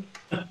born, right?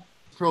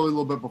 Probably a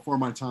little bit before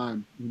my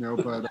time,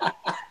 but I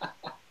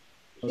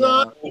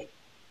hope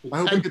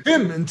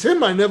and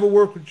Tim, I never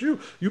worked with you.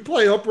 You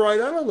play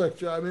upright and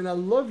electric. I mean, I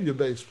love your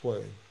bass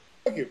playing.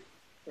 Thank you.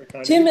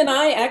 Tim and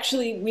I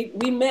actually,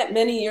 we met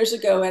many years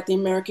ago at the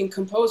American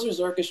Composers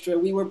Orchestra.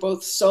 We were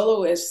both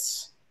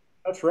soloists.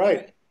 That's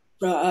right.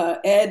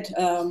 Ed.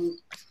 I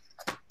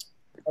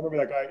remember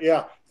that guy.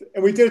 Yeah.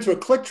 And we did it to a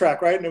click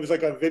track, right? And it was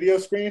like a video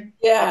screen.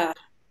 Yeah. That's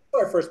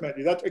where I first met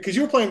you. That's because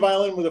you were playing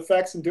violin with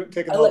effects and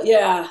taking.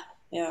 Yeah.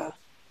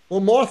 Well,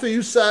 Martha,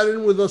 you sat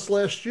in with us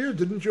last year,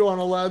 didn't you, on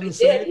Aladdin? I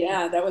did,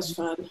 yeah. That was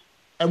fun.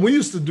 And we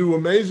used to do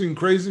amazing,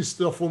 crazy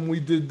stuff when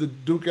we did the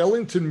Duke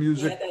Ellington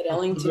music that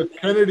Ellington the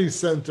Kennedy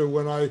Center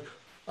when I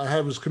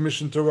was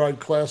commissioned to write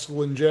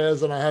classical and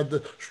jazz, and I had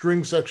the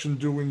string section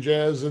doing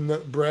jazz and the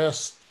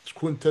brass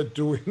quintet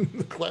doing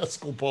the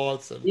classical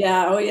parts. And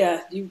yeah,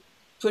 you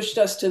pushed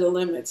us to the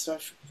limits,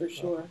 for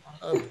sure.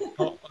 I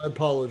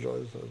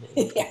apologize.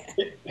 Yeah.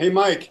 Hey,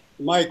 Mike,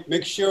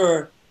 make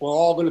sure we're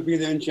all going to be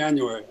there in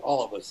January,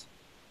 all of us.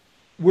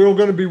 We're all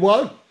going to be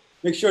what?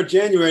 Make sure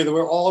January that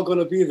we're all going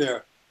to be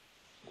there.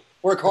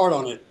 Work hard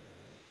on it.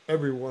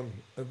 Everyone.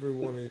 I'm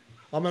going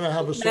to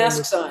have a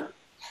masks on.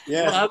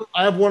 Yeah.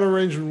 I have one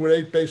arrangement with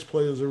 8 bass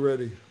players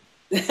already.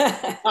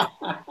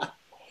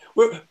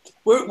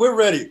 We're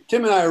ready.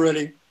 Tim and I are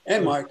ready,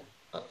 and Mike.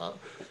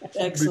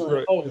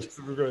 Excellent. It's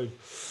great.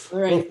 All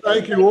right. Well,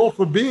 thank you all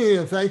for being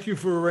here. Thank you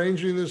for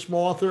arranging this,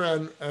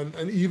 Martha, and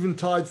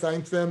Eventide.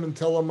 Thank them and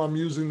tell them I'm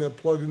using their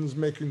plugins,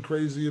 making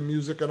crazy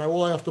music. And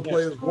all I have to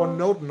play is one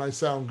note, and I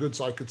sound good,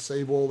 so I could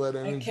save all that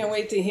energy. I can't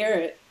wait to hear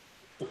it.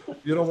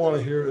 You don't want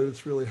to hear it;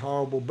 it's really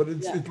horrible. But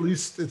at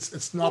least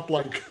it's not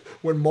like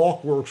when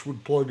Mark works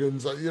with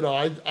plugins.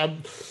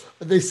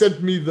 They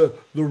sent me the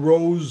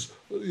Rose,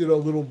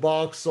 little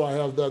box, so I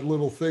have that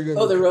little thing.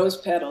 The Rose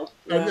pedal.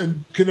 Yeah.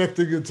 And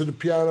connecting it to the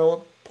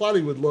piano. Plati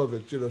would love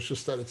it. It's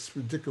just that it's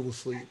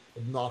ridiculously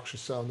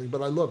obnoxious sounding,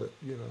 but I love it.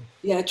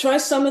 Yeah, try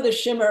some of the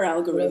shimmer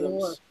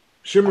algorithms.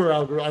 Shimmer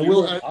algorithm. I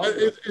will.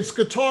 It's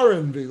guitar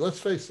envy. Let's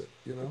face it.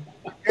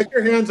 Get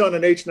your hands on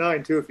an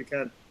H9 too, if you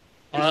can.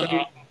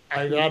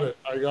 I got it.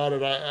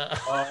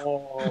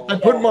 I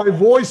put my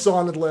voice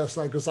on it last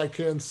night because I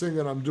can't sing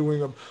and I'm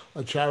doing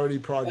a charity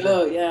project.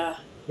 Oh, yeah.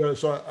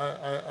 So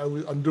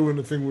I'm doing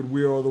the thing with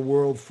We Are the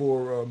World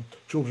for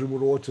children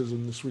with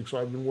autism this week. So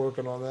I've been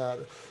working on that.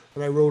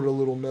 And I wrote a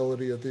little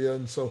melody at the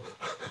end. So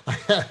I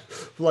had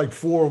like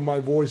 4 of my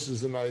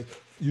voices and I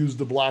used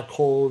the black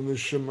hole and the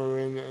shimmer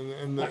and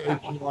the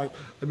H9.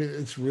 I mean,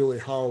 it's really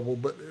horrible,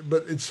 but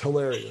it's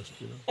hilarious.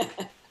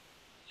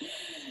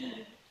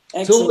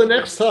 Till the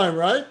next time,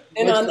 right?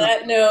 And on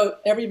that note,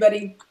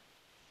 everybody,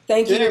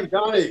 thank you.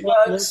 Donnie.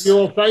 Thanks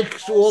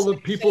to all the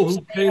people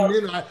who came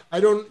in.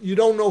 You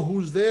don't know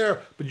who's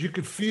there, but you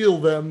could feel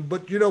them.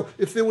 But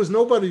if there was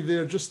nobody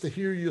there just to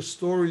hear your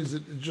stories,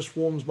 it just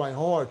warms my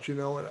heart.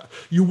 And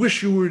you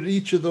wish you were at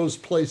each of those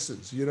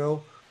places.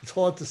 It's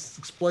hard to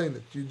explain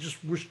it. You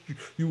just wish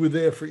you were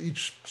there for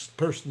each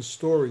person's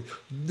story.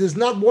 There's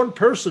not one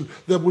person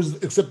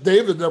except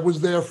David, that was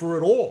there for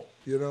it all.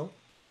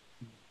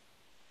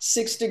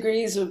 6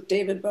 degrees of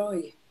David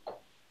Bowie.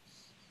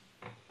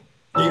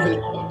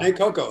 And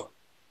Coco.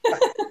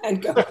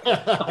 And Coco.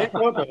 Hey,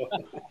 Coco.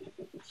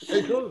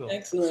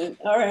 Excellent.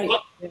 All right.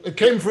 It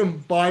came from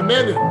By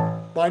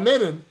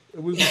Menon.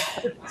 It was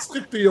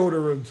stick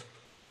deodorant.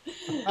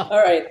 All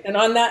right. And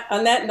on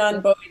that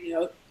non-Bowie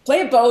note,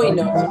 play a Bowie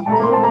note.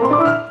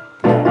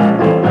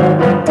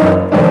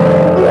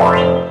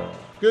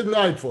 Good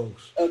night,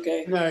 folks.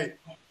 Okay. Good night.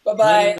 Bye-bye.